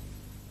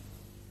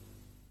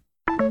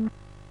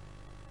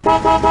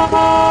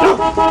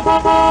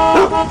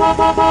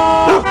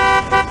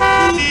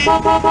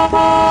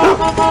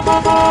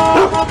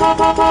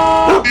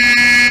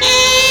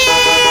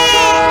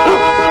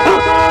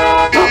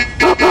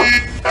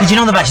 Did you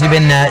know there have actually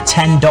been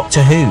 10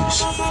 Doctor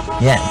Who's?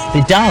 Yeah, the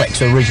Daleks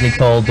were originally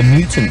called the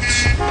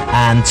Mutants,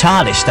 and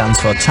TARDIS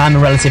stands for Time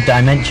and Relative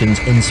Dimensions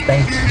in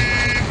Space.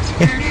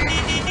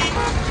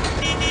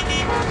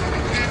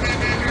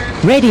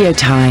 Radio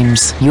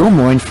Times. You're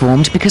more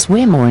informed because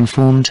we're more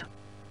informed.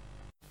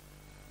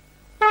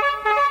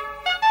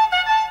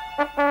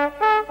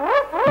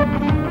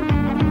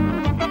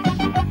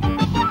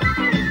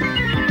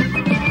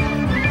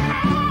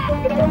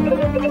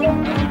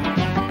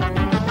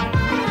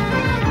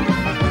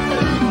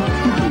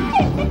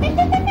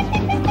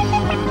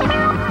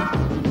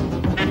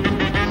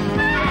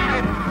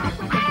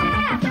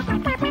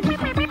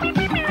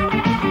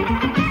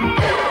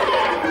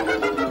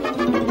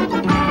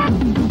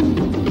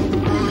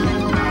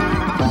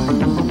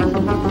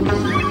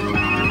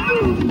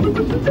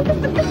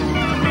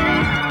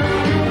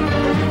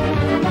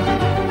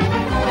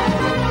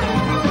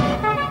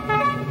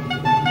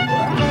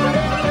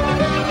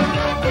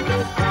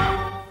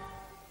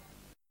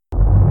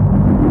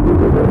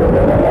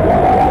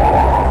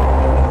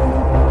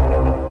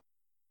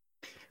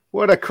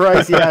 What a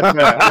crazy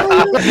advert.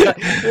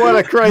 What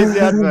a crazy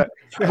advert.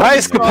 Why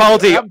is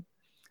Capaldi?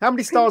 How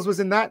many stars was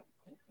in that?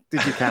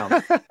 Did you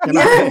count? But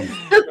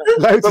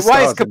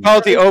why is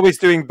Capaldi always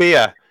doing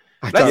beer?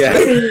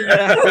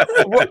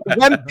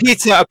 When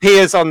Peter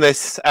appears on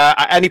this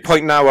at any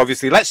point now,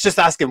 obviously, let's just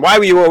ask him, why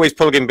were you always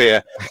plugging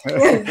beer?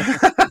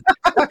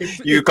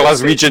 You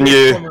Glaswegian,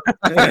 you.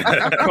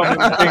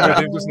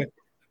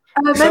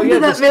 I remember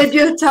that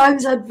Radio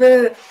Times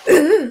advert. I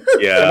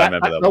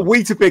remember that. The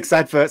Weetabix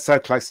advert so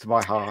close to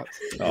my heart.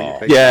 Oh.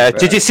 Yeah.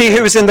 Did you see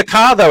who was in the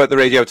car though at the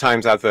Radio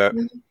Times advert?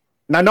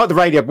 No, not the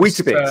radio.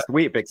 Weetabix. The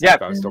Weetabix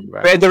advert I was talking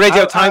about. But in the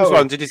Radio Times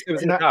one, did you see who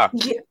was in the car?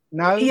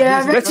 No.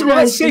 Yeah, let's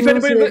see if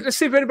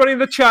anybody in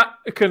the chat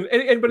can.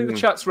 Anybody in the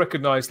chat's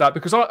recognise that,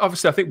 because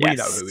obviously I think we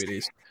know who it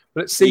is.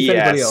 But let's see if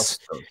anybody else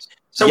does.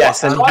 So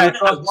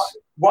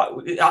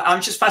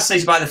I'm just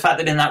fascinated by the fact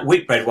that in that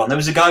Whitbread one there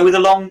was a guy with a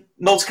long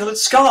multicoloured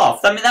scarf.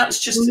 I mean, that was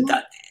just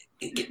that.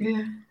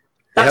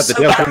 That's the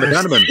Delta and the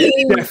Bannerman.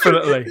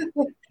 Definitely.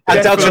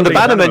 And Delta and the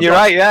Bannerman, you're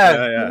right,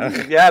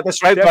 yeah,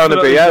 that's right,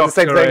 Barnaby, the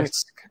same thing.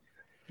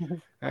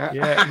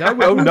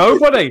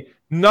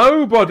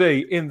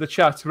 Nobody in the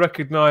chat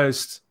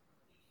recognised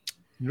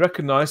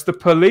the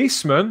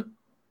policeman.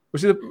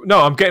 Was it?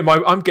 I'm getting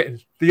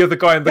the other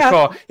guy in the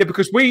car. Yeah,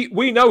 because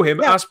we know him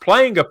as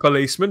playing a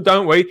policeman,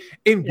 don't we?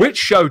 In which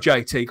show,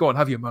 JT? Go on,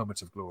 have your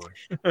moment of glory.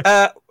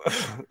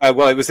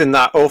 Well, it was in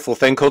that awful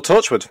thing called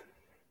Torchwood.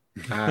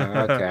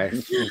 Okay.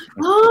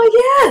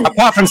 Oh yeah.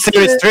 Apart from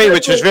Series 3,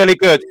 which was really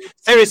good.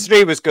 Series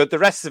 3 was good. The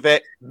rest of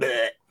it.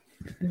 Bleh.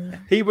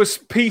 He was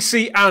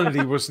PC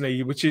Andy, wasn't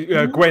he? Which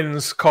is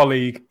Gwen's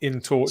colleague in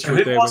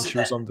Torchwood there when she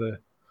was on the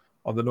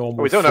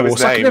normal. We don't know his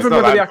name. I can never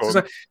remember the actor's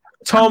name.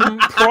 Tom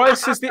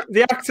Price is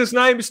the actor's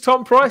name. Is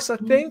Tom Price, I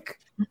think.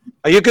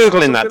 Are you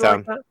googling that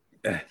down? Like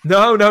that?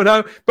 No.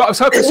 But I was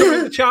hoping somebody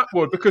in the chat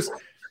would, because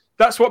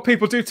that's what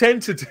people do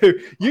tend to do.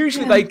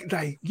 Usually,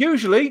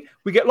 usually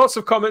we get lots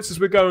of comments as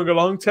we're going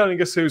along,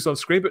 telling us who's on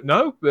screen. But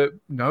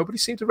nobody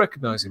seemed to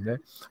recognise him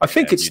there. I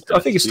think it's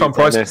Tom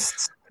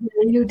Price.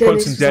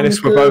 Punt and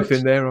Dennis were both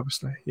in there,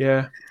 obviously.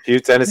 Yeah. Hugh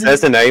Dennis,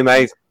 there's the name,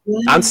 mate.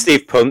 Yeah. And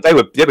Steve Punt. They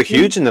were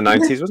huge in the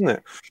 90s, wasn't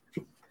it?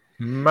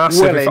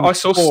 Massive. I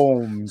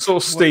saw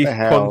Steve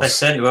Punt. They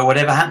certainly were.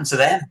 Whatever happened to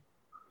them?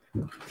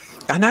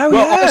 I know.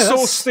 Well, I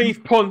saw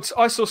Steve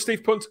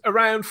Punt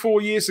around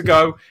 4 years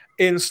ago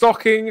in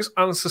stockings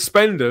and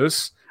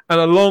suspenders and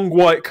a long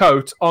white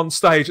coat on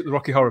stage at the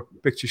Rocky Horror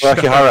Picture Show.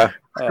 Rocky Horror.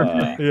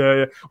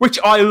 Yeah. Which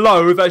I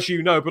loathe, as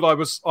you know, but I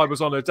was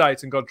on a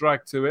date and got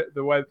dragged to it.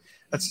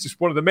 That's just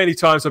one of the many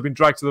times I've been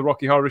dragged to the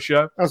Rocky Horror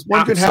Show. I was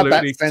wondering how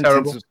that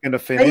sentence was going to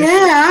finish.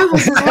 Yeah, I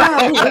was as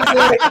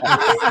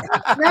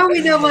well. Now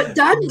we know what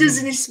Dan does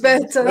in his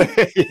spare time.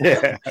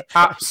 Yeah.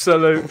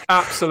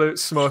 Absolute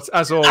smut,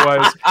 as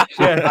always.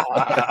 Yeah.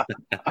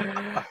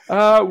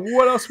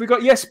 What else we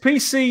got? Yes,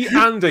 PC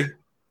Andy.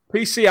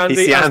 PC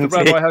Andy as the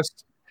Rabbi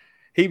host.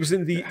 He was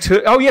in the...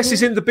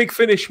 he's in the Big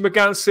Finish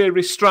McGann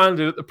series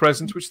Stranded at the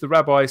present, which the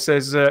Rabbi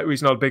says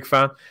he's not a big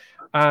fan.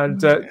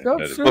 And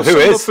who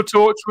is? For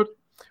Torchwood.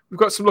 We've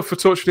got some love for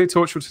Torchwood.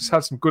 Torchwood has had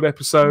some good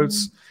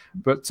episodes.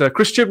 But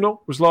Chris Chibnall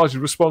was largely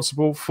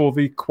responsible for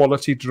the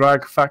quality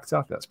drag factor.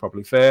 I think that's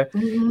probably fair.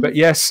 But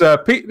yes,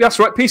 that's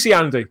right, PC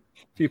Andy. A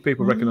few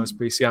people recognise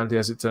PC Andy,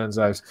 as it turns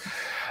out.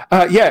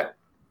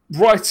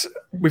 Right.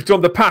 We've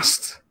done the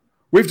past.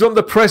 We've done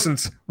the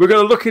present. We're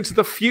going to look into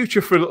the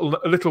future for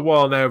a little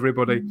while now,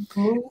 everybody.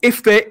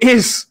 If there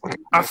is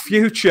a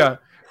future,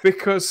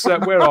 because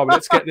where are we?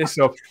 Let's get this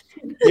up.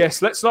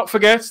 Yes, let's not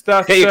forget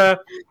that.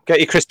 Get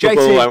your crystal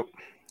ball out.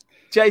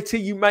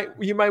 JT,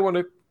 you may want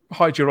to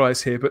hide your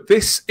eyes here, but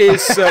this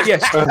is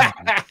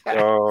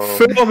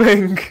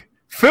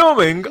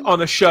filming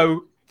on a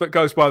show that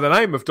goes by the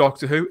name of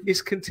Doctor Who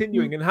is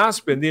continuing and has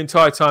been the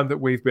entire time that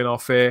we've been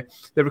off air.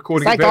 They're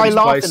recording at various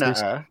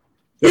places.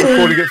 They're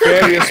recording at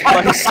various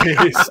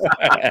places.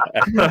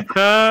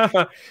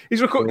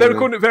 They're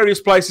recording at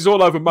various places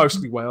all over,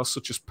 mostly Wales,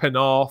 such as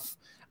Penarth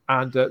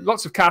and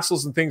lots of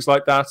castles and things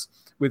like that,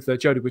 with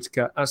Jodie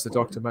Whittaker as the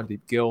Doctor,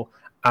 Mandeep Gill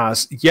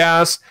as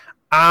Yaz,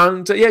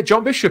 and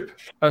John Bishop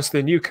as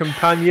the new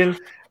companion,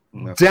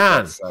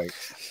 Dan.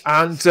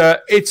 And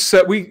it's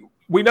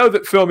we know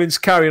that filming's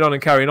carrying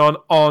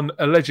on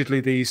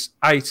allegedly these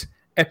 8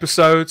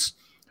 episodes.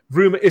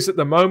 Rumour is at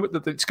the moment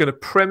that it's going to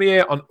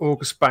premiere on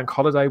August Bank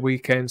Holiday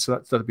weekend, so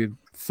that'll be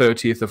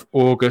 30th of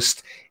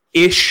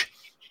August-ish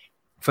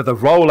for the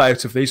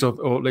rollout of these,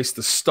 or at least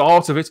the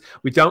start of it.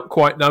 We don't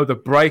quite know the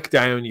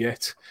breakdown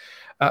yet,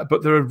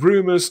 but there are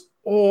rumours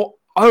all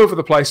over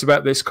the place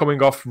about this,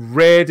 coming off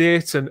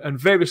Reddit and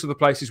various other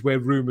places where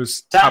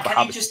rumours. Dan,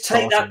 can you just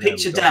take that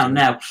picture down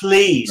now,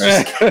 please?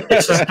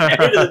 Just get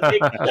rid of the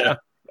picture.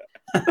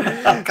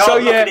 I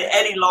can't look at it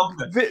any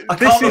longer. I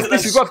can't look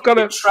at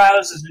those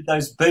trousers with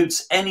those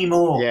boots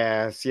anymore.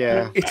 Yes,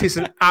 yeah. It is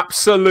an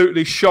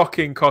absolutely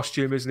shocking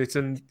costume, isn't it?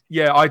 And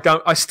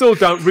I still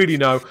don't really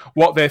know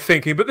what they're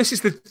thinking. But this is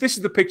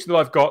the picture that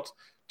I've got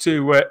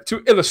to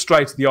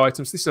illustrate the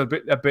items. This is a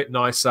bit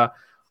nicer,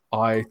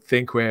 I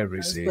think. Where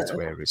is it?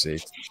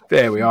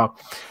 There we are.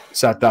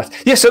 Sad that.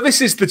 Yeah. So this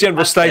is the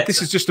general state.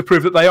 This is just to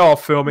prove that they are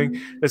filming.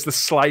 There's the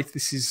slate.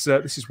 This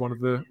is one of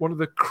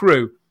the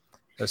crew.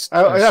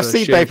 I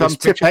see, Dave. I'm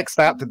Tipex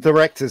out the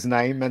director's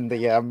name and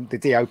the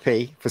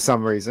DOP for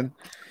some reason.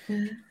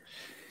 I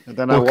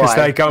don't know why. Because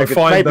they go and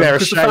find them.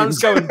 Because the fans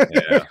go and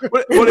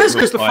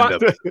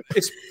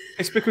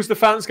it's because the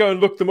fans go and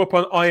look them up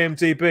on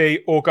IMDb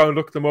or go and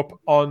look them up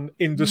on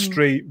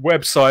industry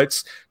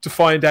websites to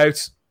find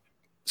out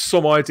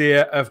some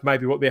idea of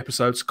maybe what the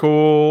episode's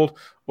called,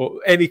 or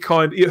any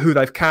kind, who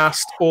they've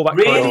cast, all that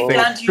kind of thing.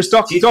 Because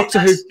Doctor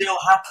Who still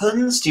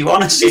happens. Do you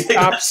honestly think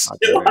that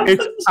still happens?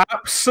 It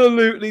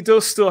absolutely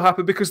does still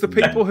happen, because the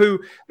people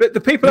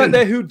out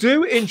there who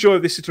do enjoy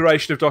this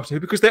iteration of Doctor Who,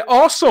 because there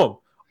are some.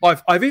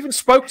 I've even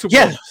spoke to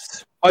one.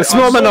 A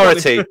small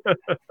minority.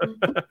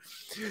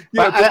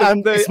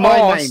 It's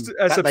my name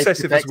as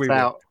obsessive as we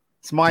were.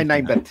 It's my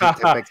name that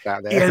Tipex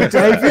out there. Yeah,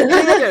 David.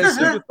 Yes,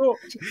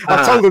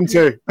 I told them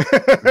to.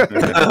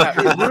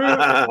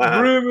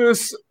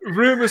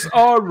 Rumours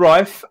are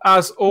rife,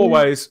 as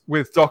always,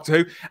 with Doctor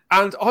Who.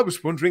 And I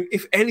was wondering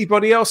if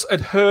anybody else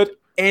had heard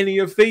any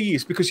of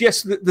these. Because,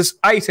 yes, there's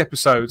 8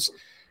 episodes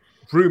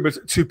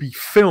rumoured to be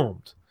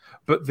filmed.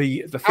 But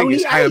the thing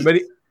is, how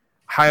many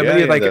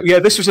are they? Yeah,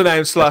 this was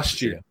announced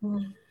last year.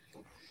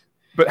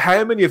 But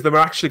how many of them are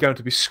actually going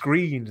to be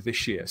screened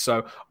this year?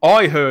 So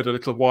I heard a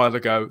little while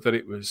ago that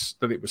it was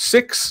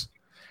 6,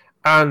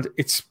 and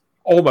it's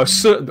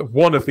almost certain that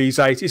one of these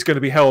 8 is going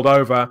to be held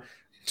over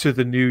to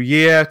the new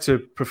year to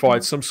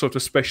provide some sort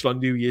of special on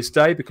New Year's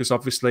Day, because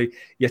obviously,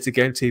 yet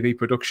again, TV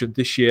production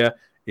this year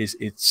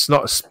it's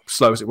not as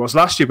slow as it was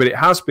last year, but it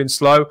has been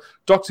slow.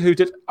 Doctor Who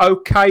did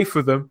okay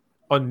for them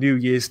on New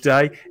Year's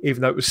Day,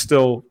 even though it was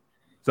still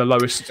the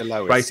lowest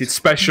rated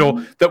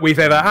special that we've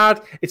ever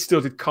had. It still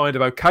did kind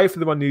of okay for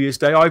them on New Year's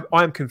Day. I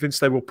am convinced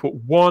they will put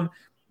one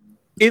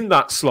in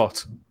that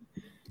slot.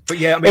 But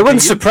yeah, I mean, it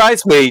wouldn't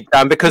surprise me,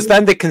 Dan, because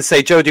then they can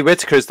say Jodie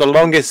Whittaker is the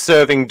longest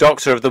serving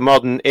Doctor of the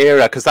modern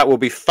era, because that will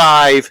be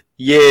 5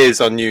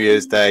 years on New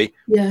Year's Day.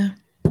 Yeah,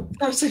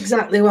 that's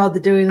exactly why they're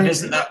doing it.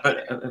 Isn't that?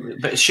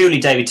 But surely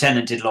David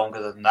Tennant did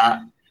longer than that.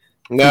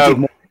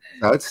 No,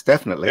 it's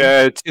definitely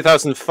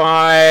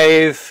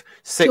 2005,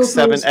 6,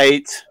 7,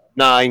 8.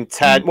 9,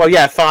 10. Well,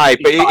 yeah, 5.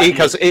 But he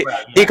got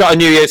a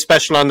New Year's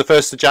special on the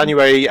 1st of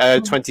January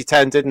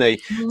 2010, didn't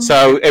he?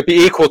 So it'd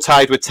be equal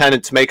tied with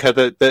Tennant to make her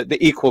the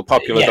equal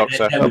popular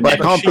Doctor. But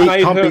can't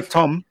beat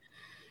Tom.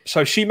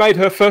 So she made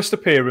her first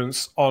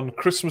appearance on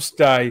Christmas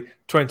Day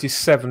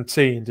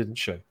 2017, didn't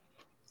she?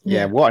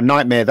 Yeah, what a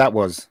nightmare that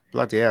was.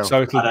 Bloody hell.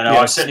 So I don't know.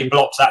 I certainly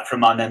blocked that from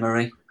my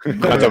memory. I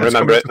don't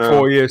remember it.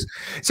 4 years.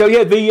 So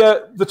yeah,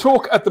 the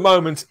talk at the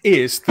moment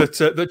is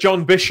that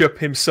John Bishop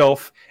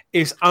himself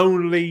is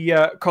only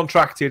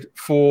contracted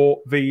for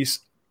these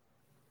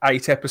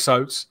 8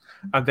 episodes,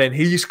 and then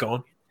he's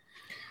gone.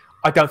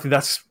 I don't think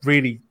that's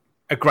really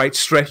a great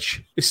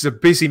stretch. This is a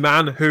busy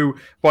man who,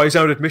 by his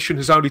own admission,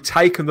 has only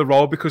taken the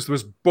role because there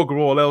was bugger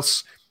all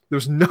else. There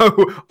was no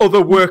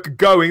other work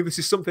going. This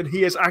is something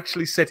he has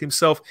actually said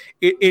himself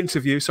in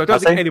interview, so I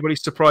don't think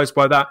anybody's surprised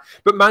by that.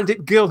 But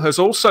Mandeep Gill has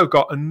also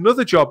got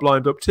another job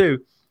lined up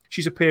too.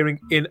 She's appearing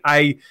in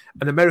an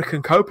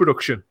American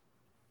co-production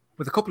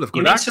with a couple of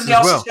good actors as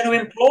well. Somebody else is going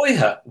to employ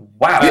her?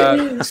 Wow.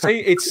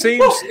 It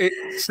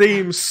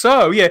seems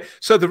so. Yeah.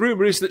 So the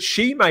rumor is that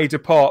she may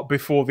depart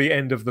before the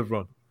end of the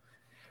run.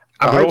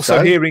 And we're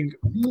also hearing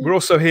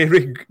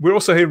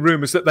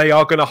rumors that they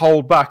are going to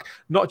hold back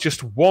not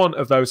just one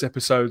of those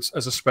episodes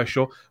as a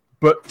special,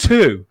 but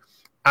 2.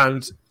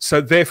 And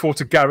so therefore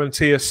to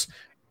guarantee us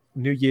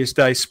New Year's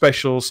Day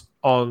specials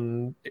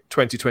on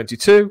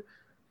 2022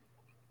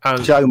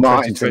 and Joe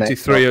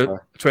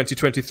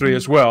 2023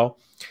 as well.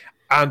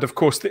 And of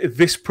course,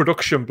 this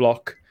production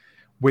block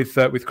with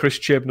Chris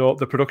Chibnall,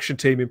 the production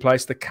team in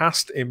place, the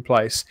cast in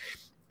place,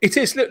 it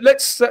is.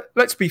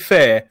 Let's be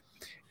fair.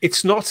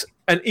 It's not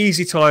an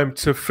easy time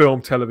to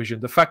film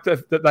television. The fact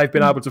that they've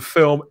been able to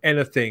film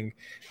anything,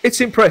 it's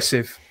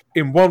impressive.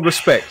 in one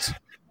respect,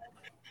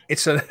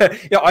 it's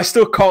I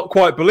still can't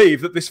quite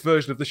believe that this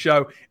version of the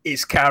show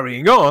is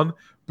carrying on.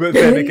 But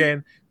then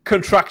again,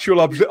 contractual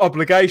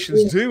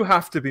obligations do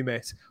have to be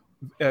met.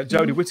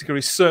 Jodie Whittaker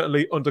is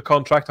certainly under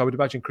contract. I would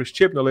imagine Chris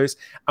Chibnall is.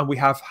 And we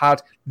have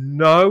had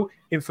no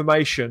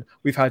information.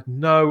 We've had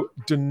no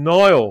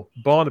denial,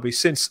 Barnaby,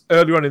 since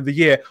earlier on in the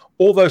year.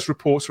 All those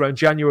reports around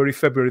January,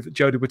 February that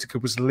Jodie Whittaker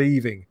was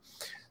leaving.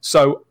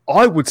 So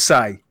I would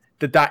say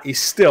that is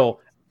still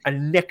a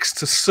next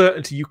to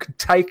certainty. You can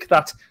take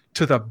that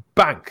to the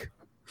bank.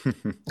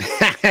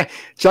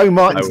 Joe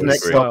Martin's the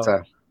next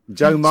Doctor.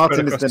 Joe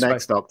Martin is the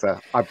next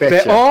Doctor. I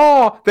bet there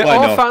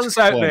are fans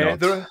out there.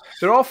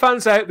 There are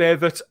fans out there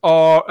that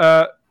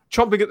are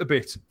chomping at the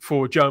bit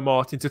for Joe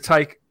Martin to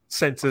take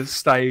centre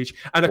stage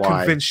and are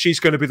convinced she's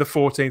going to be the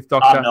 14th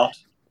Doctor. I'm not.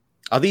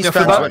 Are these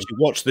fans who actually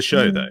watch the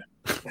show, though?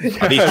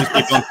 Are these just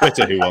people on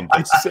Twitter who want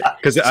this?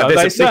 Because there's a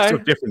big sort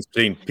of difference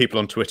between people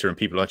on Twitter and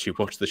people who actually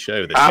watch the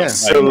show.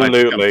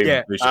 Absolutely.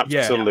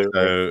 Absolutely.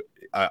 So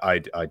I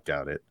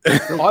doubt it.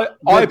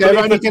 They're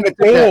only going to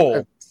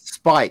do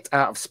that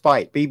out of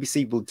spite.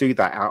 BBC will do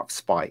that out of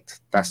spite.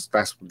 That's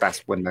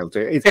when they'll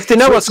do it. If they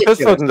know what's good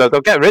for them, though,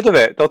 they'll get rid of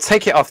it. They'll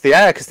take it off the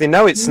air because they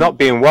know it's not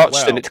being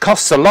watched and it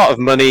costs a lot of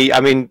money.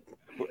 I mean,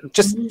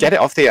 just get it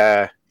off the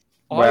air.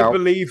 I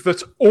believe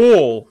that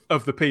all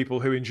of the people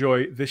who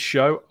enjoy this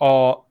show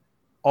are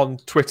on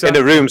Twitter in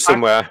a room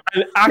somewhere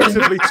and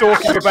actively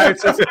talking about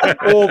it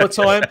all the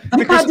time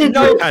because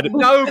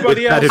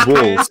nobody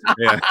else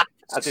cares.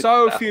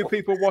 So few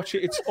people watch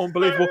it; it's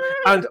unbelievable.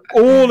 And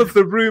all of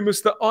the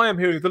rumours that I am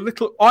hearing,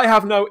 I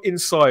have no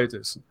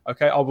insiders.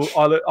 Okay,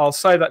 I'll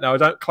say that now. I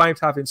don't claim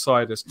to have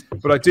insiders,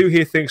 but I do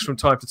hear things from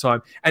time to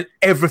time. And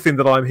everything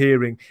that I'm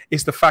hearing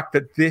is the fact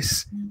that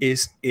this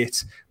is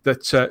it.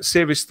 That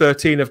Series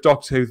 13 of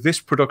Doctor Who,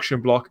 this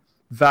production block,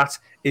 that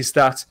is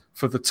that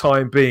for the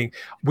time being.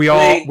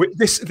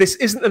 This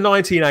isn't the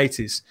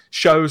 1980s.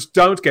 Shows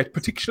don't get,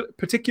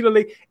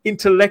 particularly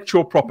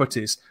intellectual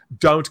properties,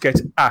 don't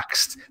get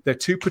axed. They're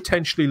too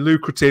potentially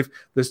lucrative.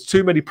 There's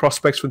too many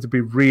prospects for them to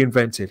be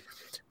reinvented.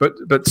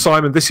 But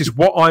Simon, this is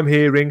what I'm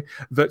hearing,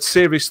 that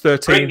Series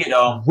 13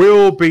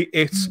 will be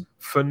it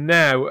for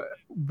now.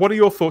 What are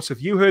your thoughts? Have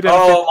you heard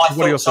anything? Oh,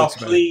 my thoughts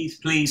are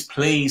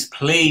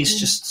please,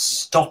 just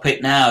stop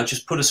it now.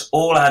 Just put us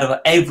all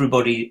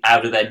everybody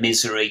out of their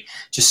misery.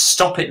 Just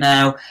stop it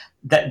now.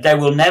 That they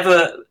will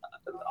never.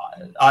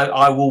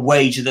 I will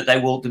wager that the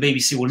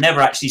BBC will never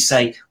actually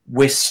say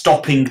we're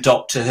stopping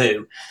Doctor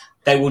Who.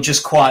 They will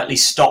just quietly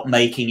stop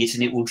making it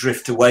and it will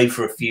drift away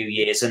for a few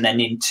years. And then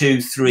in 2,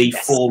 3,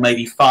 4,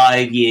 maybe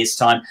 5 years'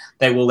 time,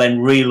 they will then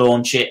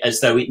relaunch it as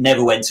though it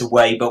never went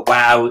away. But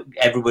wow,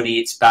 everybody,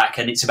 it's back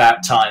and it's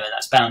about time. And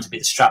that's bound to be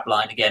the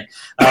strapline again.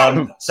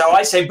 So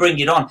I say bring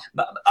it on.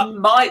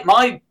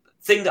 My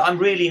thing that I'm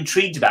really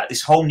intrigued about,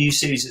 this whole new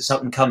series that's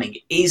up and coming,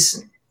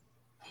 is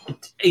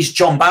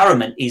John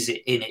Barrowman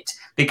in it.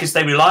 Because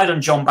they relied on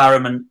John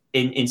Barrowman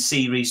in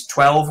Series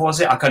 12,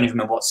 was it? I can't even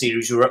remember what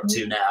series we're up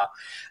to now.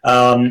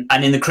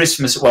 And in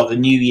the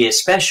New Year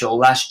special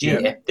this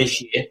year,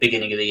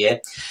 beginning of the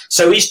year.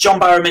 So is John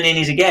Barrowman in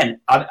it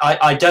again?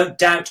 I don't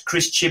doubt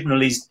Chris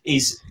Chibnall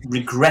is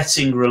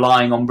regretting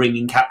relying on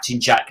bringing Captain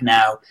Jack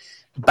now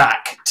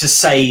back to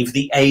save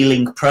the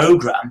ailing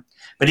programme.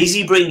 But is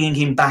he bringing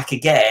him back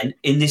again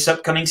in this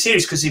upcoming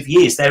series? Because if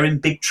he is, they're in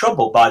big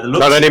trouble by the looks.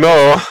 Not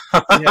anymore.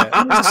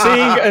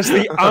 Seeing as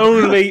the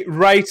only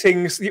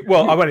ratings,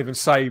 well, I won't even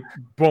say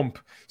bump,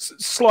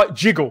 slight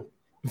jiggle.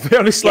 The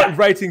only slight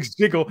ratings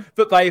jiggle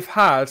that they've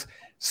had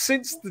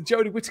since the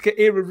Jodie Whittaker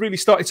era really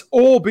started. It's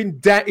all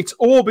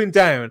been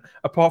down,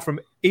 apart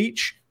from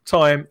each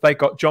time they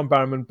got John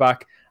Barrowman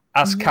back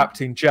as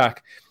Captain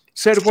Jack.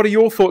 Sarah, what are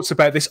your thoughts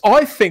about this?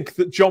 I think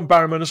that John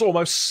Barrowman has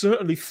almost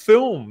certainly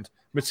filmed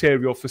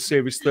material for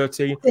Series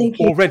 13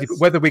 already, but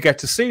whether we get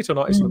to see it or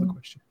not is another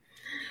question.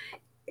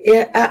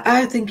 Yeah,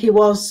 I think he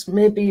was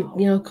maybe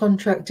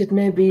contracted,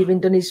 maybe even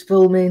done his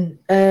filming.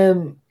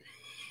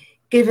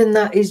 Given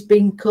that he's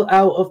been cut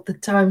out of the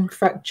time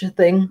fracture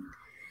thing,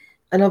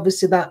 and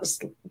obviously that's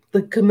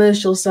the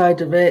commercial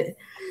side of it,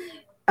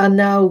 and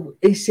now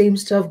he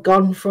seems to have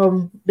gone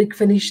from Big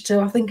Finish to,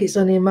 I think it's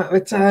only a matter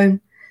of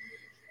time.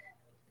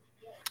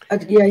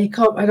 You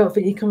can't. I don't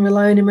think you can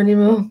rely on him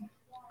anymore.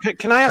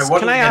 Can I ask?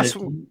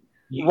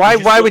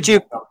 Why would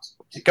you?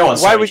 Go on.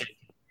 I was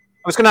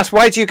going to ask,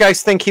 why do you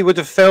guys think he would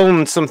have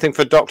filmed something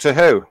for Doctor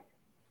Who?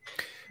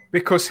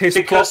 Because his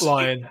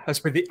plotline has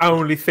been the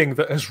only thing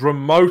that has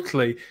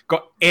remotely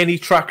got any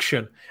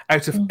traction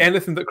out of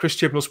anything that Chris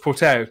Chibnall's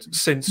put out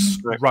since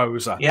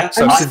Rosa. Yeah,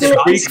 so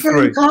he's still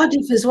in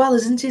Cardiff as well,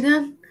 isn't he?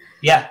 Then.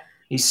 Yeah,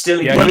 he's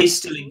still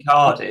in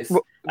Cardiff.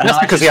 Well, that's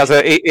because he has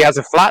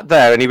a flat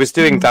there, and he was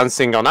doing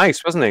Dancing on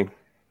Ice, wasn't he?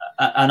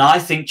 And I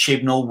think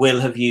Chibnall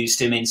will have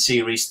used him in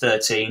Series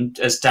 13,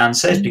 as Dan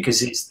says,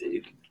 because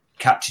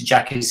Captain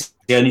Jack is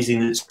the only thing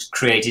that's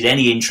created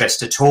any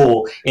interest at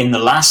all in the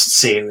last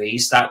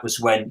series. That was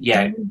when,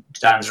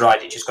 Dan's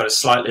right, it just got a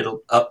slight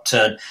little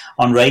upturn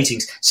on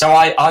ratings. So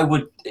I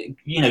would,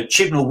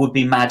 Chibnall would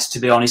be mad, to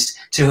be honest,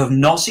 to have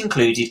not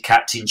included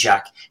Captain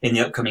Jack in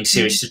the upcoming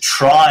series to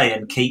try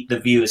and keep the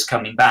viewers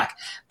coming back.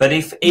 But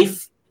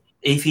if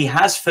he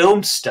has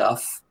filmed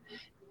stuff,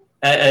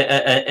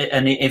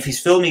 and if his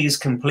filming is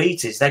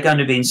completed, they're going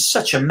to be in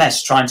such a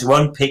mess trying to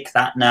unpick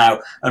that now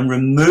and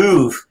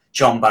remove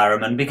John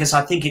Barrowman, because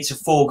I think it's a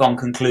foregone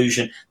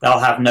conclusion they'll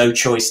have no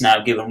choice now,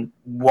 given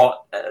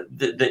what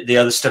the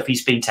other stuff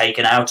he's been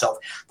taken out of,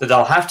 that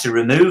they'll have to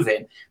remove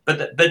him.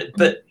 But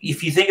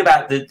if you think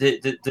about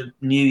the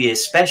New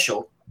Year's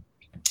special,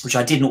 which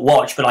I didn't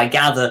watch, but I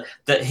gather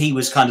that he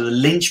was kind of the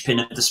linchpin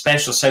of the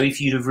special. So if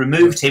you'd have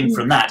removed him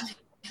from that,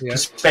 the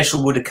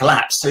special would have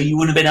collapsed. So you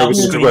wouldn't have been able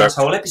to stream this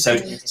whole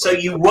episode. So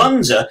you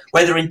wonder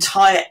whether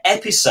entire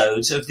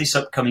episodes of this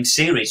upcoming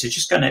series are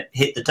just going to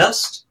hit the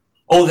dust.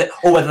 Or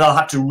whether they'll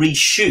have to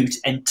reshoot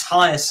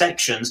entire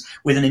sections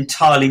with an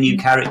entirely new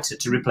character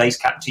to replace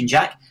Captain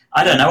Jack.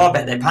 I don't know. I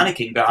bet they're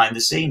panicking behind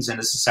the scenes. And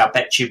as I say, I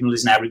bet Chibnall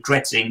is now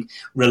regretting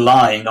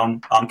relying on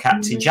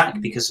Captain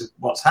Jack because of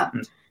what's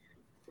happened.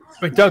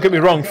 I mean, don't get me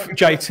wrong,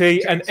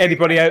 JT, and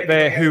anybody out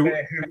there who...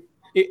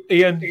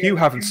 Ian, you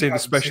haven't seen the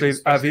special,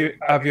 have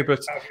you? But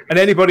and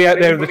anybody out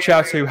there in the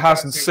chat who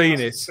hasn't seen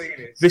it,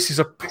 this is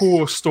a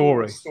poor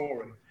story.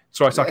 It's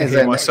right, I can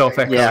hear myself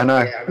echo. Yeah, I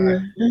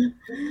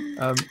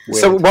know.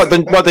 So what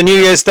the New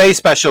Year's Day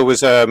special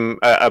was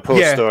a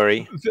poor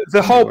story.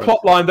 The whole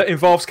plot line that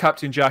involves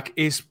Captain Jack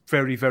is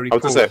very, very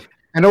poor.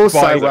 And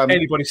also by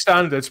anybody's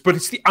standards, but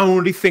it's the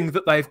only thing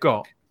that they've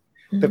got.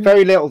 The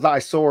very little that I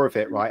saw of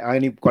it, right? I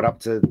only got up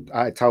to,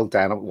 I told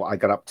Dan what I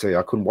got up to.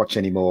 I couldn't watch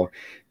anymore.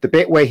 The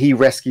bit where he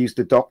rescues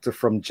the Doctor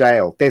from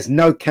jail, there's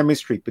no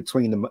chemistry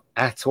between them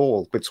at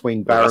all,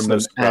 between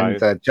Barrowman and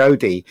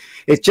Jodie.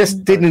 It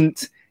just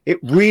didn't, it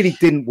really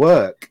didn't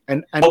work.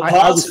 And I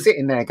was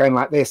sitting there going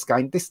like this,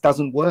 going, this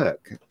doesn't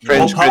work.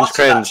 Cringe.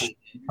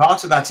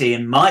 Part of that,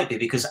 Ian, might be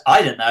because,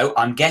 I don't know,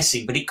 I'm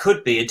guessing, but it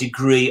could be a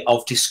degree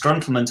of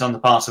disgruntlement on the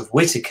part of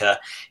Whittaker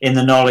in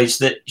the knowledge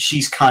that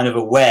she's kind of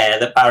aware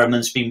that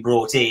Barrowman's been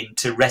brought in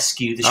to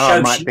rescue the show.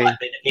 She might have been a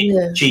bit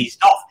cheesed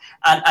off.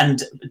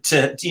 And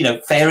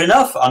to, fair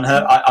enough on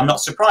her. I'm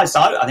not surprised.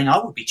 I think I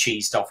would be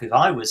cheesed off if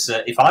I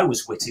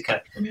was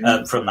Whittaker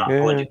from that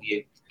point of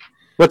view.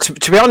 Well,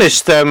 to be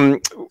honest,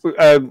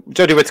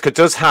 Jodie Whittaker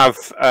does have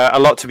a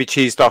lot to be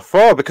cheesed off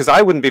for, because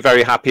I wouldn't be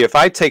very happy if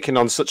I'd taken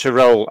on such a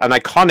role, an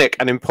iconic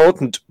and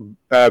important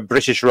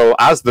British role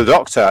as the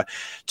Doctor,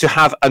 to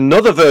have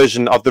another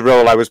version of the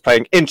role I was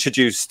playing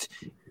introduced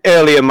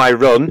early in my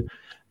run,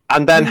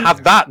 and then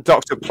have that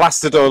Doctor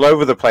plastered all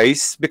over the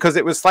place because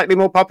it was slightly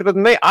more popular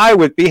than me. I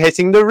would be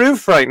hitting the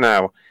roof right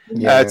now.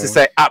 To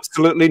say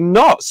absolutely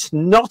not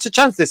a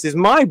chance. This is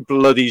my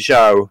bloody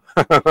show.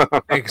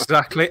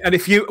 Exactly. And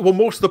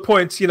more to the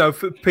point,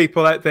 for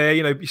people out there,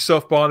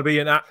 yourself, Barnaby,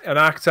 an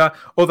actor,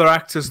 other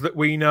actors that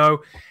we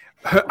know,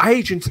 her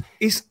agent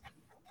is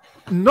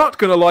not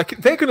going to like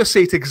it. They're going to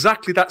see it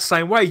exactly that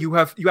same way. You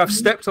have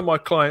stepped on my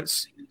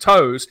client's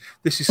toes.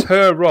 This is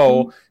her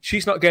role.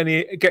 She's not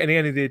getting any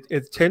of the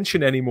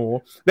attention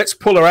anymore. Let's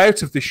pull her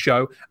out of this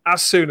show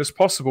as soon as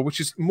possible. Which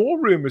is more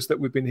rumours that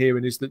we've been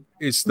hearing is that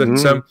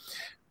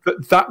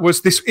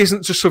this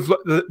isn't just sort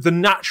of the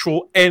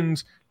natural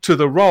end to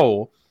the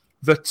role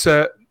that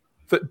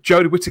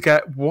Jodie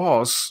Whittaker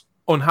was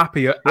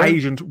unhappy. Her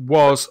agent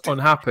was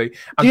unhappy.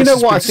 And do you know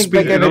what I think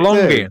they're going to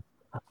do? In.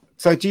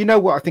 So do you know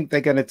what I think they're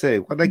going to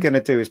do? What they're going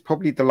to do is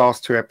probably the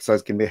last 2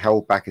 episodes can be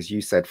held back, as you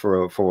said,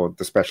 for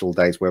the special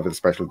days, wherever the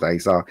special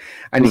days are.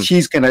 And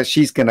she's gonna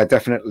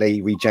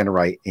definitely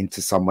regenerate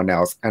into someone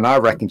else. And I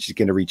reckon she's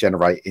going to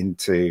regenerate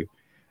into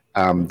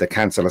the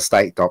Cancel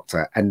Estate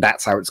Doctor, and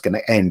that's how it's going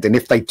to end. And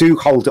if they do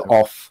hold it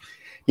off,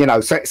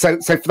 so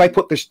if they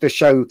put the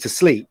show to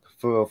sleep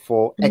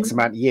for X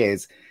amount of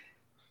years,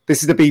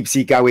 this is the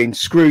BBC going,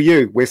 screw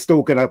you. We're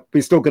still gonna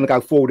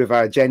go forward with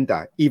our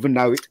agenda, even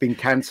though it's been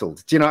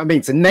cancelled. Do you know what I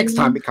mean? So next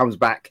time it comes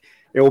back,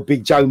 it will be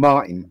Joe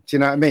Martin. Do you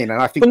know what I mean?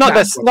 And I think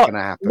that's what's going to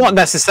happen. Not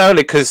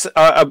necessarily, because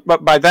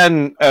by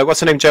then, what's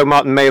her name? Joe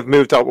Martin may have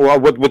moved on, or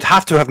would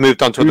have to have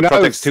moved on to other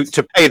projects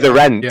to pay the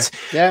rent.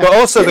 Yeah. But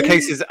also the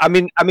case is, I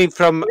mean,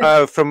 from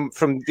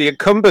the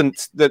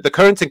incumbent, the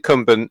current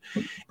incumbent,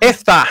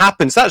 if that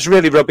happens, that's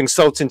really rubbing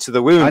salt into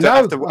the wound.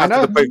 After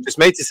the point just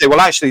made to say, well,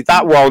 actually,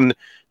 that one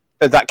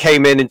that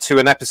came into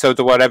an episode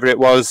or whatever it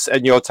was,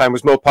 and your time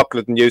was more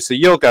popular than you, so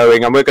you're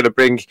going, and we're going to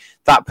bring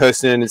that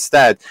person in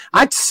instead.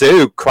 I'd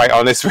sue, quite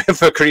honestly,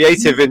 for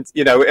creative,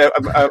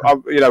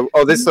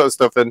 all this sort of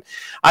stuff. And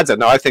I don't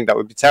know. I think that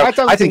would be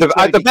terrible. I think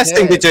the best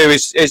thing to do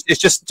is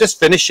just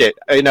finish it,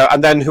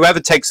 and then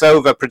whoever takes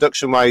over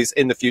production-wise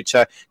in the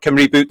future can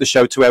reboot the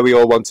show to where we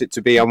all want it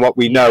to be and what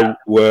we know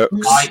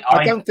works.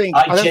 I don't think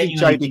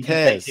Jodie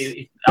cares.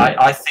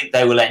 I think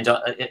they will end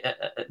on,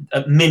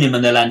 at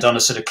minimum, they'll end on a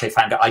sort of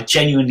cliffhanger. I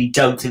genuinely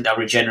don't think they'll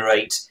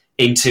regenerate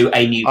into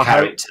a new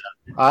character.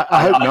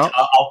 I hope not.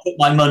 I'll put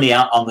my money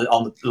out on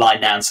the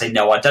line now and say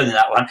no. I don't think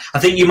that one. I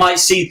think you might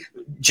see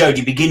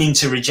Jodie beginning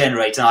to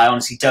regenerate, and I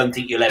honestly don't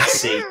think you'll ever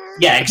see.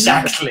 Yeah,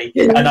 exactly.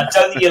 And I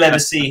don't think you'll ever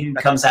see who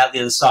comes out the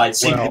other side,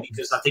 simply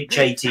because I think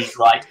JT's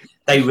right.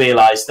 They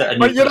realise that.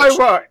 But you know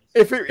what?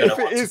 If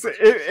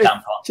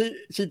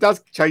she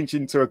does change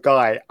into a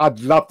guy, I'd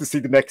love to see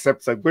the next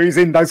episode where he's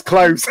in those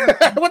clothes.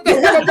 What the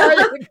hell am I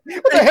in?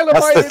 What the hell am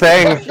That's the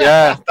thing.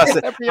 Yeah, that's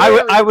it.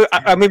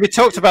 I mean, we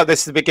talked about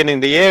this at the beginning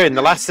of the year in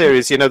the last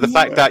series. You know, the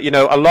fact that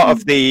a lot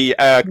of the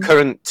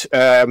current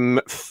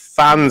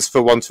fans,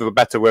 for want of a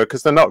better word,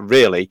 because they're not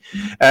really,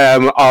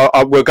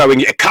 we're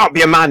going, it can't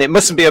be a man, it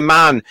mustn't be a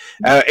man,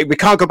 we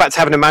can't go back to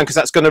having a man because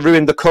that's going to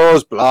ruin the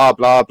cause, blah,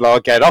 blah, blah,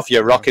 get off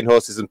your rocking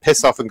horses and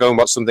piss off and go and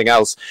watch something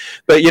else.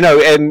 But,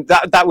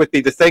 that would be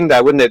the thing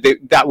there, wouldn't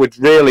it? That would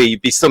really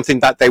be something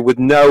that they would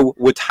know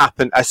would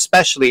happen,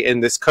 especially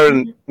in this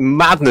current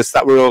madness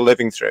that we're all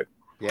living through.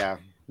 Yeah.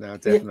 No,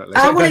 definitely.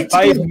 I want it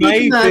to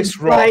be this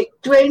like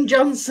Dwayne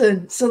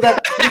Johnson, so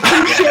that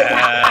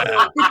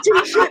the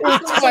t-shirt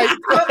was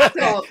cropped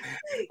up.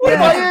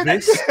 Yeah.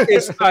 This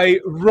is a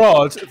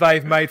rod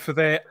they've made for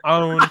their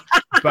own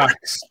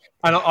backs,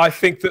 and I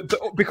think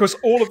that because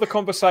all of the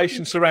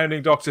conversation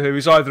surrounding Doctor Who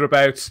is either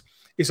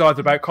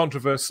about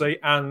controversy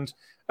and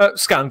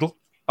scandal.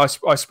 I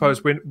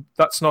suppose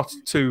that's not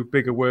too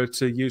big a word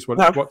to use.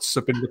 What's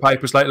been in the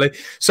papers lately?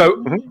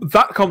 So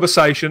that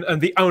conversation and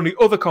the only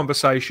other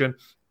conversation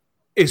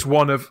is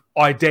one of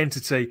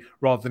identity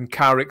rather than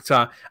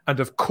character, and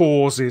of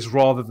causes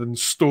rather than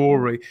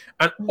story,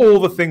 and all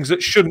the things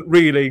that shouldn't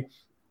really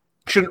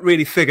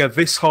figure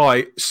this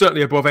high,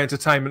 certainly above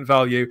entertainment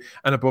value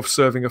and above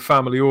serving a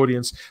family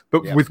audience.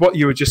 But with what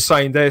you were just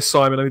saying there,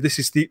 Simon, I mean, this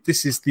is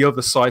the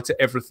other side to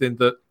everything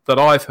that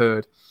I've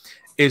heard,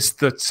 is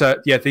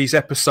that these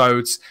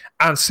episodes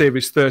and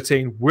Series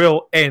 13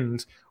 will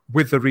end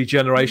with the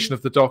regeneration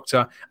of the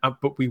Doctor,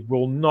 but we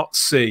will not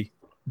see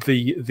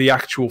the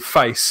actual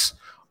face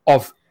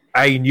of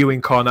a new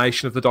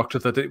incarnation of the Doctor,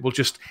 that it will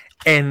just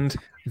end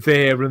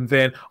there and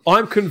then.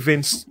 I'm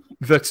convinced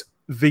that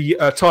the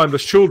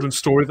Timeless Children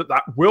story,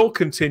 that will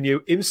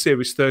continue in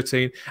Series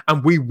 13,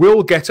 and we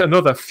will get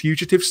another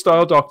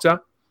fugitive-style Doctor,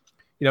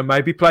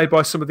 maybe played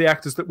by some of the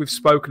actors that we've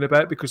spoken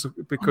about, because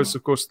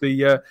of course,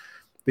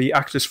 the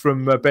actress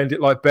from Bend It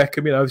Like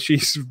Beckham,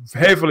 she's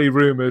heavily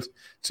rumoured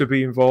to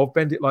be involved.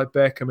 Bend It Like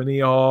Beckham and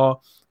ER,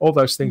 all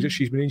those things that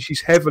she's been in,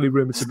 she's heavily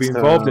rumoured to be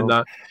involved in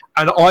that.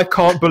 And I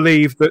can't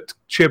believe that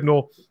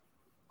Chibnall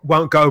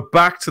won't go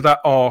back to that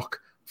arc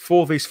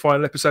for these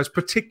final episodes,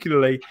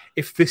 particularly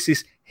if this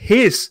is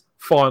his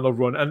final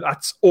run, and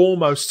that's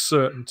almost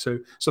certain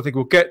to. So I think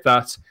we'll get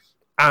that.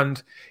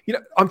 And,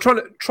 I'm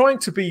trying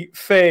to be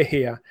fair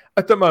here.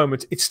 At the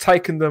moment, it's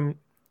taken them,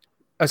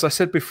 as I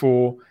said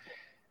before,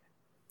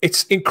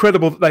 it's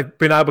incredible that they've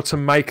been able to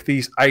make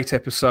these 8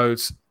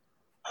 episodes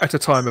at a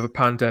time of a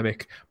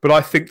pandemic. But I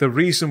think the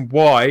reason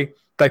why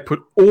they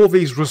put all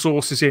these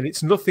resources in,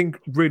 it's nothing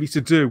really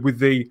to do with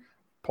the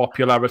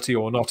popularity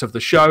or not of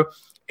the show.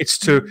 It's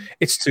to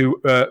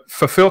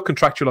fulfill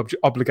contractual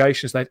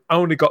obligations. They've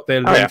only got their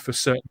lead for a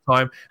certain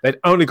time. They've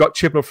only got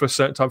Chibnall for a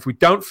certain time. If we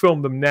don't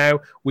film them now,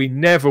 we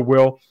never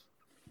will.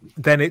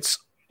 Then it's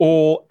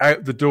all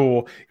out the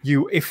door.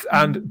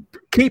 And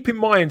keep in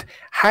mind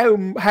how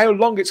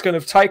long it's going to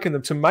have taken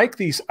them to make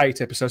these 8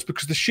 episodes,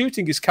 because the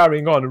shooting is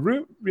carrying on.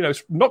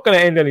 It's not going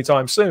to end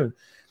anytime soon.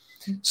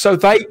 So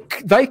they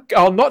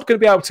are not going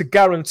to be able to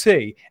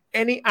guarantee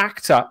any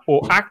actor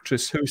or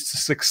actress who's to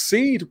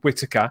succeed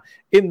Whittaker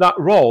in that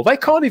role. They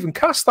can't even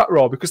cast that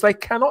role because they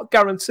cannot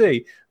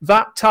guarantee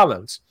that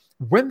talent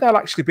when they'll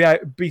actually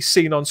be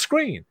seen on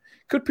screen.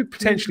 Could be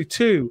potentially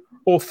 2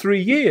 or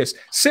 3 years,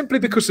 simply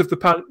because of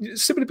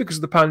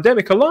the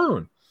pandemic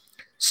alone.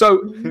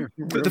 So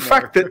the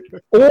fact that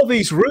all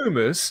these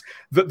rumours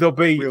that there'll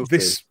be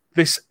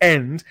this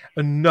end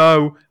and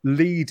no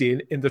lead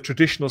in the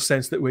traditional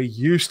sense that we're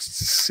used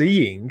to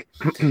seeing,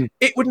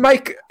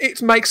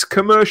 it makes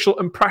commercial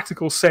and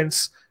practical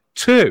sense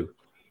too.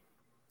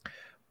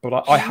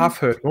 But I have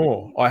heard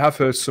more. I have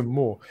heard some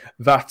more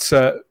that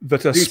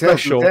a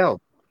special.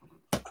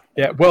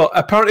 Yeah, well,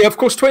 apparently, of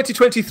course,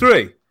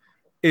 2023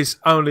 is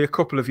only a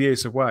couple of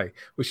years away,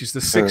 which is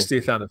the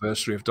 60th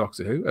anniversary of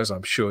Doctor Who, as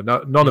I'm sure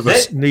none of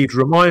us need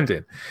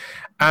reminding.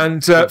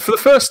 And for the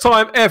first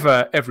time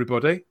ever,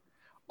 everybody,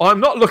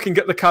 I'm not looking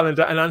at the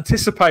calendar and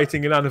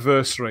anticipating an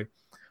anniversary.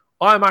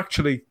 I'm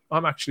actually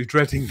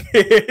dreading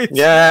it.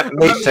 Yeah,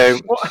 me too.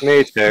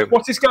 Me too.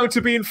 What is going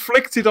to be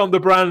inflicted on the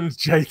brand,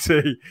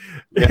 JT?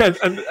 Yeah.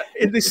 And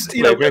in this,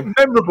 a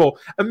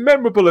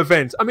memorable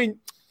event. I mean,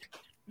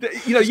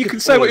 you can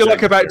say what you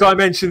like about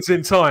Dimensions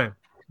in Time,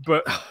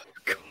 but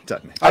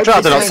I'd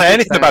rather not say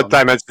anything about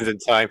Dimensions in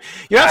Time.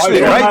 You're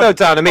absolutely right, though,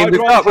 Dan. I mean, we've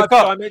got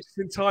Dimensions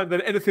in Time than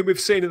anything we've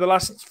seen in the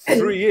last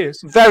 3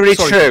 years. Very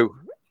true.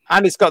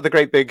 And it's got the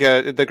great big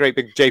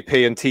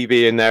JP and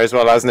TB in there as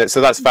well, hasn't it?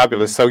 So that's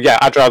fabulous. So yeah,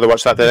 I'd rather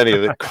watch that than any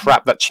of the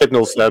crap that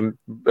Chibnall's thrown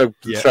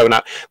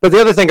out. But the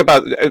other thing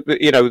about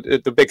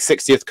the big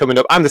 60th coming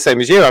up, I'm the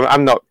same as you.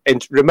 I'm not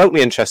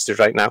remotely interested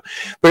right now.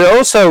 But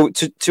also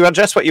to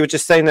address what you were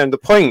just saying there, and the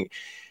point.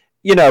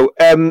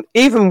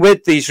 Even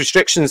with these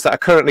restrictions that are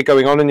currently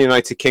going on in the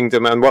United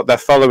Kingdom and what they're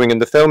following and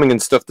the filming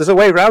and stuff, there's a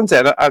way around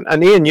it.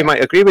 And Ian, you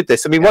might agree with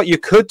this. I mean, what you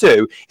could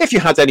do, if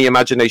you had any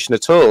imagination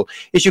at all,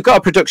 is you've got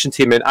a production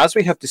team in, as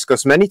we have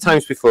discussed many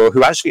times before,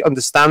 who actually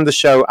understand the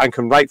show and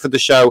can write for the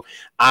show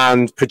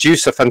and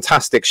produce a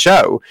fantastic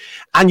show.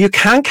 And you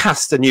can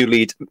cast a new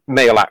lead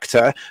male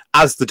actor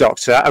as the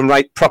Doctor and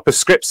write proper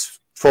scripts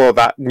for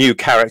that new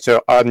character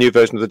or new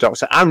version of the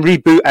Doctor and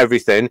reboot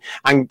everything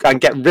and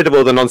get rid of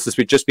all the nonsense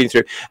we've just been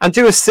through and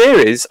do a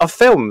series of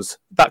films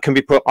that can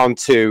be put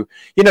onto,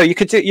 you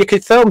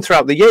could film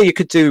throughout the year. You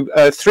could do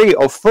 3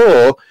 or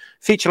 4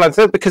 feature-length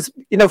films because,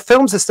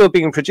 films are still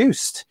being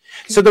produced.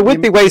 So there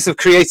would be ways of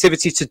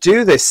creativity to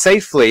do this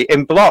safely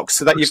in blocks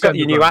so that you've got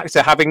your new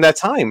actor having their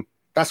time.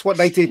 That's what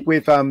they did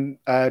with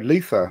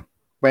Luther.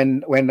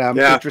 When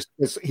Idris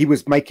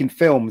was making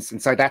films,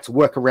 and so they had to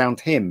work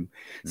around him.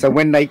 So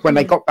when they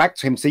got back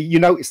to him, so you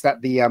notice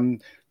that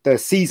the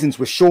seasons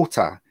were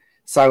shorter.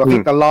 So I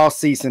think the last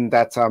season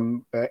that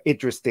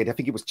Idris did, I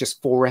think it was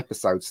just 4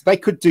 episodes. They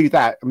could do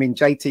that. I mean,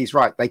 JT's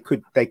right. They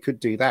could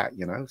do that.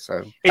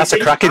 So that's a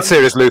cracking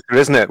series, Luther,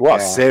 isn't it? What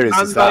a series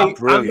is that?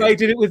 Brilliant. And they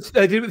did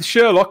it with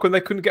Sherlock when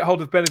they couldn't get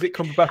hold of Benedict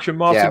Cumberbatch and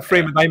Martin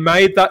Freeman. They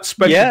made that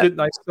special, didn't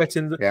they? Set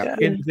in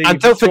the and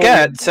don't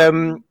forget.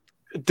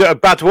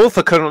 Bad Wolf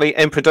are currently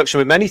in production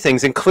with many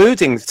things,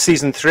 including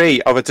season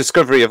 3 of A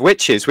Discovery of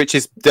Witches, which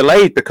is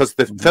delayed because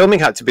the filming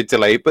had to be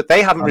delayed, but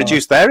they haven't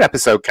reduced their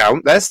episode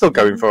count. They're still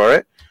going for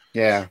it.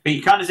 Yeah. But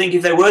you kind of think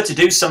if they were to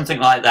do something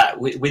like that,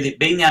 with it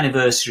being the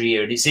anniversary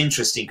year, and it's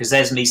interesting because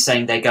there's me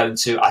saying they're going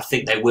to, I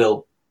think they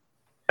will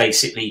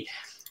basically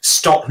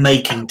stop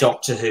making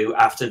Doctor Who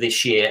after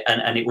this year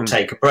and it will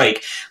take a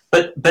break.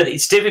 But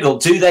it's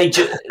difficult. Do they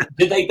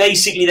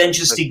basically then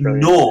just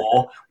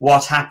ignore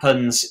what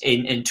happens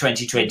in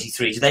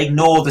 2023? Do they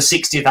ignore the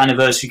 60th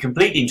anniversary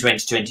completely in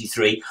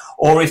 2023?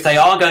 Or if they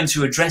are going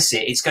to address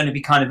it, it's going to be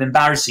kind of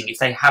embarrassing if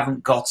they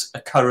haven't got a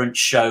current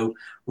show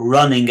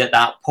running at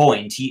that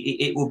point.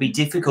 It will be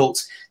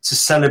difficult to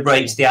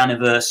celebrate the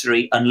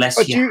anniversary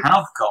unless you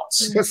have got...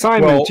 But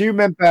Simon, do you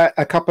remember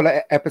a couple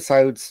of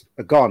episodes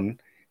gone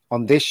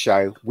on this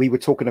show, we were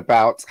talking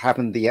about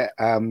having the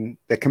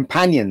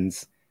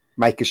companians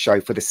make a show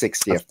for the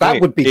 60th.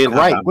 That would be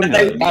great, wouldn't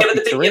it?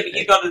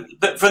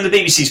 But from the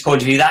BBC's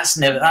point of view, that's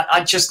never.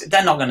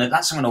 They're not going to.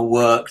 That's not going to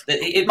work.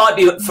 It might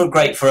be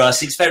great for us.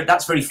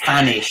 That's very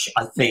fanish,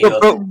 I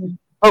feel.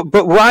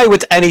 But why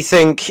would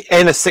anything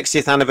in a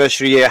 60th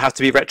anniversary year have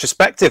to be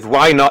retrospective?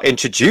 Why not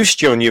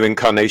introduce your new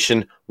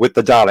incarnation with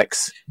the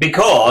Daleks?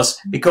 Because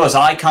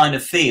I kind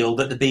of feel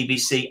that the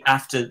BBC,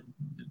 after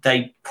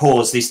they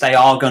pause this, they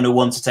are going to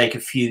want to take a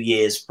few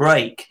years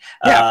break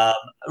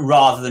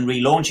rather than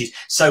relaunch it.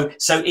 So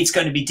it's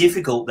going to be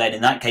difficult then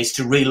in that case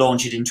to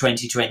relaunch it in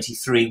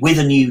 2023 with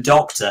a new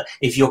Doctor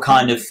if you're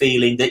kind of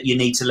feeling that you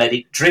need to let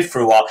it drift for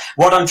a while.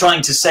 What I'm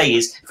trying to say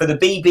is for the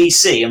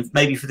BBC and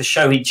maybe for the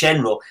show in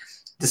general,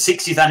 the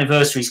 60th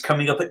anniversary is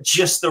coming up at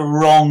just the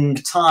wrong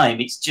time.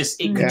 It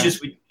could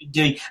just be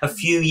doing a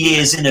few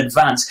years in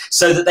advance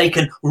so that they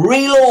can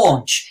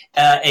relaunch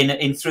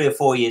in 3 or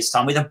 4 years'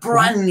 time with a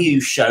brand new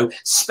show,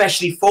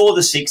 especially for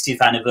the 60th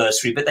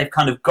anniversary. But they've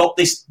kind of got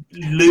this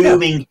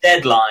looming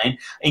deadline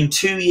in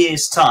 2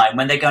 years' time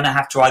when they're going to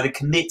have to either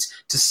commit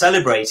to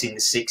celebrating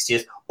the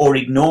 60th or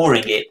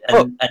ignoring it.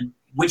 And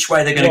which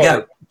way they're going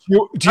to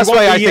go? That's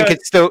why I think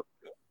it's still.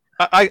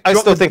 I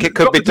still think it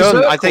could be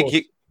done. I think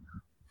you.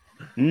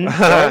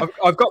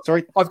 I've got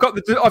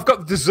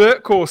the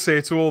dessert course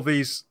here to all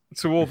these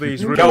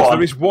riddles.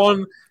 There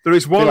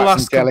is one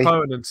last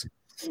component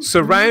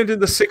surrounding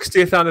the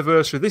 60th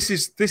anniversary. This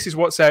is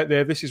what's out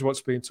there. This is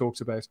what's being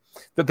talked about.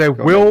 That there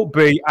will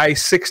be a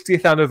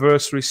 60th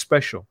anniversary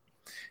special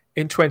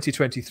in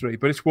 2023,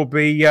 but it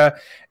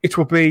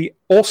will be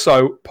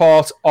also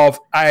part of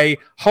a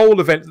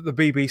whole event that the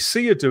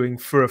BBC are doing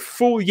for a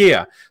full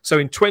year. So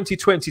in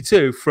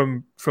 2022,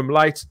 from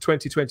late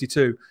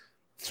 2022.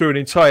 Through an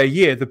entire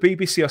year, the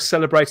BBC are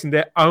celebrating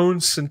their own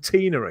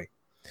centenary,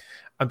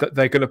 and that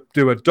they're going to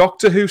do a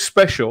Doctor Who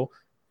special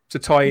to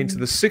tie into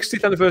the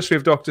 60th anniversary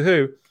of Doctor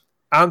Who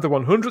and the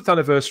 100th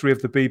anniversary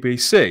of the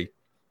BBC.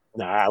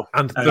 No,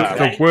 and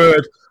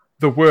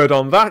the word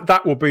on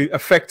that will be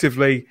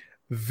effectively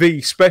the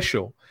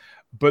special,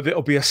 but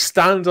it'll be a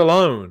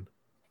standalone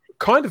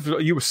kind of.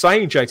 You were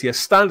saying, JT, a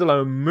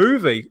standalone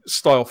movie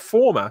style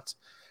format.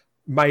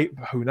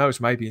 Who knows,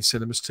 maybe in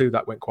cinemas too.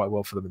 That went quite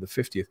well for them in the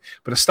 50th.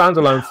 But a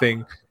standalone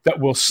thing that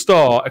will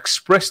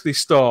expressly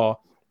star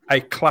a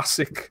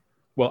classic,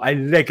 a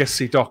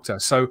legacy Doctor.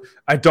 So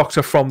a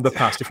Doctor from the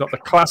past, if not the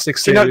classic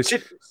series.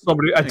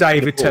 A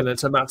David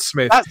Tennant, a Matt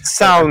Smith. That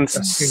sounds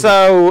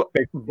so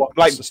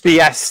like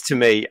BS to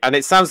me, and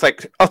it sounds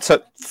like utter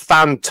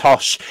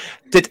fantosh.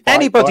 Did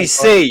anybody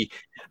see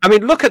I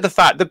mean, look at the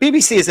fact the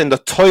BBC is in the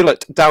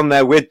toilet down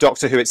there with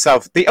Doctor Who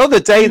itself. The other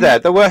day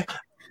there were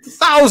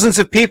thousands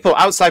of people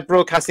outside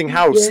Broadcasting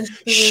House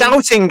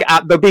shouting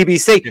at the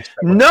BBC. Yes,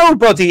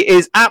 nobody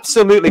is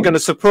absolutely going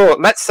to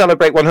support, let's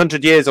celebrate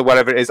 100 years or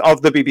whatever it is,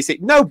 of the BBC.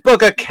 No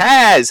bugger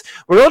cares.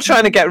 We're all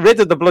trying to get rid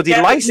of the bloody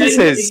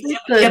licenses.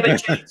 But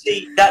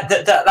JT,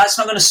 that's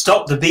not going to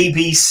stop the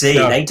BBC.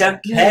 No. They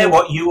don't care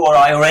what you or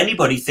I or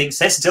anybody thinks.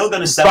 They're still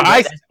going to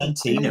celebrate their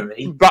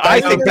centenary. But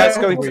I think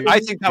I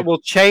think that will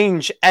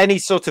change any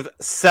sort of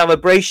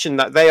celebration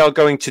that they are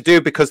going to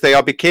do, because they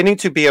are beginning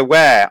to be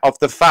aware of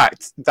the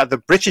fact that the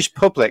British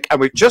public, and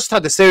we've just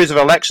had a series of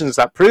elections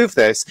that prove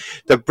this,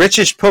 the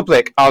British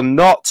public are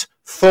not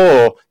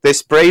for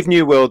this brave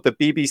new world the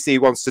BBC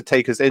wants to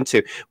take us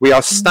into. We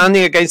are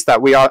standing against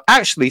that. We are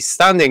actually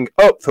standing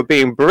up for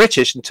being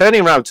British and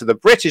turning around to the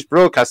British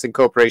Broadcasting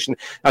Corporation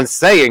and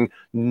saying,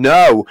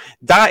 no,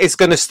 that is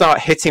going to start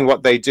hitting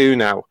what they do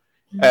now.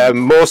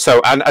 More so,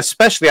 and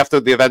especially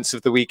after the events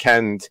of the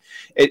weekend.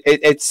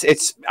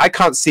 It's I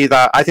can't see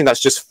that. I think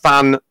that's just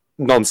fan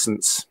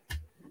nonsense.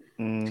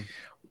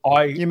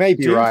 You may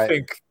be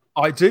right.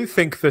 I do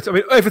think that, I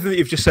mean, everything that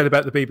you've just said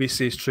about the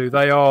BBC is true.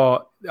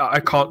 I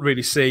can't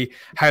really see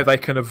how they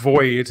can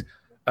avoid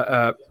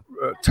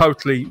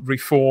totally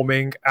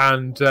reforming,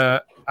 and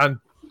the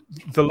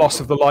loss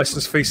of the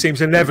licence fee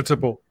seems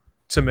inevitable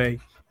to me.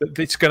 That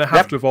it's going to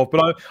have to evolve.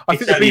 But I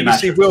think the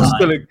BBC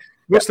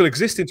will still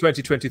exist in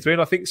 2023.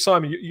 And I think,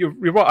 Simon, you're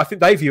right. I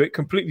think they view it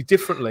completely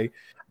differently.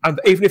 And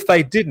even if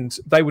they didn't,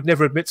 they would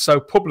never admit so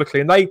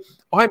publicly. And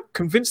I'm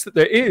convinced that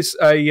there is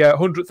a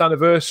 100th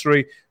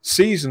anniversary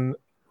season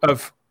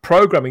of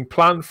programming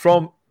planned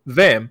from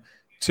them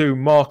to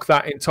mark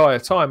that entire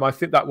time. I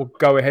think that will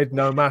go ahead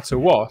no matter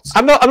what.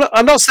 I'm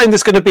not saying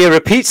there's going to be a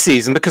repeat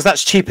season, because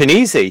that's cheap and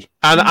easy,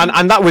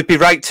 and that would be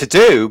right to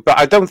do. But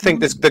I don't think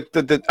there's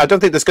I don't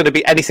think there's going to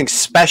be anything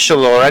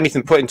special or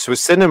anything put into a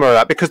cinema or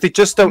that, because they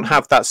just don't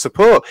have that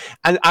support.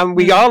 And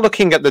we are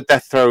looking at the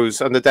death throes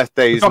and the death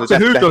days and the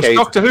death decades.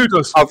 Doctor Who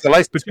does of the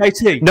license.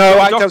 No,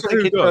 I don't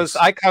think it does.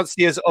 I can't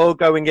see us all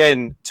going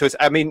in to it.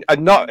 I mean,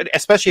 not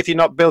especially if you're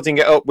not building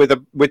it up with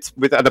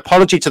an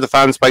apology to the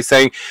fans by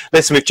saying,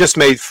 "Listen, we've just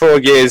made 4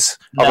 years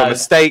of a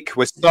mistake.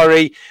 We're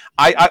sorry."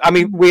 I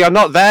mean, we are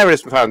not there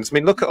as fans. I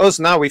mean, look at us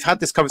now. We've had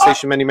this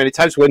conversation many, many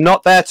times. We're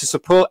not there to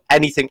support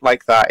anything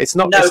like that. It's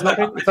not.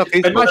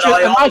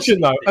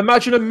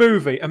 Imagine a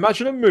movie.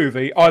 Imagine a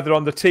movie either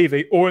on the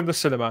TV or in the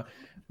cinema.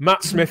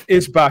 Matt Smith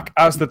is back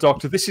as the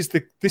Doctor. This is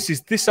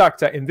this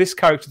actor in this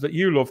character that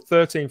you loved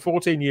 13,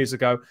 14 years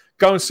ago.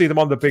 Go and see them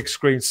on the big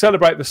screen.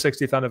 Celebrate the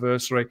 60th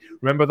anniversary.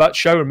 Remember that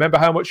show? Remember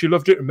how much you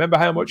loved it? Remember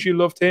how much you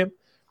loved him?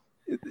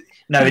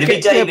 No, it'd be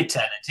David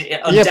Tennant.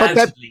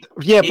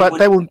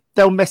 But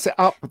they'll mess it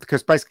up,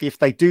 because basically if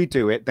they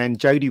do it, then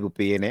Jodie will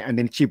be in it, and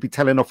then she'll be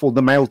telling off all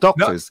the male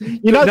doctors.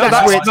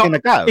 That's where it's going to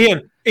go.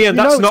 Ian,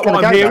 that's not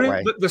what I'm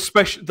hearing. The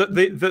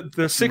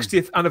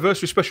 60th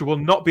anniversary special will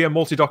not be a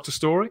multi-doctor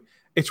story.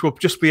 It will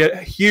just be a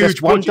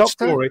huge budget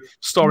story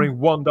starring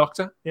one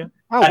Doctor. Yeah.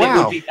 Oh,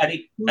 wow.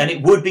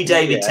 It would be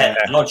David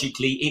Tennant.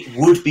 Logically, it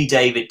would be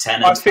David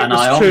Tennant. I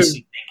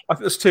think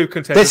there's two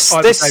contenders.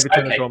 David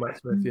Tennant or Matt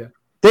Smith. Yeah.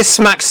 This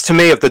smacks to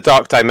me of the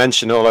Dark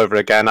Dimension all over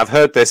again. I've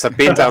heard this. I've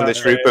been down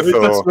this route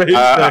before.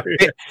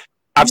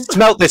 I've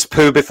smelt this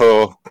poo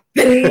before.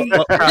 What do you mean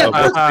by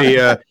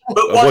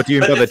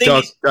the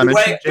Dark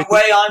Dimension? The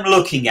way I'm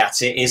looking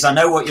at it is, I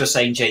know what you're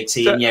saying,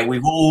 JT, and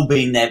we've all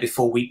been there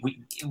before.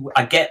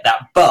 I get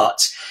that,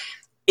 but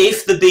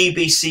if the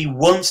BBC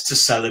wants to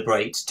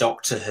celebrate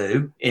Doctor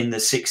Who in the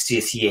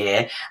 60th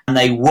year, and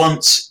they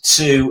want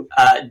to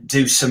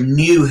do some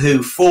new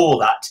Who for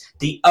that,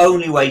 the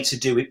only way to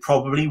do it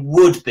probably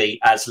would be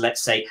as,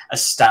 let's say, a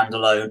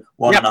standalone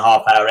 1.5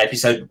 hour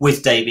episode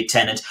with David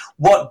Tennant.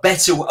 What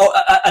better?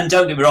 And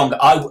don't get me wrong,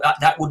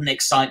 that wouldn't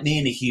excite me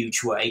in a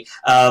huge way.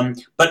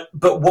 But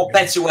what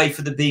better way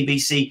for the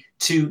BBC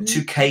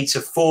to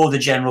cater for the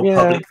general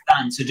public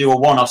than to do a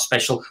one-off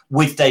special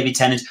with David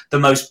Tennant, the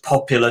most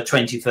popular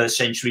 21st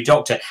century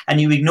Doctor,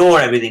 and you ignore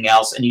everything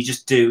else and you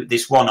just do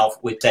this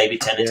one-off with David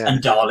Tennant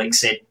and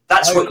Daleks in.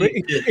 That's what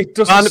you do. It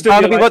doesn't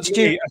stimulate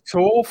me at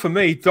all. For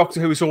me,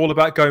 Doctor Who is all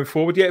about going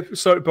forward. Yeah,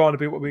 sorry,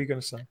 Barnaby, what were you going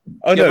to say?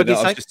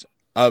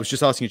 I was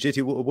just asking you,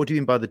 JT, what do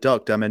you mean by the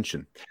Dark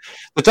Dimension?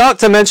 The Dark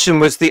Dimension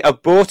was the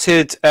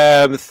aborted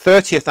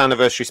 30th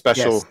anniversary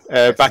special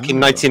back in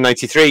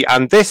 1993,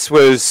 and this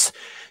was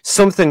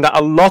something that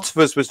a lot of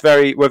us were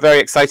very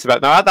excited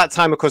about. Now, at that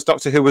time, of course,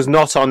 Doctor Who was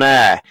not on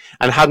air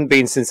and hadn't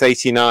been since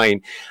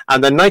 89.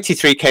 And then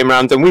 93 came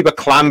around and we were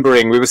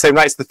clambering. We were saying,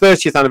 right, it's the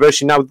 30th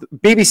anniversary. Now,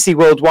 BBC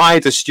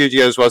Worldwide, as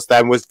Studios was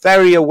then, was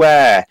very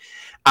aware.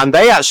 And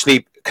they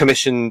actually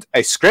commissioned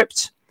a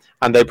script,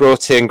 and they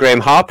brought in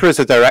Graham Harper as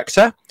a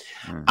director.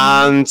 Mm-hmm.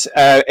 And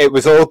it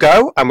was all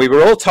go, and we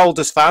were all told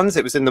as fans,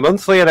 it was in the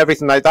monthly and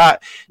everything like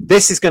that,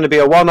 this is going to be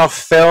a one-off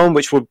film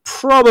which will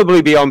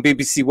probably be on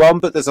BBC One,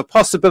 but there's a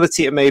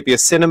possibility it may be a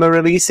cinema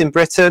release in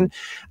Britain.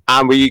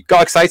 And we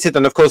got excited.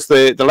 And of course,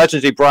 the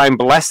legendary Brian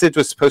Blessed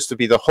was supposed to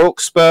be the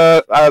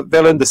Hawkspur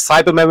villain, the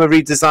Cybermen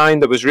redesign.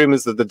 There was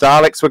rumors that the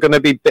Daleks were going to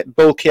be a bit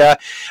bulkier,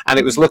 and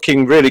it was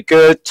looking really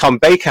good. Tom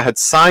Baker had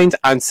signed,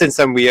 and since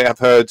then we have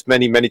heard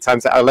many, many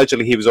times that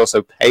allegedly he was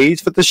also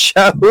paid for the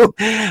show.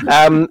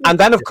 And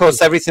then, of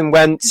course, everything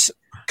went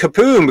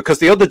kaboom because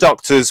the other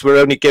Doctors were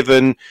only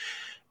given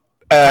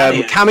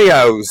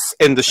cameos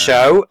in the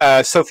show.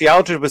 Sophie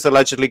Aldred was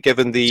allegedly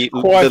given the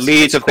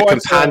lead of the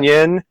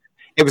companion.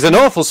 It was an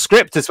awful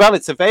script as well.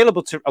 It's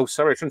available to. Oh,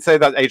 sorry, I shouldn't say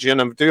that, Adrian.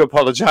 I do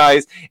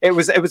apologise. It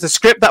was a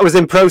script that was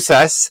in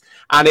process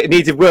and it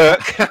needed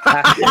work to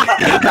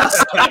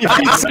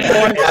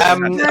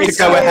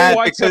go ahead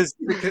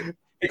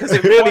because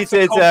it really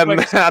did.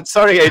 I'm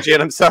sorry, Adrian.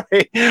 I'm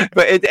sorry,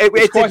 but it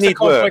did need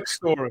work.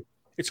 Story.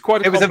 It's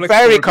quite. It was a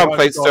very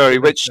complex story,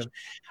 which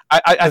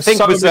I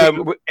think was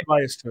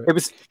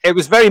it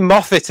was very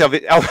Moffat of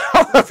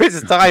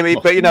its time,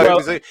 but you know,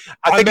 I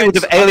think it would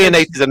have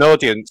alienated an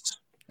audience.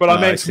 But I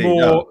meant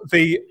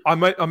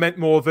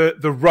more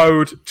the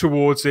road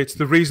towards it,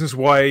 the reasons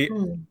why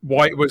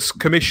it was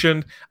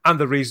commissioned, and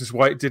the reasons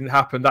why it didn't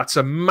happen. That's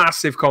a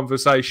massive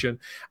conversation,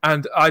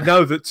 and I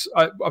know that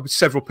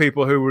several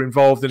people who were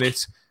involved in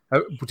it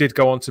did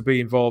go on to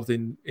be involved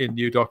in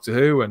New Doctor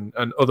Who, and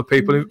other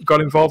people who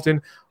got involved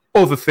in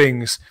other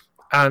things.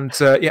 And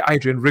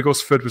Adrian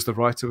Rigglesford was the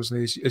writer,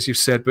 wasn't he, as you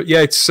said? But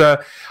yeah, it's. I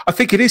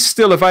think it is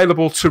still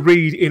available to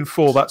read in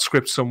full, that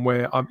script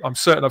somewhere. I'm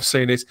certain I've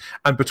seen it.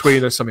 And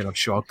between us, I'm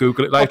sure I'll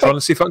Google it later on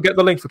and see if I can get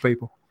the link for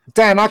people.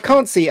 Dan, I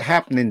can't see it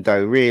happening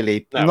though.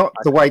 Really, not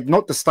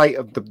the state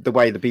of the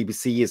way the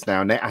BBC is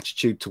now, and their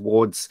attitude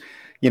towards,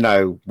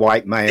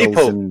 white males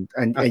and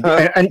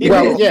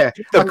well, yeah,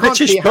 the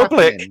British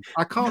public. Happening.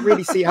 I can't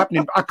really see it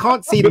happening. I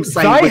can't see them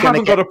saying they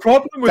haven't got a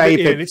problem with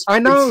David. It. I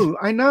know.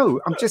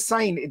 I'm just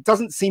saying it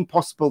doesn't seem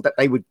possible that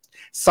they would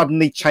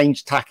suddenly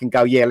change tack and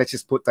go, yeah, let's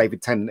just put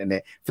David Tennant in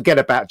it. Forget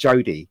about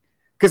Jodie.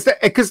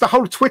 Because the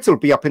whole Twitter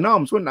would be up in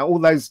arms, wouldn't it? All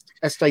those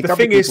SJW the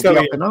thing people is, would be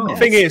up in arms. The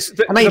thing is,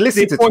 and they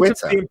listen to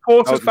Twitter. The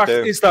important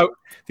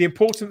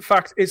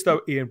fact is,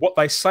 though, Ian, what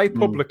they say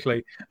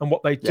publicly and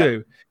what they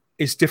do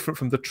is different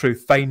from the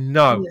truth. They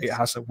know it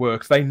hasn't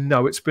worked. They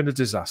know it's been a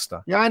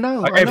disaster. Yeah, I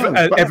know.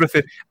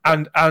 Everything.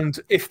 And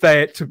if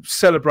they're to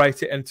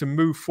celebrate it and to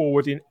move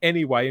forward in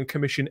any way and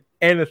commission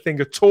anything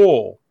at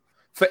all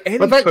for any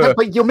purpose.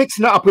 But you're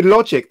mixing it up with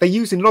logic. They're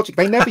using logic.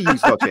 They never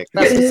use logic.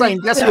 That's the same.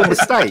 That's your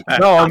mistake.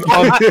 No, I'm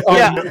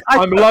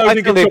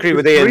loading totally agree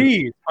with Ian.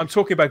 Greed. I'm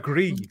talking about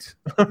greed.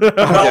 I'm with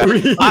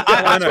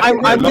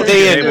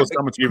Ian. It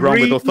someone to be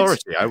wrong with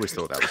authority. I always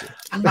thought that was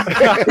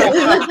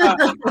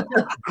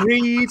it.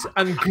 Greed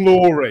and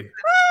glory.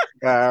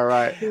 All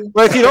right.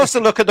 Well, if you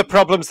also look at the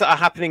problems that are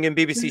happening in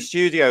BBC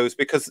Studios,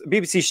 because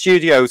BBC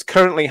Studios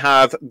currently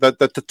have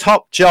the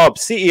top job,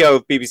 CEO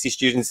of BBC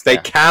Studios, they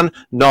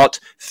cannot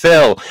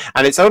fill.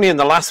 And it's only in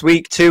the last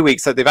 2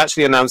 weeks, that they've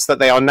actually announced that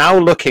they are now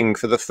looking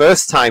for the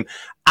first time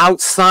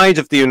outside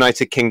of the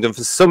United Kingdom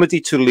for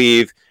somebody to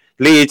lead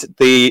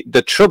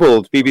the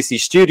troubled BBC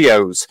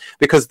Studios,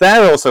 because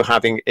they're also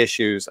having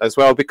issues as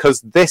well,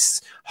 because this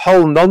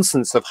whole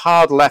nonsense of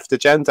hard left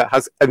agenda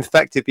has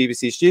infected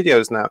BBC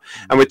Studios now.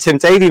 And with Tim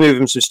Davie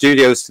moving from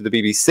studios to the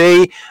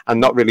BBC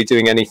and not really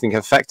doing anything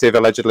effective,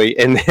 allegedly,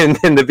 in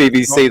the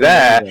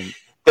BBC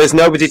there's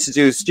nobody to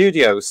do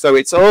studios. So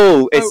it's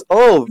all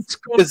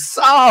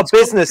bizarre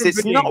business.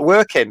 It's not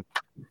working.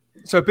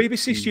 So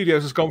BBC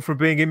Studios has gone from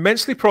being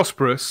immensely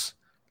prosperous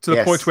to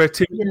the point where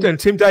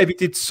Tim Davie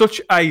did such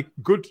a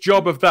good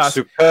job of that.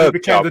 He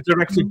became the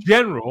Director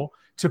General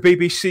to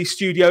BBC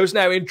Studios,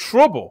 now in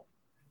trouble.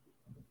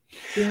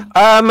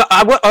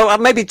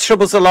 Maybe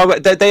trouble's a long way.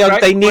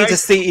 They need a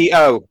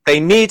CEO. They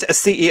need a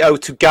CEO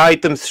to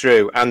guide them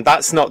through, and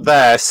that's not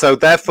there. So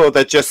therefore,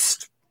 they're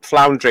just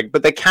floundering.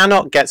 But they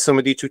cannot get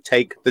somebody to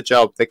take the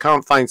job. They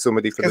can't find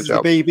somebody for the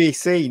job. The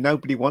BBC,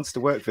 nobody wants to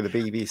work for the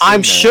BBC.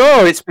 I'm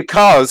sure it's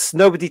because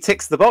nobody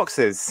ticks the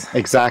boxes.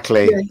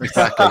 Exactly.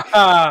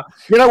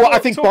 You know what? I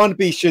think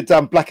Barnaby should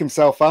black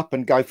himself up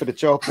and go for the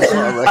job. That's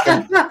what I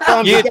reckon.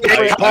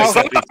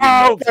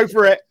 Go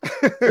for it.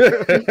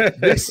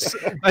 This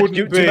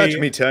wouldn't be...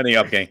 Imagine me turning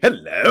up, going,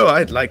 "Hello,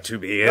 I'd like to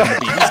be in the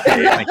BBC.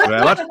 Thank you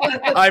very much.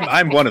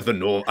 I'm one of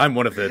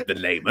the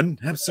laymen.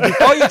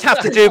 Absolutely. All you'd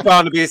have to do,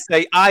 Barnaby, is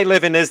say, I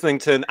live in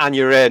Islington, and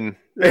you're in.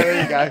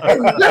 There you go.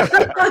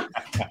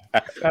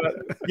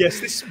 Yes,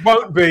 this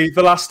won't be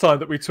the last time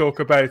that we talk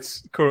about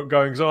current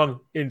goings on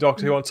in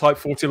Doctor Who on Type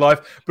 40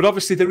 Live, but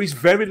obviously there is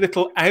very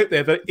little out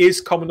there that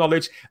is common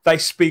knowledge. They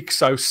speak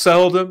so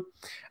seldom,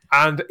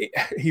 and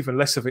even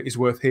less of it is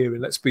worth hearing.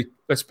 Let's be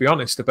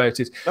honest about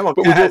it. But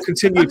we will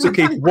continue to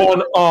keep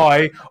one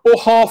eye, or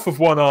half of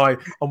one eye,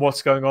 on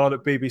what's going on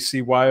at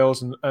BBC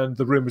Wales and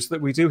the rumours that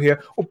we do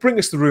here. Or bring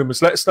us the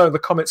rumours. Let us know in the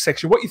comment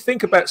section what you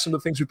think about some of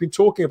the things we've been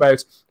talking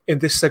about in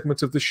this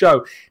segment of the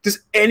show.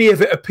 Does any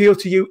of it appeal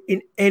to you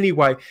in any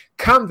way?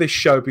 can this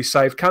show be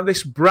saved? Can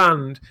this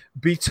brand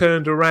be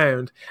turned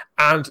around?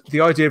 And the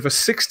idea of a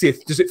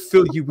 60th, does it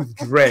fill you with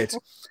dread?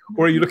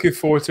 Or are you looking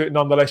forward to it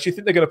nonetheless? Do you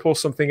think they're going to pull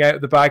something out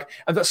of the bag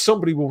and that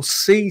somebody will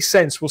see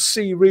sense, will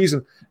see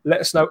reason?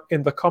 Let us know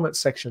in the comment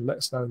section. Let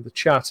us know in the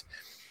chat.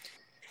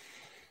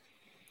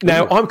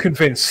 Now, I'm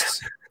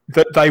convinced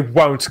that they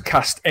won't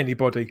cast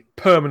anybody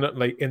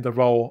permanently in the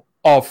role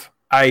of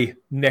a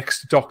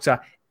next Doctor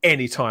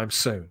anytime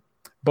soon.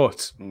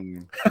 But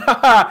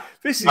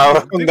this is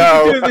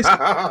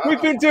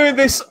we've been doing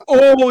this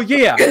all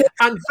year,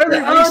 and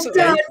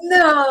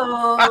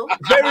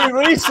very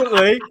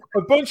recently,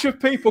 a bunch of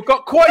people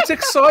got quite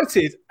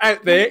excited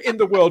out there in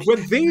the world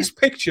when these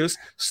pictures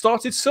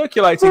started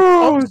circulating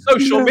on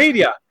social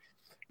media.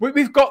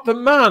 We've got the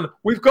man,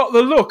 we've got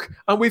the look,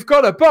 and we've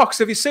got a box.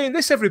 Have you seen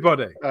this,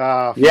 everybody?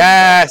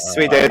 Yes,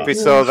 we did. We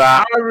saw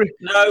that.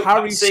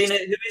 I've seen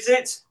it. Who is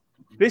it?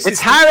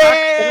 It's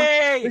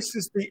Harry! This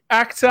is the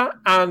actor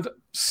and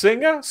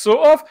singer,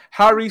 sort of,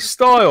 Harry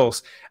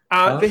Styles.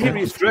 And here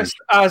he's dressed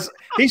as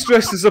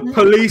a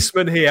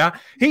policeman here.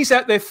 He's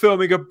out there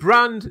filming a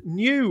brand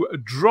new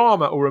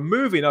drama or a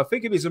movie. And I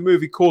think it is a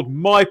movie called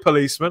My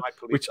Policeman,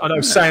 which I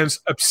know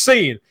sounds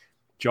obscene.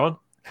 John?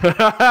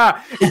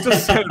 It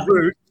does sound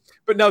rude.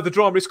 But no, the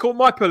drama is called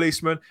My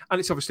Policeman, and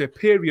it's obviously a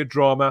period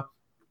drama.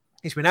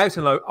 He's been out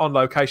on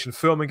location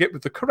filming it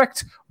with the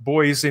correct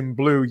boys in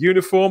blue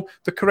uniform,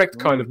 the correct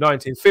kind of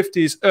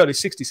 1950s, early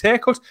 60s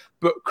haircut,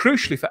 but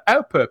crucially for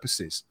our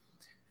purposes,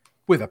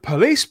 with a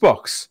police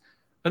box.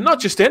 And not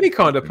just any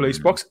kind of police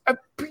box, a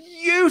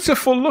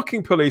beautiful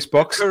looking police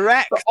box.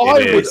 Correct.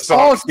 I would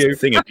argue.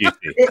 Thing of beauty.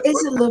 It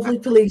is a lovely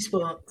police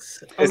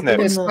box. Isn't it?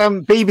 It's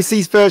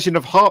BBC's version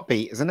of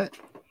Heartbeat, isn't it?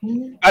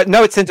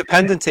 No, it's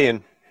independent,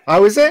 Ian.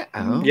 Oh, is it?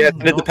 Oh. Yeah, it's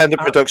an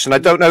independent production. I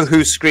don't know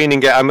who's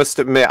screening it. I must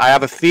admit, I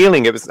have a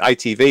feeling it was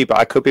ITV, but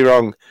I could be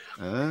wrong.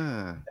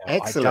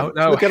 Excellent. I don't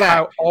know Look at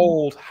how that.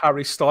 old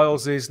Harry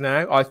Styles is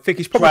now. I think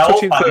he's probably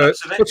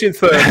touching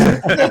 30.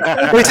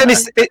 Well,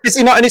 is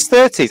he not in his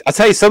 30s? I'll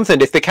tell you something.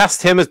 If they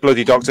cast him as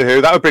bloody Doctor Who,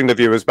 that would bring the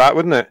viewers back,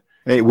 wouldn't it?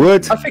 It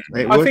would. I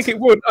think it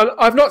would. And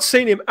I've not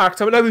seen him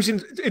act. I know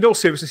in all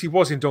seriousness, he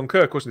was in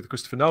Dunkirk, wasn't he? The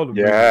Christopher Nolan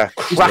movie. Yeah,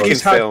 cracking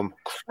film.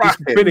 He's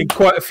been in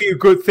quite a few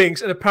good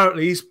things, and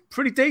apparently he's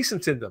pretty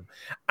decent in them.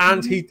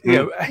 And he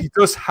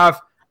does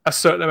have a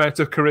certain amount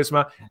of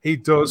charisma. He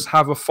does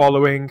have a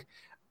following.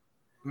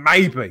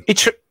 Maybe he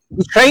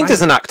trained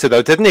as an actor,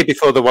 though, didn't he?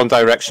 Before the One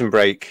Direction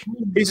break,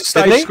 he's a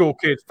stage school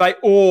kid. They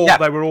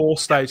were all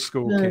stage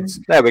school kids.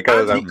 There we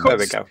go. There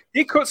we go.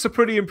 He cuts a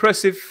pretty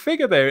impressive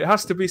figure there. It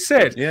has to be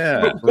said.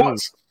 Yeah.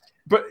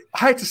 But I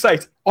hate to say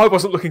it, I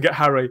wasn't looking at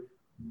Harry.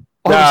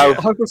 I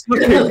was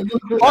looking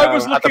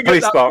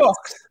at that box.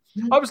 box.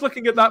 I was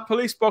looking at that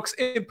police box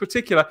in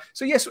particular.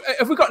 So yes,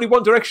 have we got any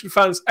One Direction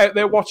fans out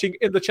there watching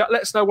in the chat?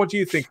 Let us know. What do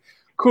you think?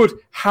 Could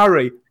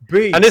Harry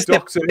be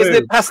Doctor Who? Isn't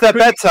it past their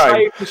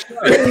bedtime? Could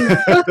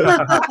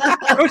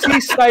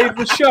he save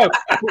the show?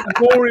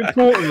 But more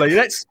importantly,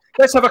 let's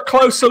have a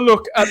closer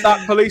look at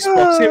that police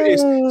box. Here it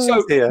is.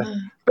 So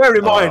bear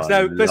in mind,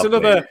 now there's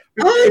another.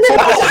 The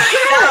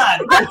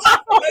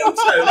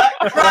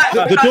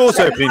door's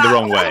opening the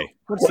wrong way.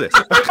 What's this?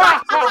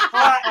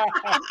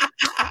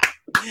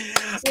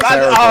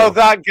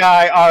 That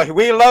guy. Oh,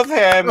 we love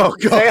him. Oh,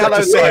 God. Say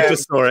hello to him. I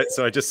just saw it.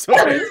 Just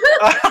sorry.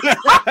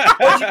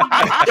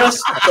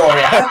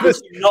 I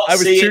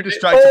was too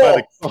distracted by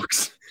the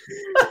box.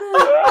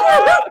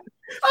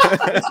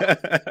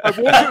 I've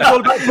warned you all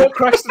about book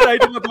cracks today,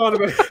 didn't I,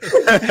 Barnaby?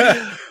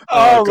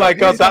 Oh my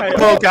God, that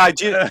poor guy.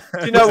 Do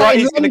you know what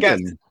he's going to get?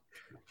 Is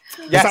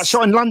that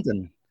shot in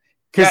London?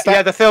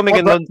 Yeah, they're filming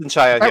in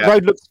Londonshire. That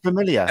road looks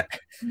familiar.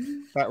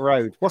 That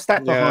road. What's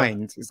that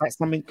behind? Is that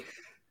something?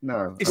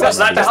 No. What's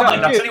that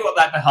behind? I'll tell you what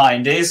that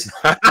behind is.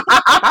 That's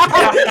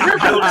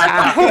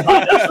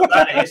what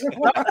that is.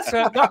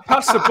 That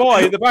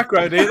passerby in the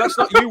background here, that's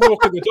not you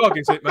walking the dog,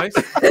 is it, mate?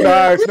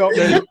 No, it's not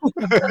me. You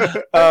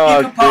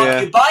can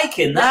park your bike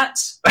in that.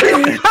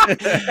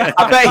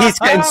 I bet he's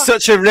getting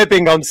such a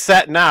ribbing on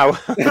set now.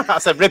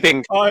 That's a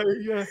ribbing. I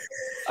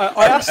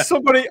asked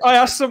somebody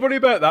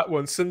about that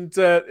once, and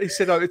he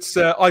said, "Oh, it's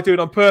I do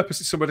it on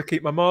purpose. It's somewhere to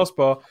keep my Mars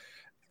bar."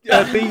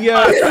 The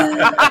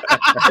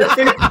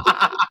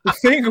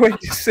thing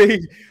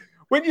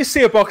when you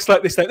see a box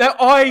like this, now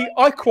I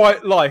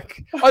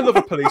love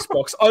a police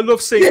box. I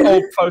love seeing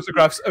old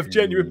photographs of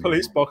genuine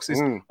police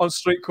boxes on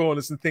street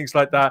corners and things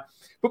like that.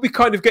 But we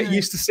kind of get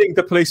used to seeing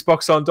the police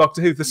box on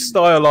Doctor Who, the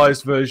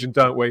stylized version,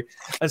 don't we?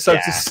 And so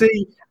to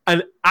see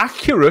an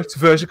accurate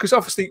version, because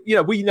obviously,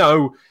 we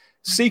know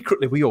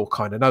secretly, we all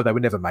kind of know they were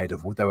never made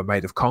of wood. They were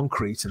made of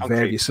concrete and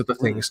various other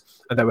things,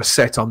 and they were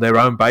set on their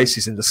own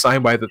basis in the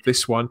same way that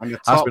this one and the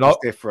top has been.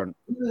 Different.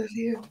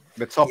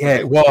 The top.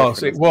 It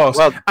was.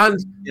 Well,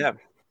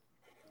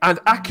 and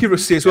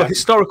accuracy as well,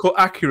 historical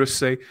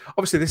accuracy.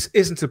 Obviously, this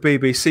isn't a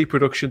BBC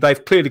production.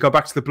 They've clearly gone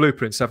back to the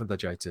blueprints, haven't they,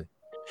 JT?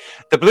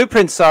 The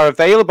blueprints are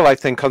available, I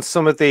think, on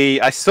some of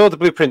the. I saw the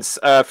blueprints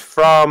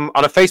on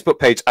a Facebook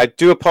page. I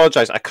do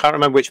apologise, I can't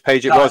remember which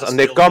page it was, and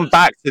they've gone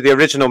back to the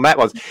original Met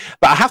ones.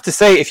 But I have to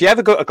say, if you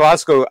ever go to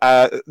Glasgow,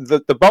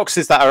 the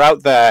boxes that are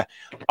out there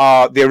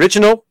are the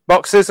original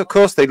boxes. Of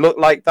course, they look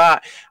like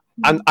that,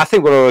 and I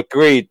think we'll all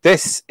agree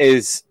this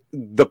is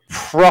the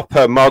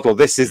proper model.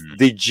 This is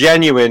the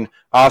genuine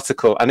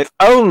article, and if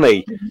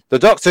only the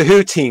Doctor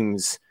Who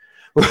teams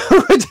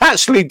would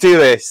actually do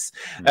this.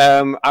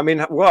 I mean,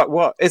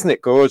 what isn't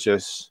it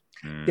gorgeous?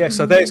 Yeah,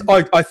 so there's.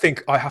 I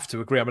think I have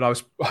to agree. I mean, I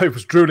was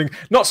drooling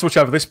not so much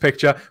over this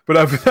picture, but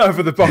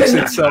over the box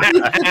itself.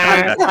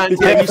 I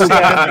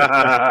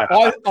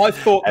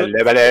thought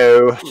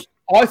that.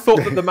 I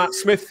thought that the Matt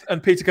Smith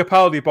and Peter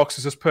Capaldi box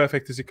is as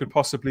perfect as it could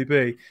possibly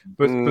be,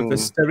 but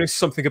there is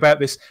something about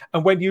this.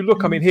 And when you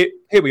look, I mean, here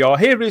we are.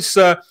 Here is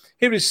a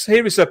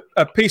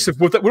piece of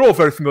wood that we're all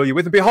very familiar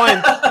with, and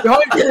behind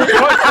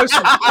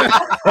Tosin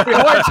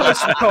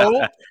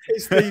Cole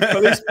is the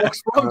police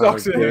box from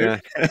Doctor Who.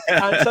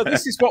 And so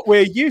this is what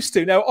we're used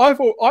to. Now,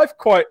 I've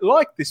quite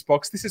liked this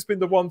box. This has been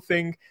the one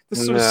thing, the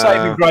sort of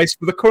saving grace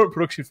for the current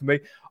production for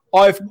me.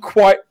 I've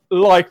quite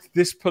liked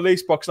this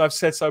police box, and I've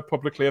said so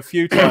publicly a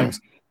few times.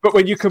 But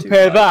when you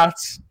compare that,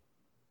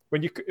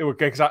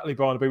 exactly,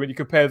 Barnaby, when you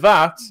compare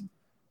that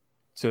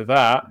to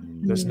that,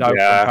 there's no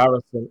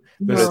comparison.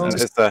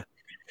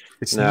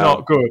 It's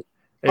not good.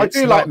 I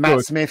do like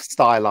Matt Smith's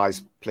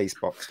stylized police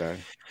box, though.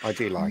 I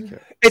do like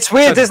it. It's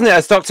weird, isn't it?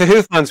 As Doctor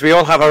Who fans, we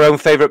all have our own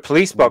favourite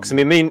police box. I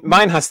mean,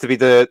 mine has to be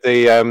the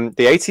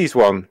 80s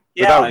one,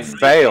 without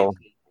fail.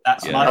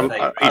 That's my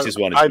favourite.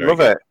 80s one. I love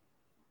it.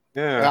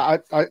 Yeah,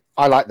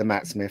 I like the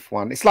Matt Smith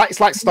one. It's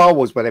like Star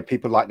Wars, where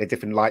people like their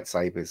different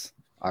lightsabers.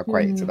 I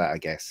equate it to that, I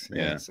guess.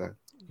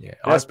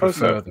 I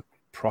prefer the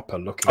proper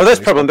looking. Oh, there's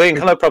Problem Being.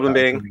 Hello, Problem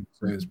Being.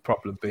 There's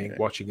Problem Being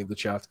watching in the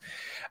chat.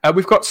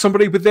 We've got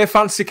somebody with their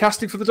fancy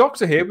casting for the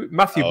Doctor here.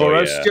 Matthew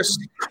Burrows, just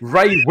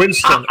Ray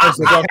Winston as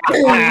the Doctor.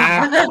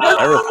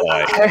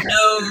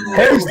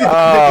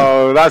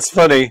 Oh, that's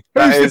funny.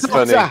 That is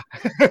funny. I'm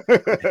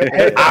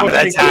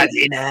the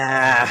Taddy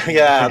now.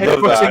 Yeah, I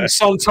love that.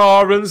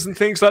 Sontarans and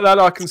things like that.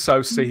 I can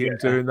so see him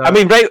doing that. I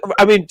mean, do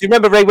you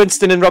remember Ray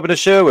Winston in Robin of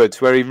Sherwood,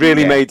 where he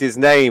really made his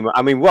name?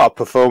 I mean, what a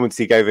performance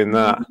he gave in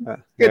that.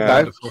 Good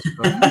though.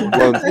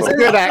 He's a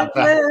good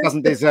actor.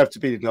 Doesn't deserve to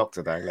be the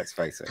Doctor, though. Let's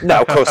face it.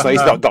 No, of course not. He's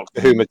not Doctor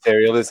Who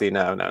material, is he?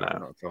 No. Not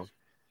at all.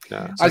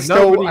 No. I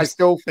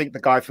still think the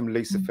guy from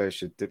Lucifer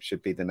should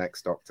be the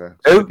next Doctor.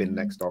 Should have been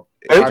the next Doctor.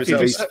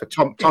 Lucifer,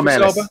 Tom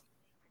Ellis.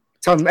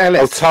 Tom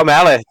Ellis. Oh, Tom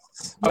Ellis.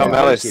 Tom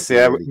Ellis.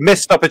 Yeah,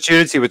 missed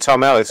opportunity with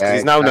Tom Ellis, because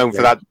he's now known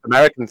for that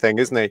American thing,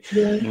 isn't he?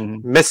 Yeah.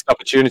 Missed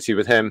opportunity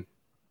with him,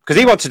 because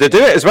he wanted to do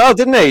it as well,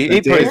 didn't he?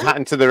 He put his hat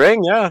into the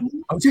ring. Yeah.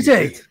 Oh, did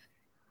he?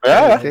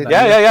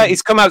 Yeah.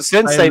 He's come out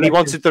since saying he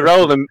wanted the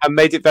role and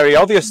made it very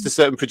obvious to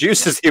certain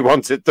producers he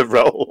wanted the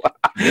role.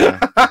 We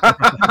got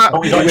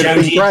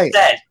Jodie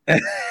instead.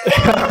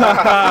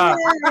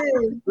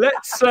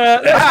 Let's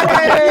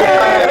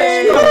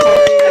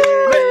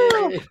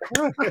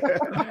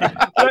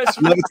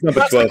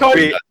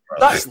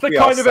that's the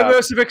kind of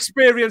immersive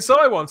experience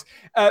I want.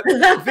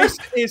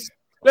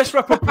 Let's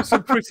wrap up with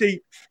some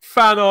pretty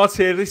fan art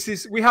here.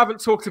 We haven't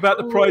talked about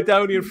the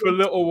Prydonian for a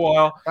little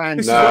while.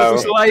 This is one of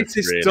his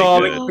latest really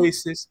Dalek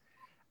pieces.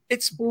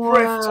 It's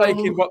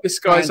breathtaking what this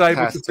guy's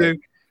able to do.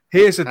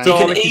 Here's a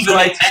Dalek. He can even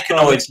make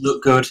mechanoids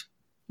look good.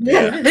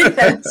 Yeah,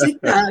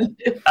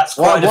 that's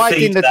quite a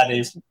feat, that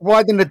is.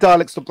 Why didn't the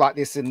Daleks look like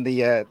this in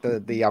the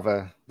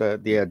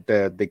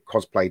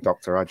cosplay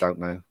Doctor? I don't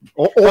know.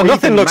 Or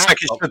nothing looks like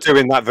it should do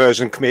in that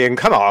version, Ian.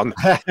 Come on.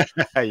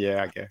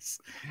 Yeah, I guess.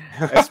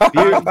 It's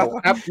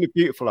beautiful. Absolutely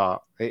beautiful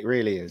art. It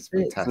really is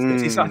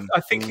fantastic.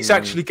 I think it's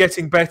actually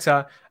getting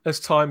better as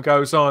time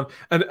goes on.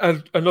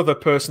 And another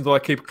person that I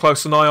keep a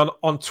close eye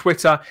on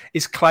Twitter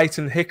is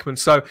Clayton Hickman.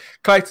 So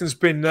Clayton's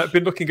been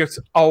looking at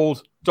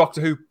old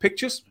Doctor Who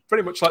pictures,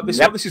 very much like this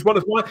one. This is one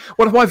of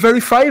my very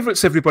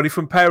favourites. Everybody,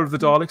 from Power of the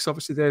Daleks.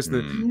 Obviously, there's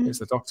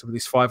the Doctor with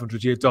his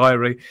 500-year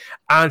diary,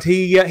 and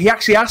he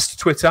actually asked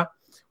Twitter,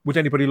 would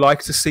anybody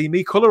like to see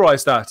me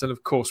colorise that? And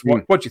of course,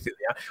 what do you think?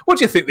 What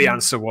do you think the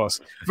answer was?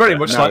 Very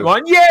much like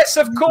mine. Yes,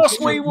 of course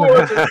we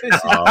would.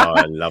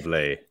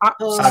 Lovely,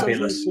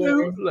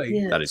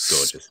 absolutely. That is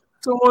gorgeous,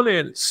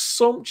 stunning,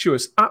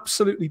 sumptuous,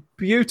 absolutely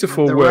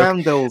beautiful the work. The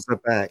roundels are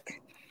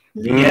back.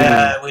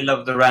 Yeah, we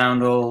love the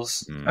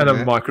roundels. And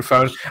a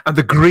microphone. And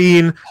the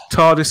green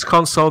TARDIS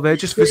console there,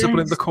 just visible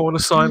in the corner,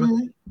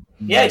 Simon.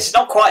 Yeah, it's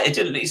not quite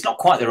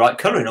the right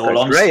colour in all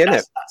honesty. Grey, isn't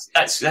it?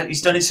 That's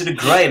he's done it sort of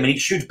grey. I mean, it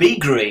should be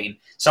green.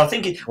 So I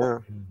think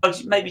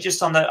maybe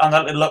just on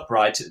that little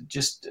upright,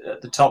 just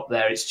at the top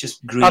there, it's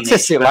just green.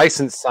 Artistic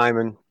license,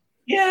 Simon.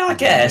 Yeah, I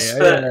guess.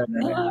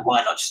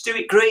 Why not just do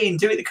it green?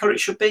 Do it the colour it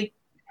should be.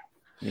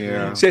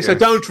 Yeah. So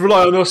don't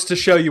rely on us to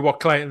show you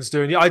what Clayton's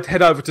doing. I'd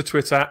head over to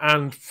Twitter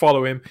and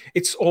follow him.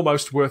 It's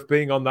almost worth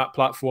being on that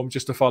platform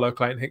just to follow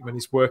Clayton Hickman.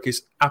 His work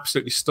is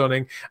absolutely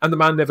stunning, and the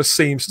man never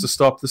seems to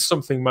stop. There's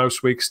something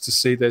most weeks to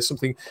see. There's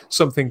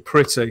something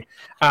pretty.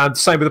 And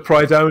same with the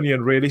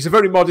Pridonian, really. He's a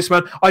very modest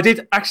man. I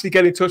did actually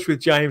get in touch with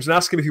James and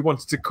ask him if he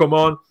wanted to come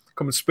and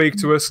speak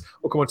to us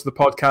or come onto the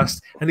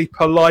podcast, and he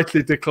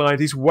politely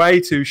declined. He's way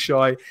too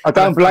shy. I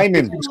don't blame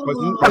him.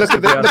 Look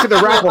at the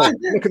rabble.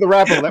 Look at the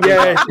rabble.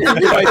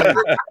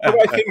 The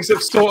way things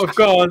have sort of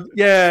gone.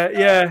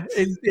 Yeah.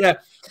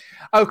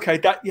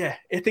 Okay, I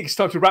think it's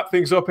time to wrap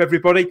things up,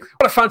 everybody.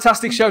 What a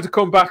fantastic show to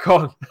come back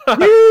on.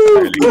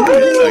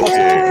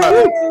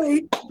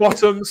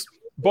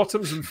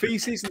 Bottoms and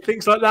feces and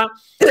things like that.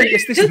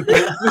 Yes, this is the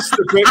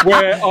bit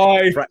where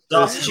I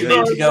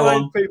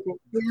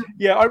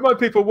remind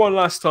people one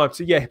last time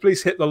to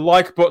please hit the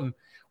like button.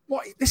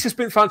 This has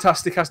been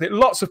fantastic, hasn't it?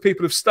 Lots of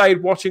people have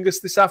stayed watching us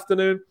this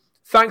afternoon.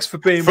 Thanks for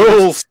being with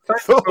us.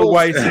 Thanks for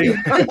waiting.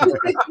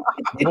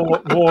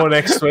 more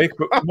next week,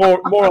 but more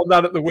on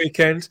that at the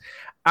weekend.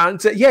 And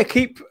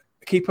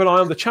keep an eye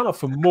on the channel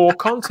for more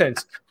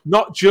content,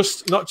 not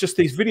just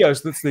these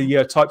videos. That's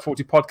the Type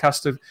 40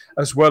 podcast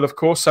as well, of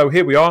course. So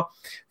here we are.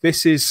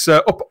 This is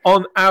up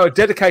on our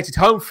dedicated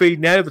home feed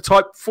now, the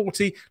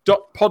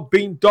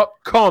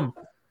type40.podbean.com.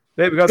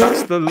 There we go.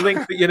 That's the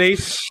link that you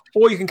need.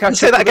 Or you can catch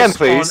that again,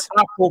 please.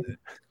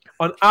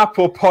 On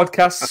Apple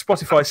Podcasts,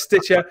 Spotify,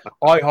 Stitcher,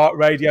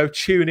 iHeartRadio,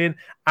 TuneIn,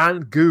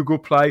 and Google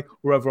Play.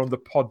 We're over on the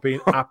Podbean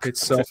app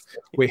itself.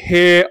 We're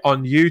here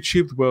on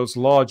YouTube, the world's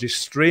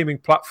largest streaming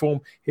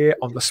platform, here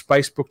on the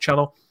Spacebook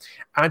channel.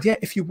 And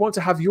if you want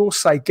to have your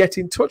say, get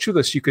in touch with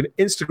us. You can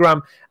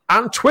Instagram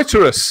and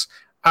Twitter us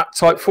at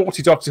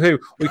Type40Doctor Who. Or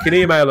you can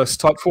email us,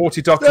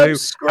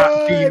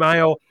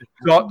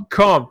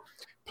 type40doctorwho@gmail.com.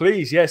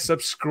 Please,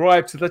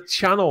 subscribe to the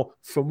channel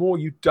for more.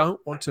 You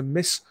don't want to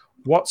miss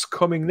what's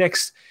coming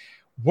next.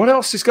 What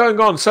else is going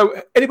on?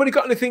 So, anybody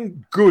got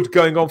anything good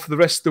going on for the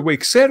rest of the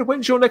week? Sarah,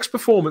 when's your next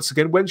performance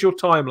again? When's your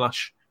time,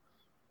 Lash?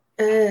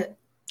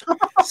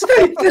 It's a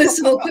very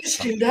personal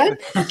question, Dan.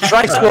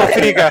 Try small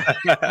figure.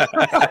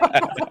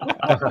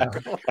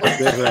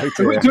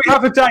 Do we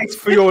have a date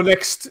for your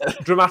next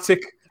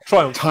dramatic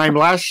triumph? Time,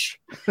 Lash.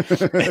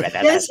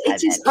 Yes,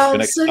 it is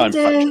on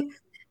Sunday,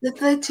 the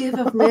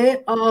 30th of May,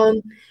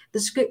 on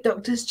the Script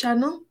Doctors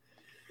channel.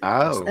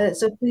 Oh.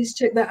 So please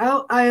check that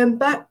out. I am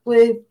back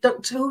with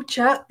Doctor Who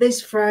Chat this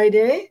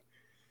Friday.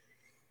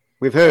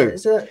 With who?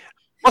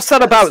 What's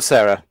that about,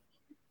 Sarah?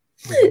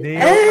 Chat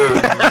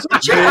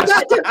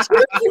about Doctor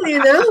Who, funny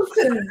enough.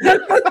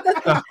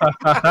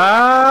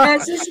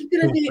 So this is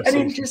going to be an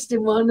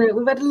interesting one.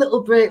 We've had a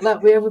little break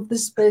like we have with the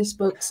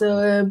Spacebook,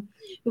 so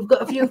we've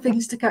got a few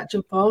things to catch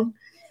up on.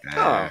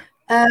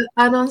 And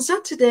on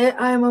Saturday,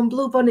 I am on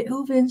Blue Bonnet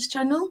Whovians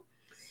channel.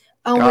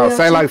 And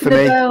say hello for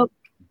me.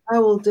 I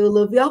will do,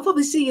 love you. I'll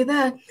probably see you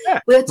there. Yeah,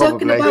 we're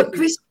talking about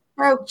Chris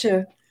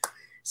Croucher.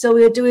 So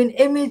we're doing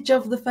Image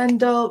of the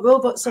Fendor,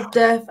 Robots of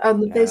Death,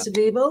 and The Face of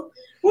Evil.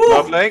 Woo!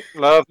 Lovely.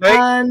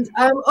 And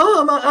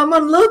I'm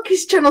on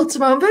Loki's channel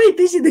tomorrow. I'm very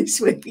busy this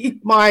week.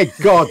 My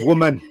God,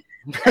 woman.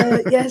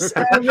 Yes,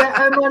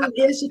 I'm on.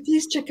 Yeah, so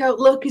please check out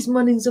Loki's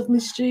Mornings of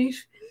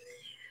Mischief.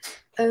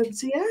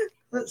 Let's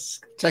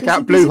check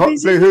out Blue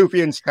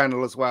Whovian's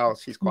channel as well.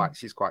 She's quite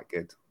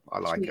good. I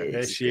like her.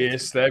 There she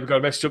is. There, we've got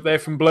a message up there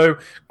from Blue.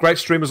 Great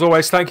stream as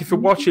always. Thank you for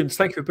watching.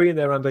 Thank you for being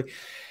there, Andy.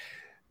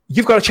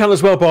 You've got a channel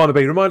as well,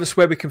 Barnaby. Remind us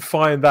where we can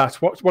find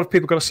that. What have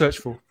people got to search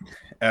for?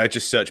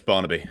 Just search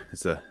Barnaby.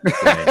 It's the name.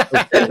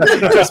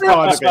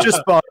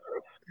 Just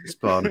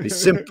Barnaby.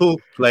 Simple,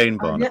 plain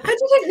Barnaby. I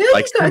didn't know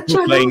like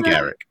simple, plain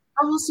Garrick.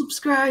 I will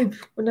subscribe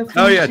when I finish.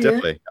 Oh yeah,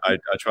 definitely. I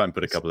try and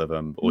put a couple of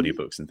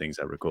audiobooks and things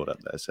I record up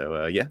there. So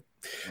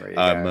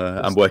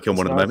I'm working on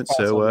one at the moment.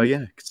 So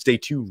stay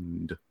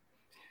tuned.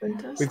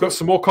 Fantastic. We've got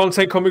some more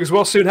content coming as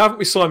well soon, haven't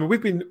we, Simon?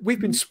 We've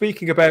been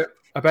speaking about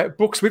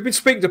books. We've been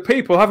speaking to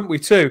people, haven't we,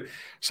 too?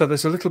 So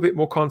there's a little bit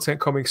more content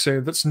coming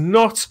soon that's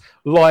not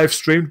live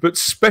streamed, but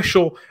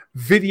special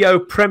video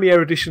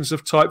premiere editions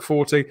of Type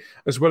 40,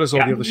 as well as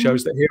all the other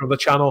shows that are here on the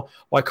channel,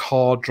 like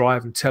Hard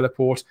Drive and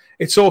Teleport.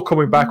 It's all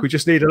coming back. We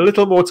just need a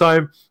little more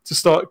time to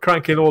start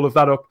cranking all of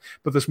that up,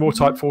 but there's more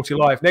Type 40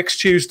 live. Next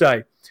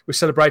Tuesday, we're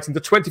celebrating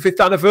the 25th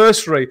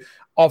anniversary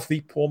of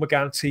the Paul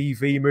McGann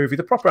TV movie,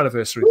 the proper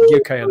anniversary, the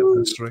UK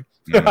anniversary.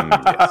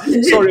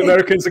 Sorry,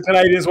 Americans and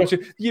Canadians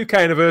watching, the UK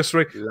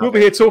anniversary. We'll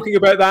be here talking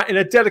about that in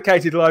a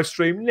dedicated live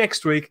stream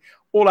next week.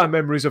 All our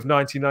memories of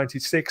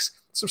 1996,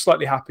 some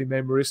slightly happy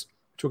memories.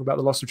 Talking about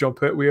the loss of John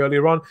Pertwee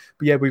earlier on.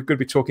 But we're going to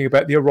be talking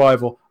about the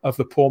arrival of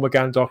the Paul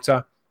McGann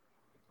Doctor.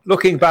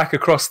 Looking back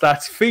across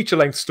that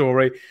feature-length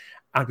story.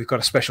 And we've got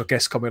a special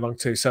guest coming along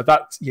too. So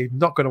that you're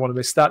not going to want to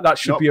miss that. That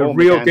should be a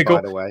real giggle.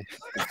 By the way.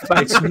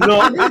 It's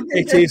not.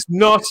 It is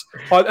not.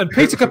 And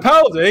Peter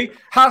Capaldi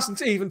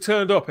hasn't even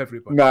turned up,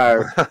 everybody.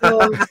 No.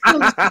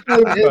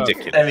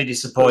 Very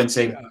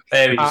disappointing.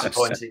 Very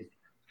disappointing.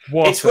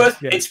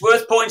 It's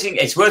worth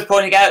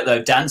pointing out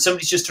though, Dan.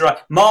 Somebody's just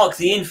arrived. Mark,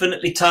 the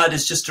infinitely tired,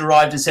 has just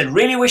arrived and said,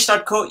 "Really wished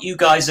I'd caught you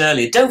guys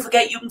earlier." Don't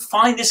forget, you can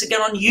find this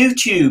again on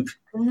YouTube.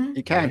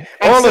 You can.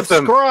 All of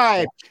them.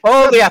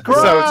 All the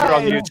episodes are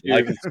on YouTube.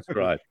 Like and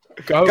subscribe.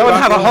 Go and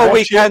have a whole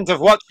weekend of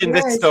watching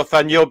this stuff,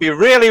 and you'll be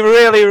really,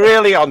 really,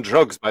 really on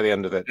drugs by the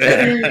end of it.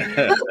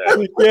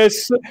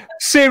 Yes,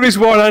 Series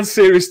 1 and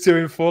Series 2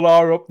 in full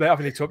are up there.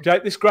 I need to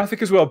update this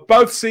graphic as well.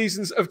 Both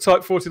seasons of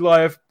Type 40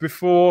 Live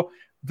before.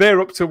 They're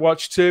up to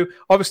watch too.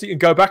 Obviously, you can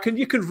go back and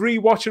you can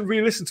re-watch and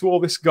re-listen to all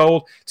this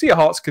gold to your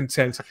heart's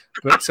content.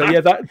 But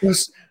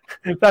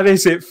that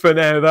is it for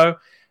now, though.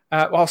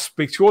 I'll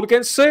speak to you all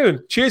again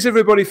soon. Cheers,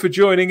 everybody, for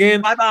joining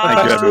in. Bye-bye.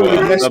 Thank you,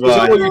 everyone.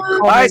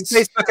 Bye,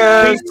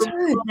 Facebookers.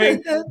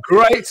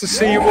 Great to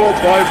see you all.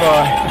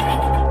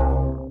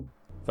 Bye-bye.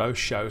 Those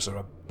shows are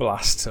a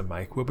blast to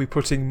make. We'll be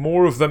putting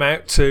more of them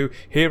out too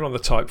here on the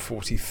Type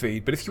 40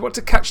 feed. But if you want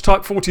to catch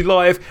Type 40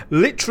 live,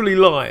 literally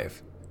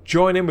live,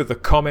 join in with the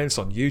comments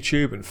on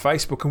YouTube and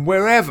Facebook and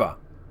wherever.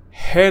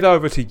 Head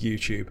over to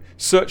YouTube,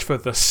 search for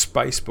The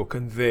Spacebook,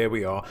 and there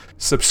we are.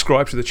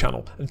 Subscribe to the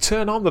channel and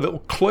turn on the little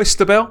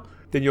cloister bell.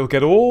 Then you'll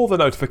get all the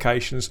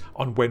notifications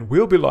on when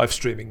we'll be live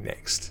streaming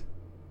next.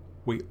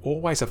 We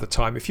always have the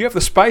time if you have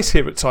the space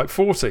here at Type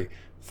 40.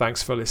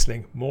 Thanks for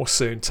listening. More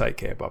soon. Take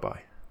care.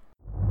 Bye-bye.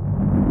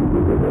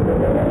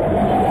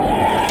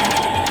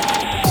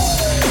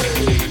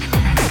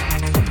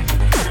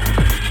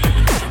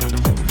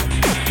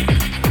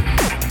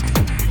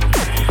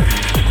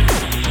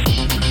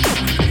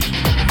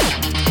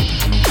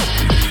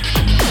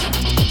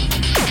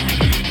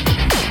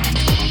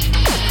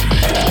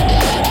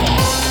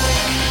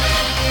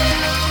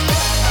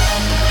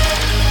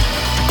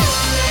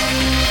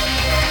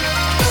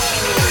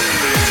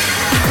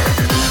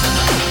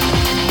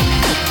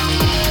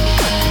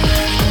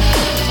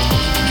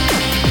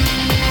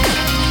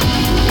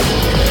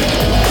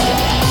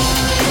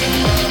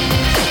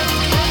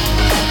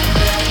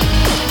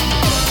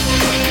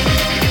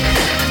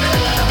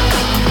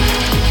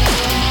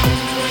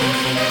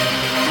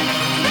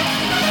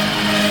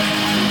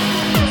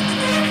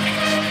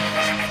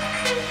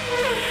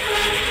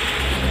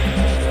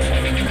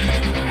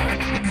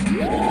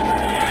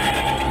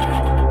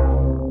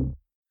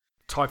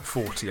 Type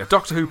 40, a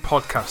Doctor Who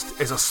podcast,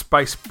 is a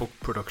Spacebook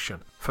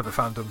production for the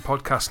Fandom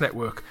Podcast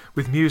Network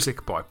with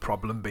music by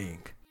Problem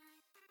Being.